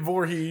midget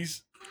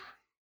Voorhees.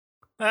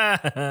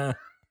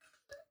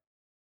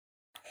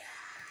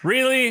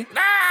 Really?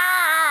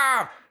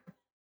 Ah!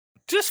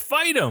 Just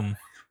fight him.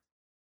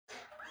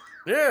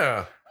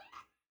 Yeah.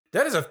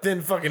 That is a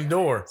thin fucking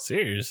door.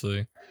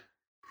 Seriously.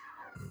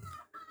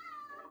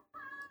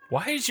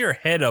 Why is your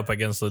head up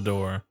against the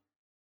door?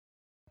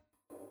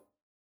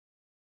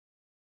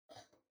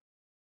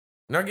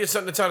 Now get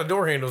something to tie the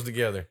door handles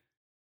together.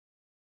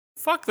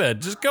 Fuck that.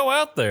 Just go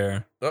out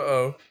there.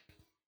 Uh-oh.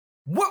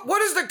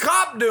 What is the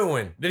cop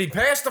doing? Did he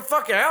pass the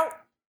fuck out?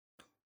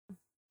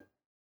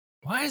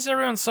 Why is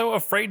everyone so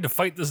afraid to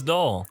fight this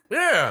doll?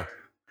 Yeah.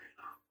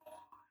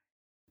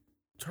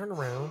 Turn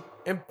around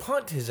and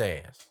punt his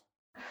ass.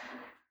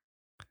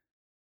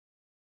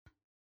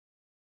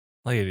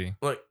 Lady,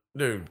 Like,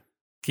 dude.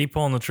 keep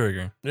pulling the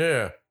trigger.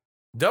 Yeah.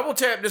 Double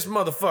tap this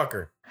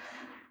motherfucker.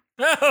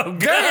 Oh,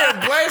 Damn,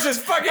 God. blast his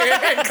fucking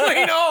head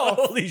clean off.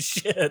 Holy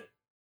shit.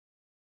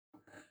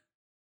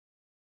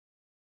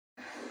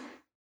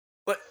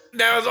 But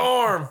now his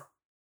arm.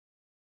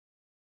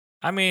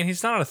 I mean,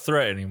 he's not a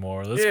threat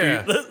anymore.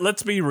 Yeah.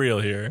 Let's be real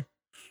here.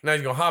 Now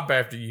he's gonna hop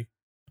after you.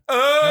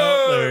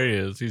 Oh, there he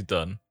is. He's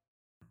done.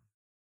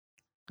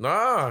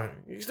 Nah,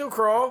 you can still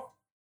crawl.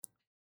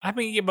 I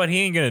mean, yeah, but he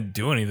ain't gonna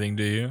do anything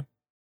to you.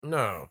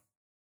 No.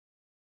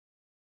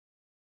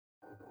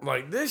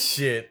 Like this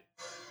shit.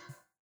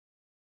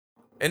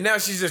 And now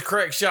she's just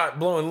crack shot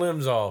blowing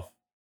limbs off.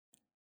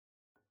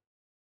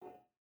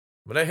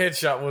 But that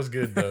headshot was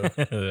good though.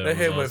 That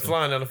head went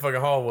flying down the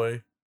fucking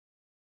hallway.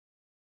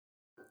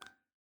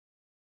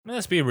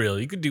 Let's be real.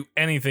 You could do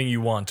anything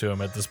you want to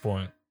him at this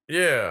point.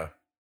 Yeah.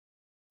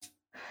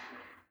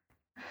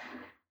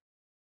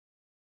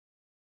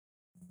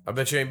 I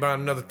bet you ain't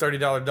buying another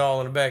 $30 doll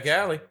in the back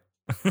alley.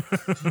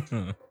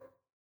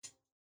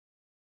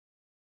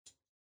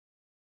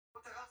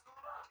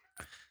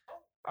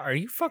 Are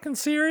you fucking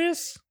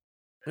serious?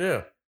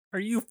 Yeah. Are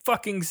you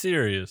fucking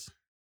serious?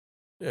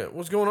 Yeah.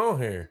 What's going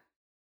on here?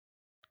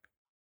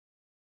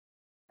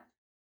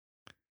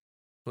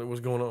 Like,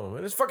 what's going on,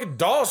 man? This fucking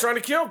doll's trying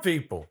to kill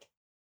people.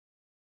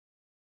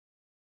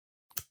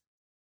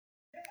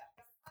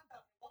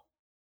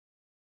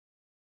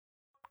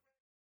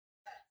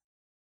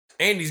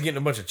 Andy's getting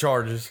a bunch of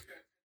charges.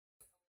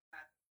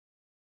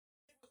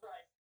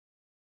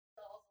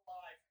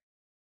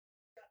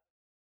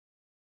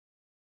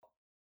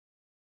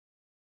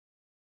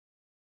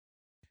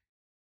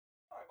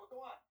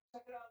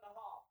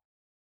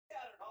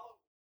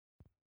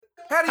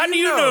 How do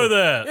you know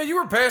that? Yeah, you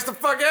were passed the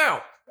fuck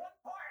out.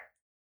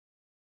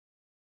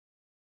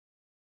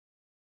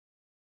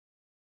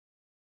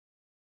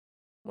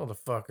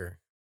 Motherfucker.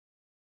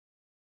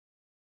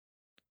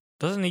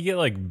 Doesn't he get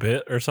like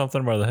bit or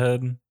something by the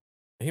head?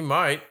 He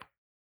might.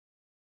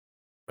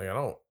 Like, I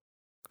don't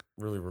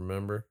really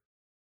remember.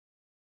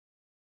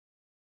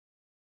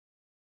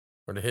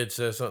 Or the head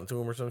says something to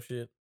him or some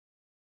shit.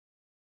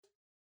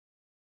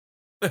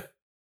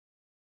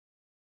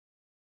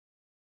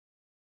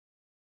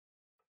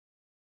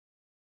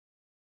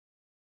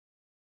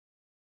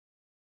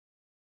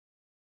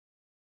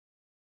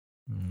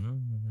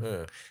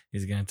 Yeah,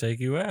 He's gonna take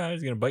you out.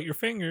 He's gonna bite your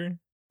finger.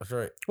 that's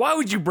right. Why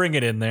would you bring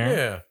it in there?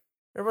 Yeah.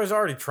 Everybody's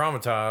already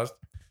traumatized.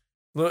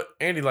 Look,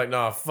 Andy like,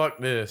 nah, fuck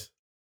this.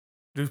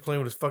 Dude's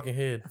playing with his fucking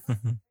head.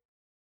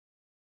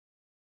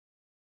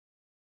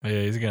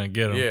 Yeah, he's gonna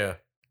get him. Yeah.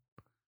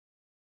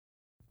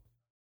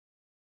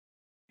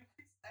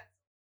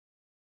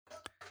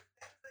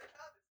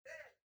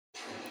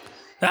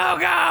 Oh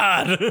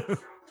God!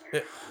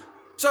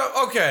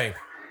 So, okay.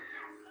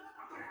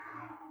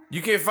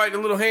 You can't fight the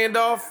little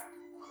handoff?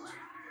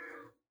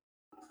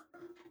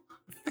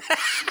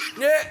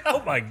 Yeah.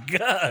 Oh my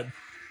God!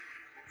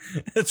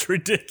 It's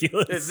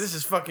ridiculous. This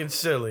is fucking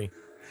silly.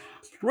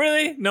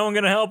 Really? No one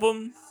gonna help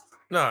him?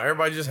 No,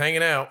 everybody just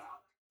hanging out.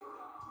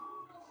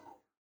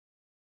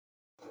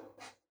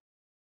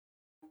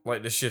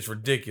 Like, this shit's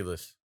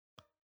ridiculous.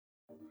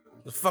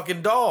 The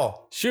fucking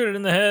doll. Shoot it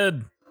in the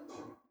head.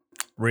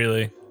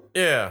 Really?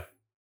 Yeah.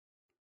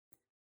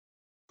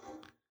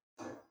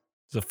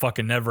 It's a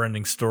fucking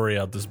never-ending story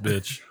out this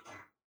bitch.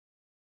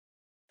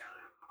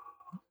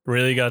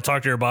 Really? You gotta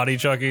talk to your body,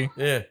 Chucky?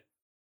 Yeah.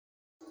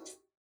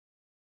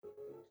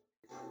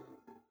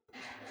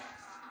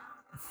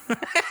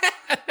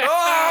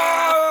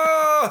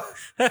 Oh!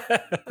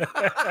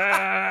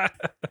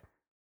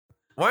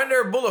 Why isn't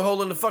there a bullet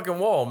hole in the fucking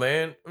wall,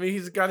 man? I mean,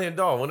 he's a goddamn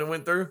doll. When it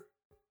went through,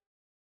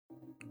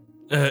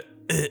 shoot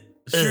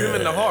him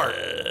in the heart.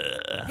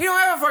 He don't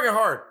have a fucking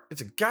heart.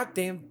 It's a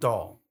goddamn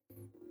doll.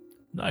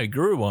 No, he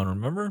grew one,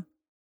 remember?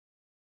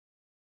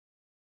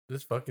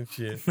 This fucking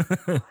shit.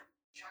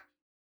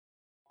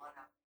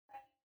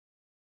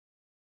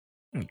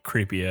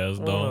 Creepy ass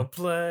Wanna doll.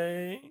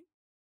 play?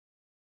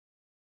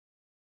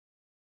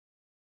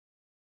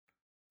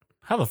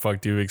 How the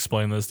fuck do you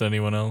explain this to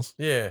anyone else?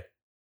 Yeah.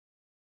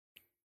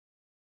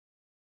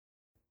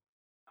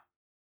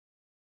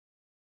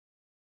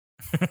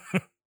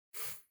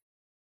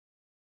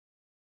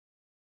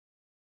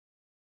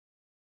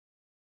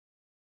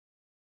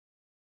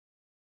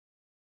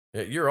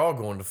 Yeah, you're all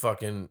going to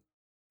fucking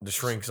the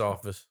shrink's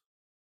office.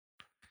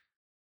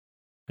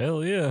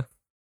 Hell yeah.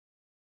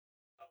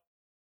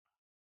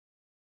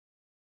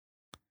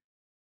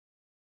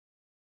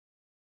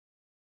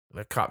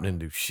 That cop didn't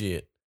do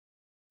shit.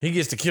 He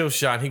gets the kill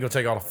shot and he gonna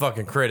take all the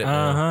fucking credit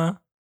now. Uh-huh.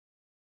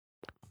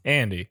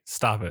 Andy,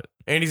 stop it.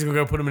 And he's gonna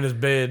go put him in his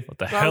bed. What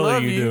the hell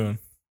are you doing?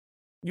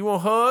 You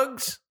want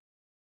hugs?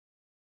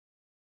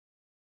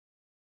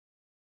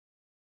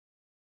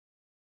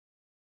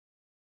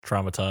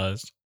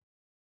 Traumatized.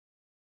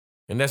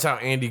 And that's how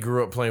Andy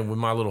grew up playing with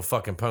My Little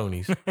Fucking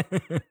Ponies.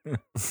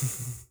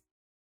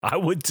 I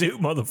would too,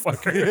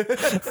 motherfucker.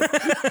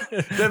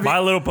 My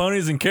Little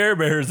Ponies and Care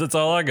Bears, that's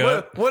all I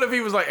got. What if he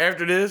was like,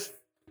 after this,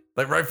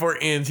 like right before it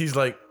ends, he's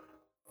like,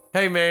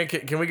 hey man,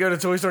 can we go to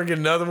Toy Store and get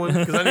another one?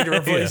 Because I need to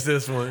replace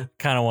this one.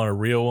 Kind of want a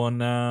real one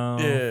now.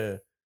 Yeah.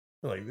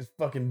 Like this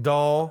fucking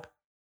doll.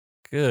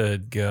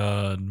 Good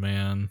God,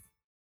 man.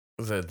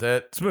 Was that?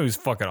 This movie's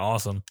fucking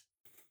awesome.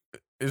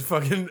 It's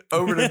fucking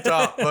over the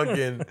top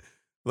fucking,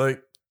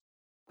 like,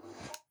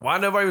 why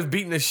nobody was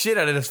beating the shit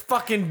out of this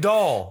fucking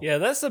doll? Yeah,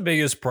 that's the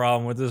biggest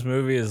problem with this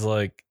movie is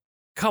like,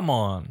 come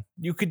on.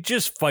 You could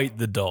just fight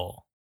the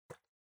doll.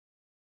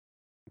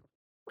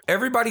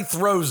 Everybody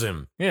throws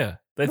him. Yeah,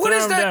 they What throw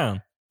is him that?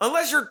 down.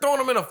 Unless you're throwing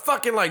him in a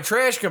fucking like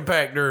trash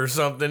compactor or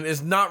something,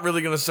 it's not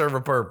really going to serve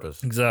a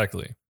purpose.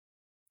 Exactly.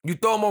 You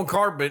throw him on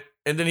carpet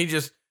and then he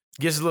just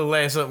gets his little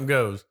ass up and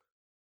goes.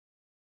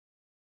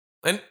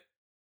 And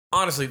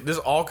honestly, this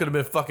all could have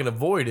been fucking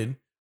avoided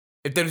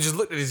if they just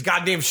looked at his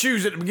goddamn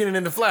shoes at the beginning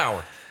in the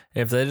flower.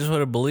 If they just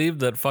would have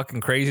believed that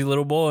fucking crazy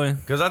little boy.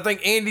 Because I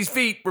think Andy's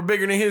feet were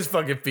bigger than his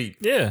fucking feet.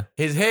 Yeah.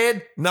 His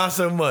head, not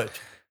so much.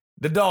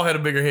 The doll had a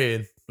bigger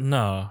head.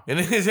 No. And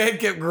then his head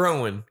kept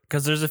growing.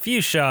 Because there's a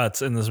few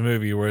shots in this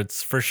movie where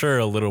it's for sure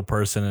a little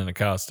person in a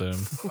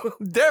costume.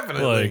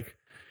 Definitely. Like,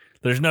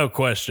 there's no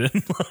question.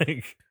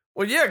 Like,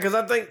 well, yeah, because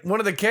I think one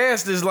of the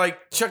cast is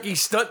like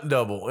Chucky's stunt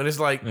double. And it's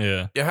like,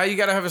 yeah. how you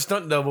got to have a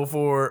stunt double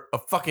for a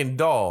fucking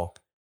doll?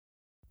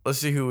 Let's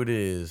see who it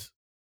is.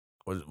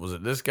 Was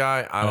it this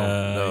guy? I don't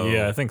know.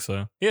 Yeah, I think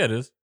so. Yeah, it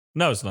is.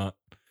 No, it's not.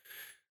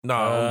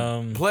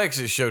 No,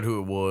 Plexus showed who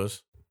it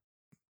was.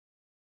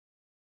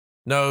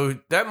 No,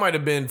 that might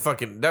have been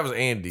fucking. That was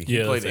Andy.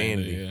 He played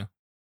Andy. Yeah.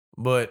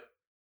 But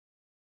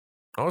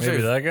I want to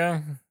Maybe say that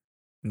guy?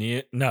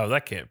 Yeah. No,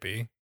 that can't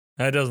be.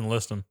 That doesn't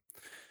list him.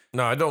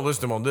 no, I don't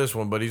list him on this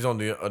one, but he's on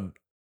the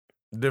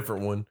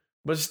different one.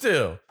 But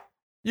still,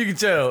 you can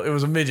tell it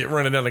was a midget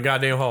running down the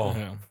goddamn hall.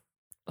 Yeah.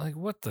 Like,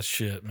 what the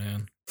shit,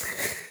 man?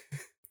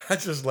 I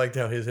just liked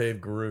how his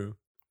head grew.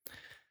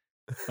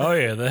 Oh,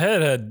 yeah. The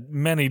head had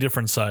many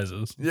different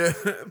sizes. Yeah,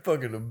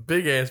 fucking a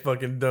big ass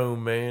fucking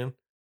dome, man.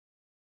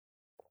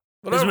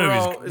 But This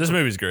overall,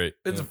 movie's great.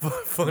 It's a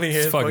funny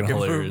It's ass fucking fucking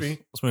hilarious. movie.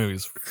 This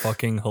movie's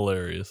fucking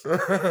hilarious.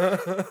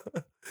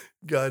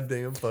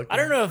 Goddamn fucking. I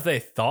don't know if they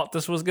thought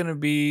this was gonna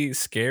be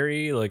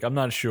scary. Like, I'm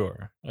not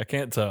sure. I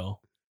can't tell.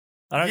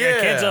 I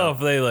can't tell if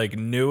they like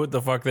knew what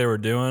the fuck they were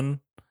doing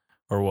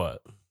or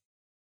what.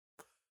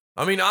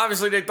 I mean,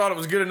 obviously they thought it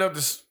was good enough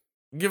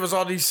to give us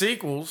all these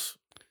sequels.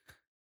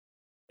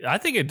 I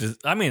think it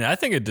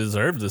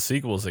deserved the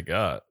sequels it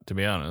got, to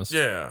be honest.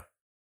 Yeah.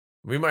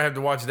 We might have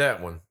to watch that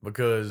one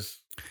because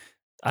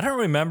I don't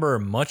remember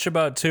much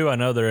about 2. I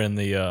know they're in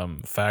the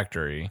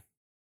factory.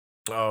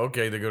 oh,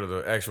 okay, they go to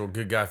the actual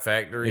good guy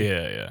factory.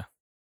 Yeah.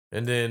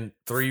 And then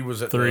 3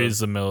 was at 3 is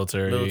the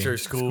military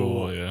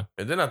school. Yeah.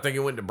 And then I think it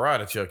went to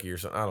Bride of Chucky or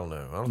something. I don't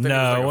know. I don't think No,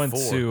 it I was went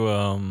like a 4.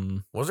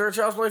 to Was there a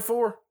Child's Play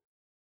 4?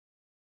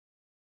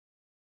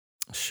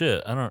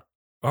 shit. I don't,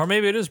 or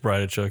maybe it is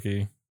Bride of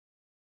Chucky.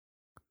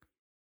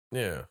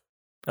 Yeah.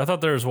 I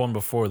thought there was one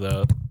before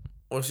that.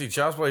 Well, see,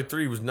 Child's Play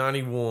 3 was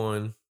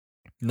 91.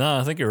 No,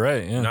 I think you're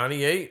right. Yeah.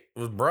 98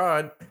 was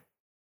Bride.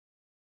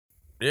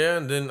 Yeah,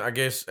 and then I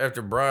guess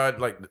after Bride,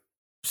 like,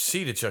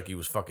 Seed of Chucky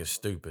was fucking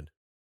stupid.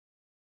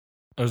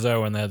 Was that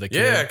when they had the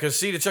kid? Yeah, because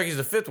Seed of Chucky's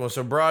the 5th one,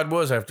 so Bride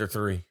was after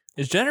 3.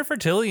 Is Jennifer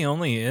Tilly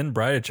only in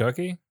Bride of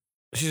Chucky?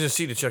 She's in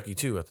Seed of Chucky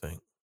too, I think.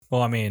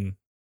 Well, I mean,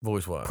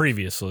 Voice-wise.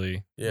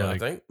 previously. Yeah,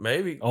 like, I think.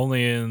 Maybe.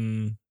 only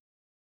in,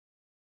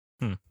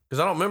 Because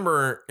I don't remember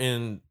her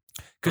in...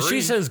 because 3.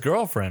 she's his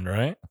girlfriend,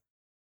 right?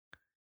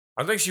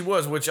 I think she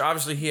was, which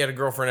obviously he had a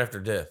girlfriend after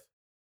death.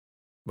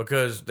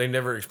 Because they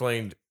never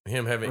explained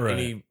him having Right.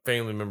 any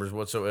family members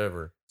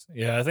whatsoever.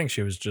 Yeah, I think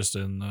she was just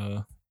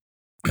in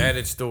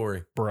Added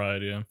story.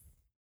 Bride. Yeah.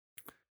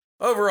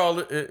 Overall,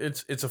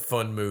 it's a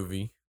fun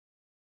movie.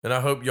 And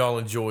I hope y'all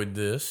enjoyed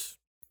this.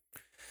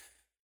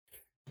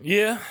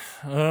 Yeah.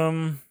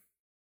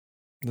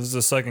 This is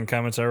the second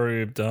commentary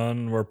we've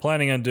done. We're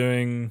planning on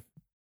doing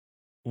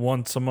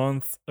once a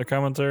month a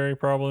commentary,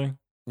 probably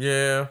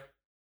Yeah.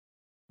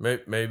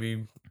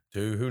 Maybe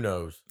 2. Who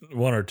knows?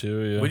 1 or 2.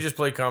 Yeah. We just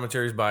play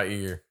commentaries by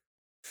ear.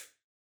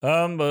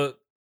 But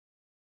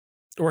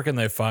where can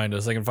they find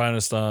us? They can find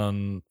us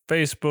on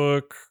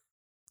Facebook,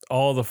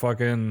 all the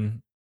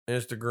fucking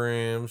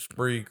Instagram,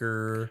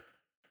 Spreaker.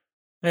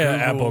 Yeah,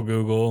 Google. Apple,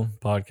 Google,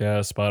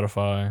 podcast,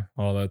 Spotify,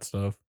 all that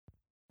stuff.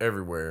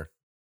 Everywhere.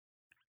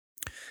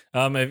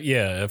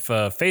 If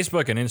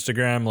Facebook and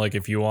Instagram, like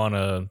if you want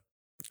to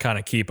kind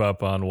of keep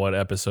up on what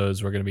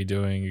episodes we're going to be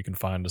doing, you can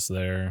find us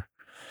there.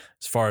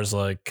 As far as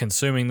like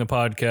consuming the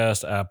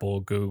podcast, Apple,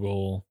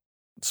 Google,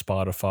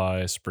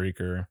 Spotify,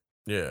 Spreaker.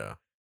 Yeah.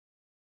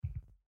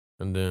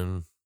 And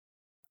then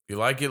if you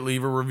like it,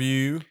 leave a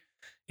review.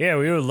 Yeah,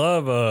 we would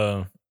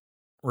love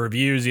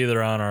reviews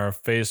either on our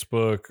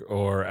Facebook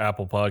or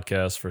Apple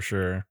Podcasts for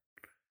sure.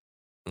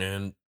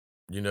 And,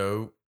 you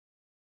know,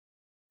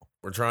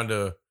 we're trying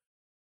to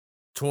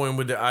toying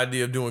with the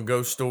idea of doing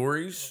ghost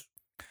stories.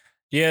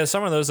 Yeah,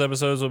 some of those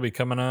episodes will be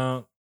coming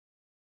out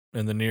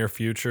in the near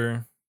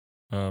future.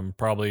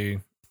 Probably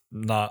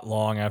not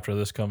long after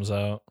this comes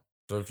out.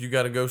 So if you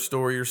got a ghost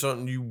story or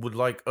something you would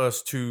like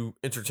us to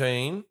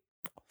entertain,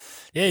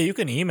 yeah, you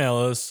can email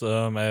us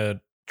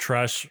at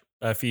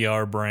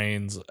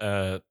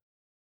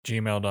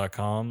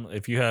trashferbrains@gmail.com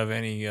if you have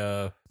any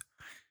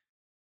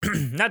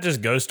not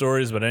just ghost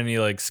stories, but any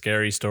like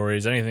scary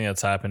stories, anything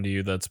that's happened to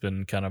you that's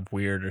been kind of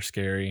weird or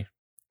scary.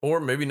 or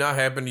maybe not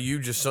happen to you,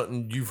 just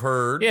something you've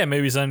heard. Yeah,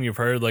 maybe something you've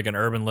heard, like an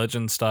urban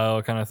legend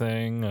style kind of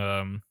thing.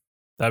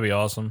 That'd be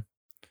awesome.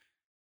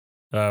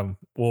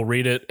 We'll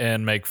read it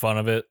and make fun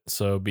of it,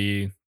 so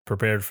be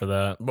prepared for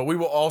that. But we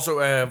will also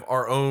have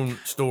our own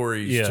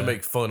stories Yeah. to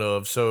make fun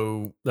of.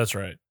 So That's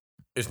right.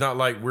 it's not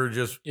like we're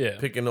just Yeah.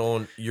 picking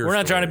on your We're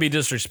not trying to be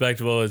stories.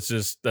 disrespectful. It's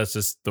just that's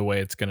just the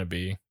way it's going to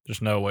be.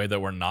 There's no way that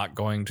we're not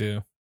going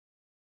to.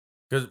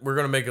 Because we're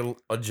going to make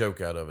a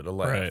joke out of it, a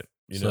laugh. Right.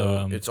 You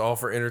So, know, it's all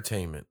for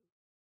entertainment.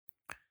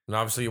 And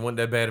obviously, it wasn't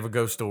that bad of a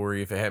ghost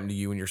story if it happened to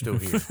you and you're still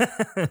here.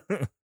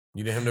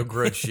 You didn't have no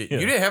grudge shit. Yeah.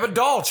 You didn't have a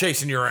doll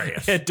chasing your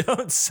ass. Yeah,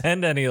 don't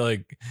send any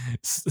like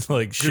shit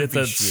Goofy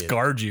that shit.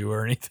 scarred you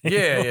or anything.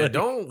 Yeah, yeah. Like,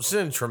 Don't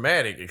send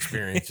traumatic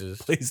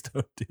experiences. Please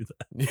don't do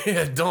that.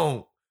 Yeah,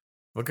 don't.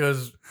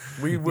 Because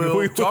we will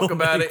We talk will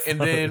about make it and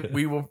fun of then it.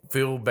 we will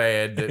feel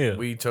bad that Yeah.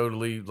 we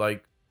totally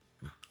like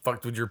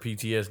fucked with your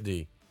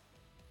PTSD.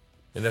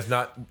 And that's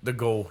not the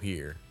goal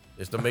here.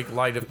 It's to make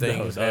light of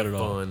things, not have at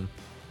all. fun.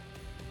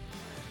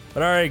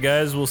 But all right,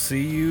 guys, we'll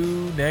see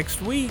you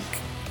next week.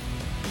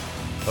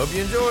 Hope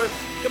you enjoy it.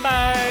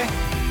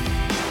 Goodbye.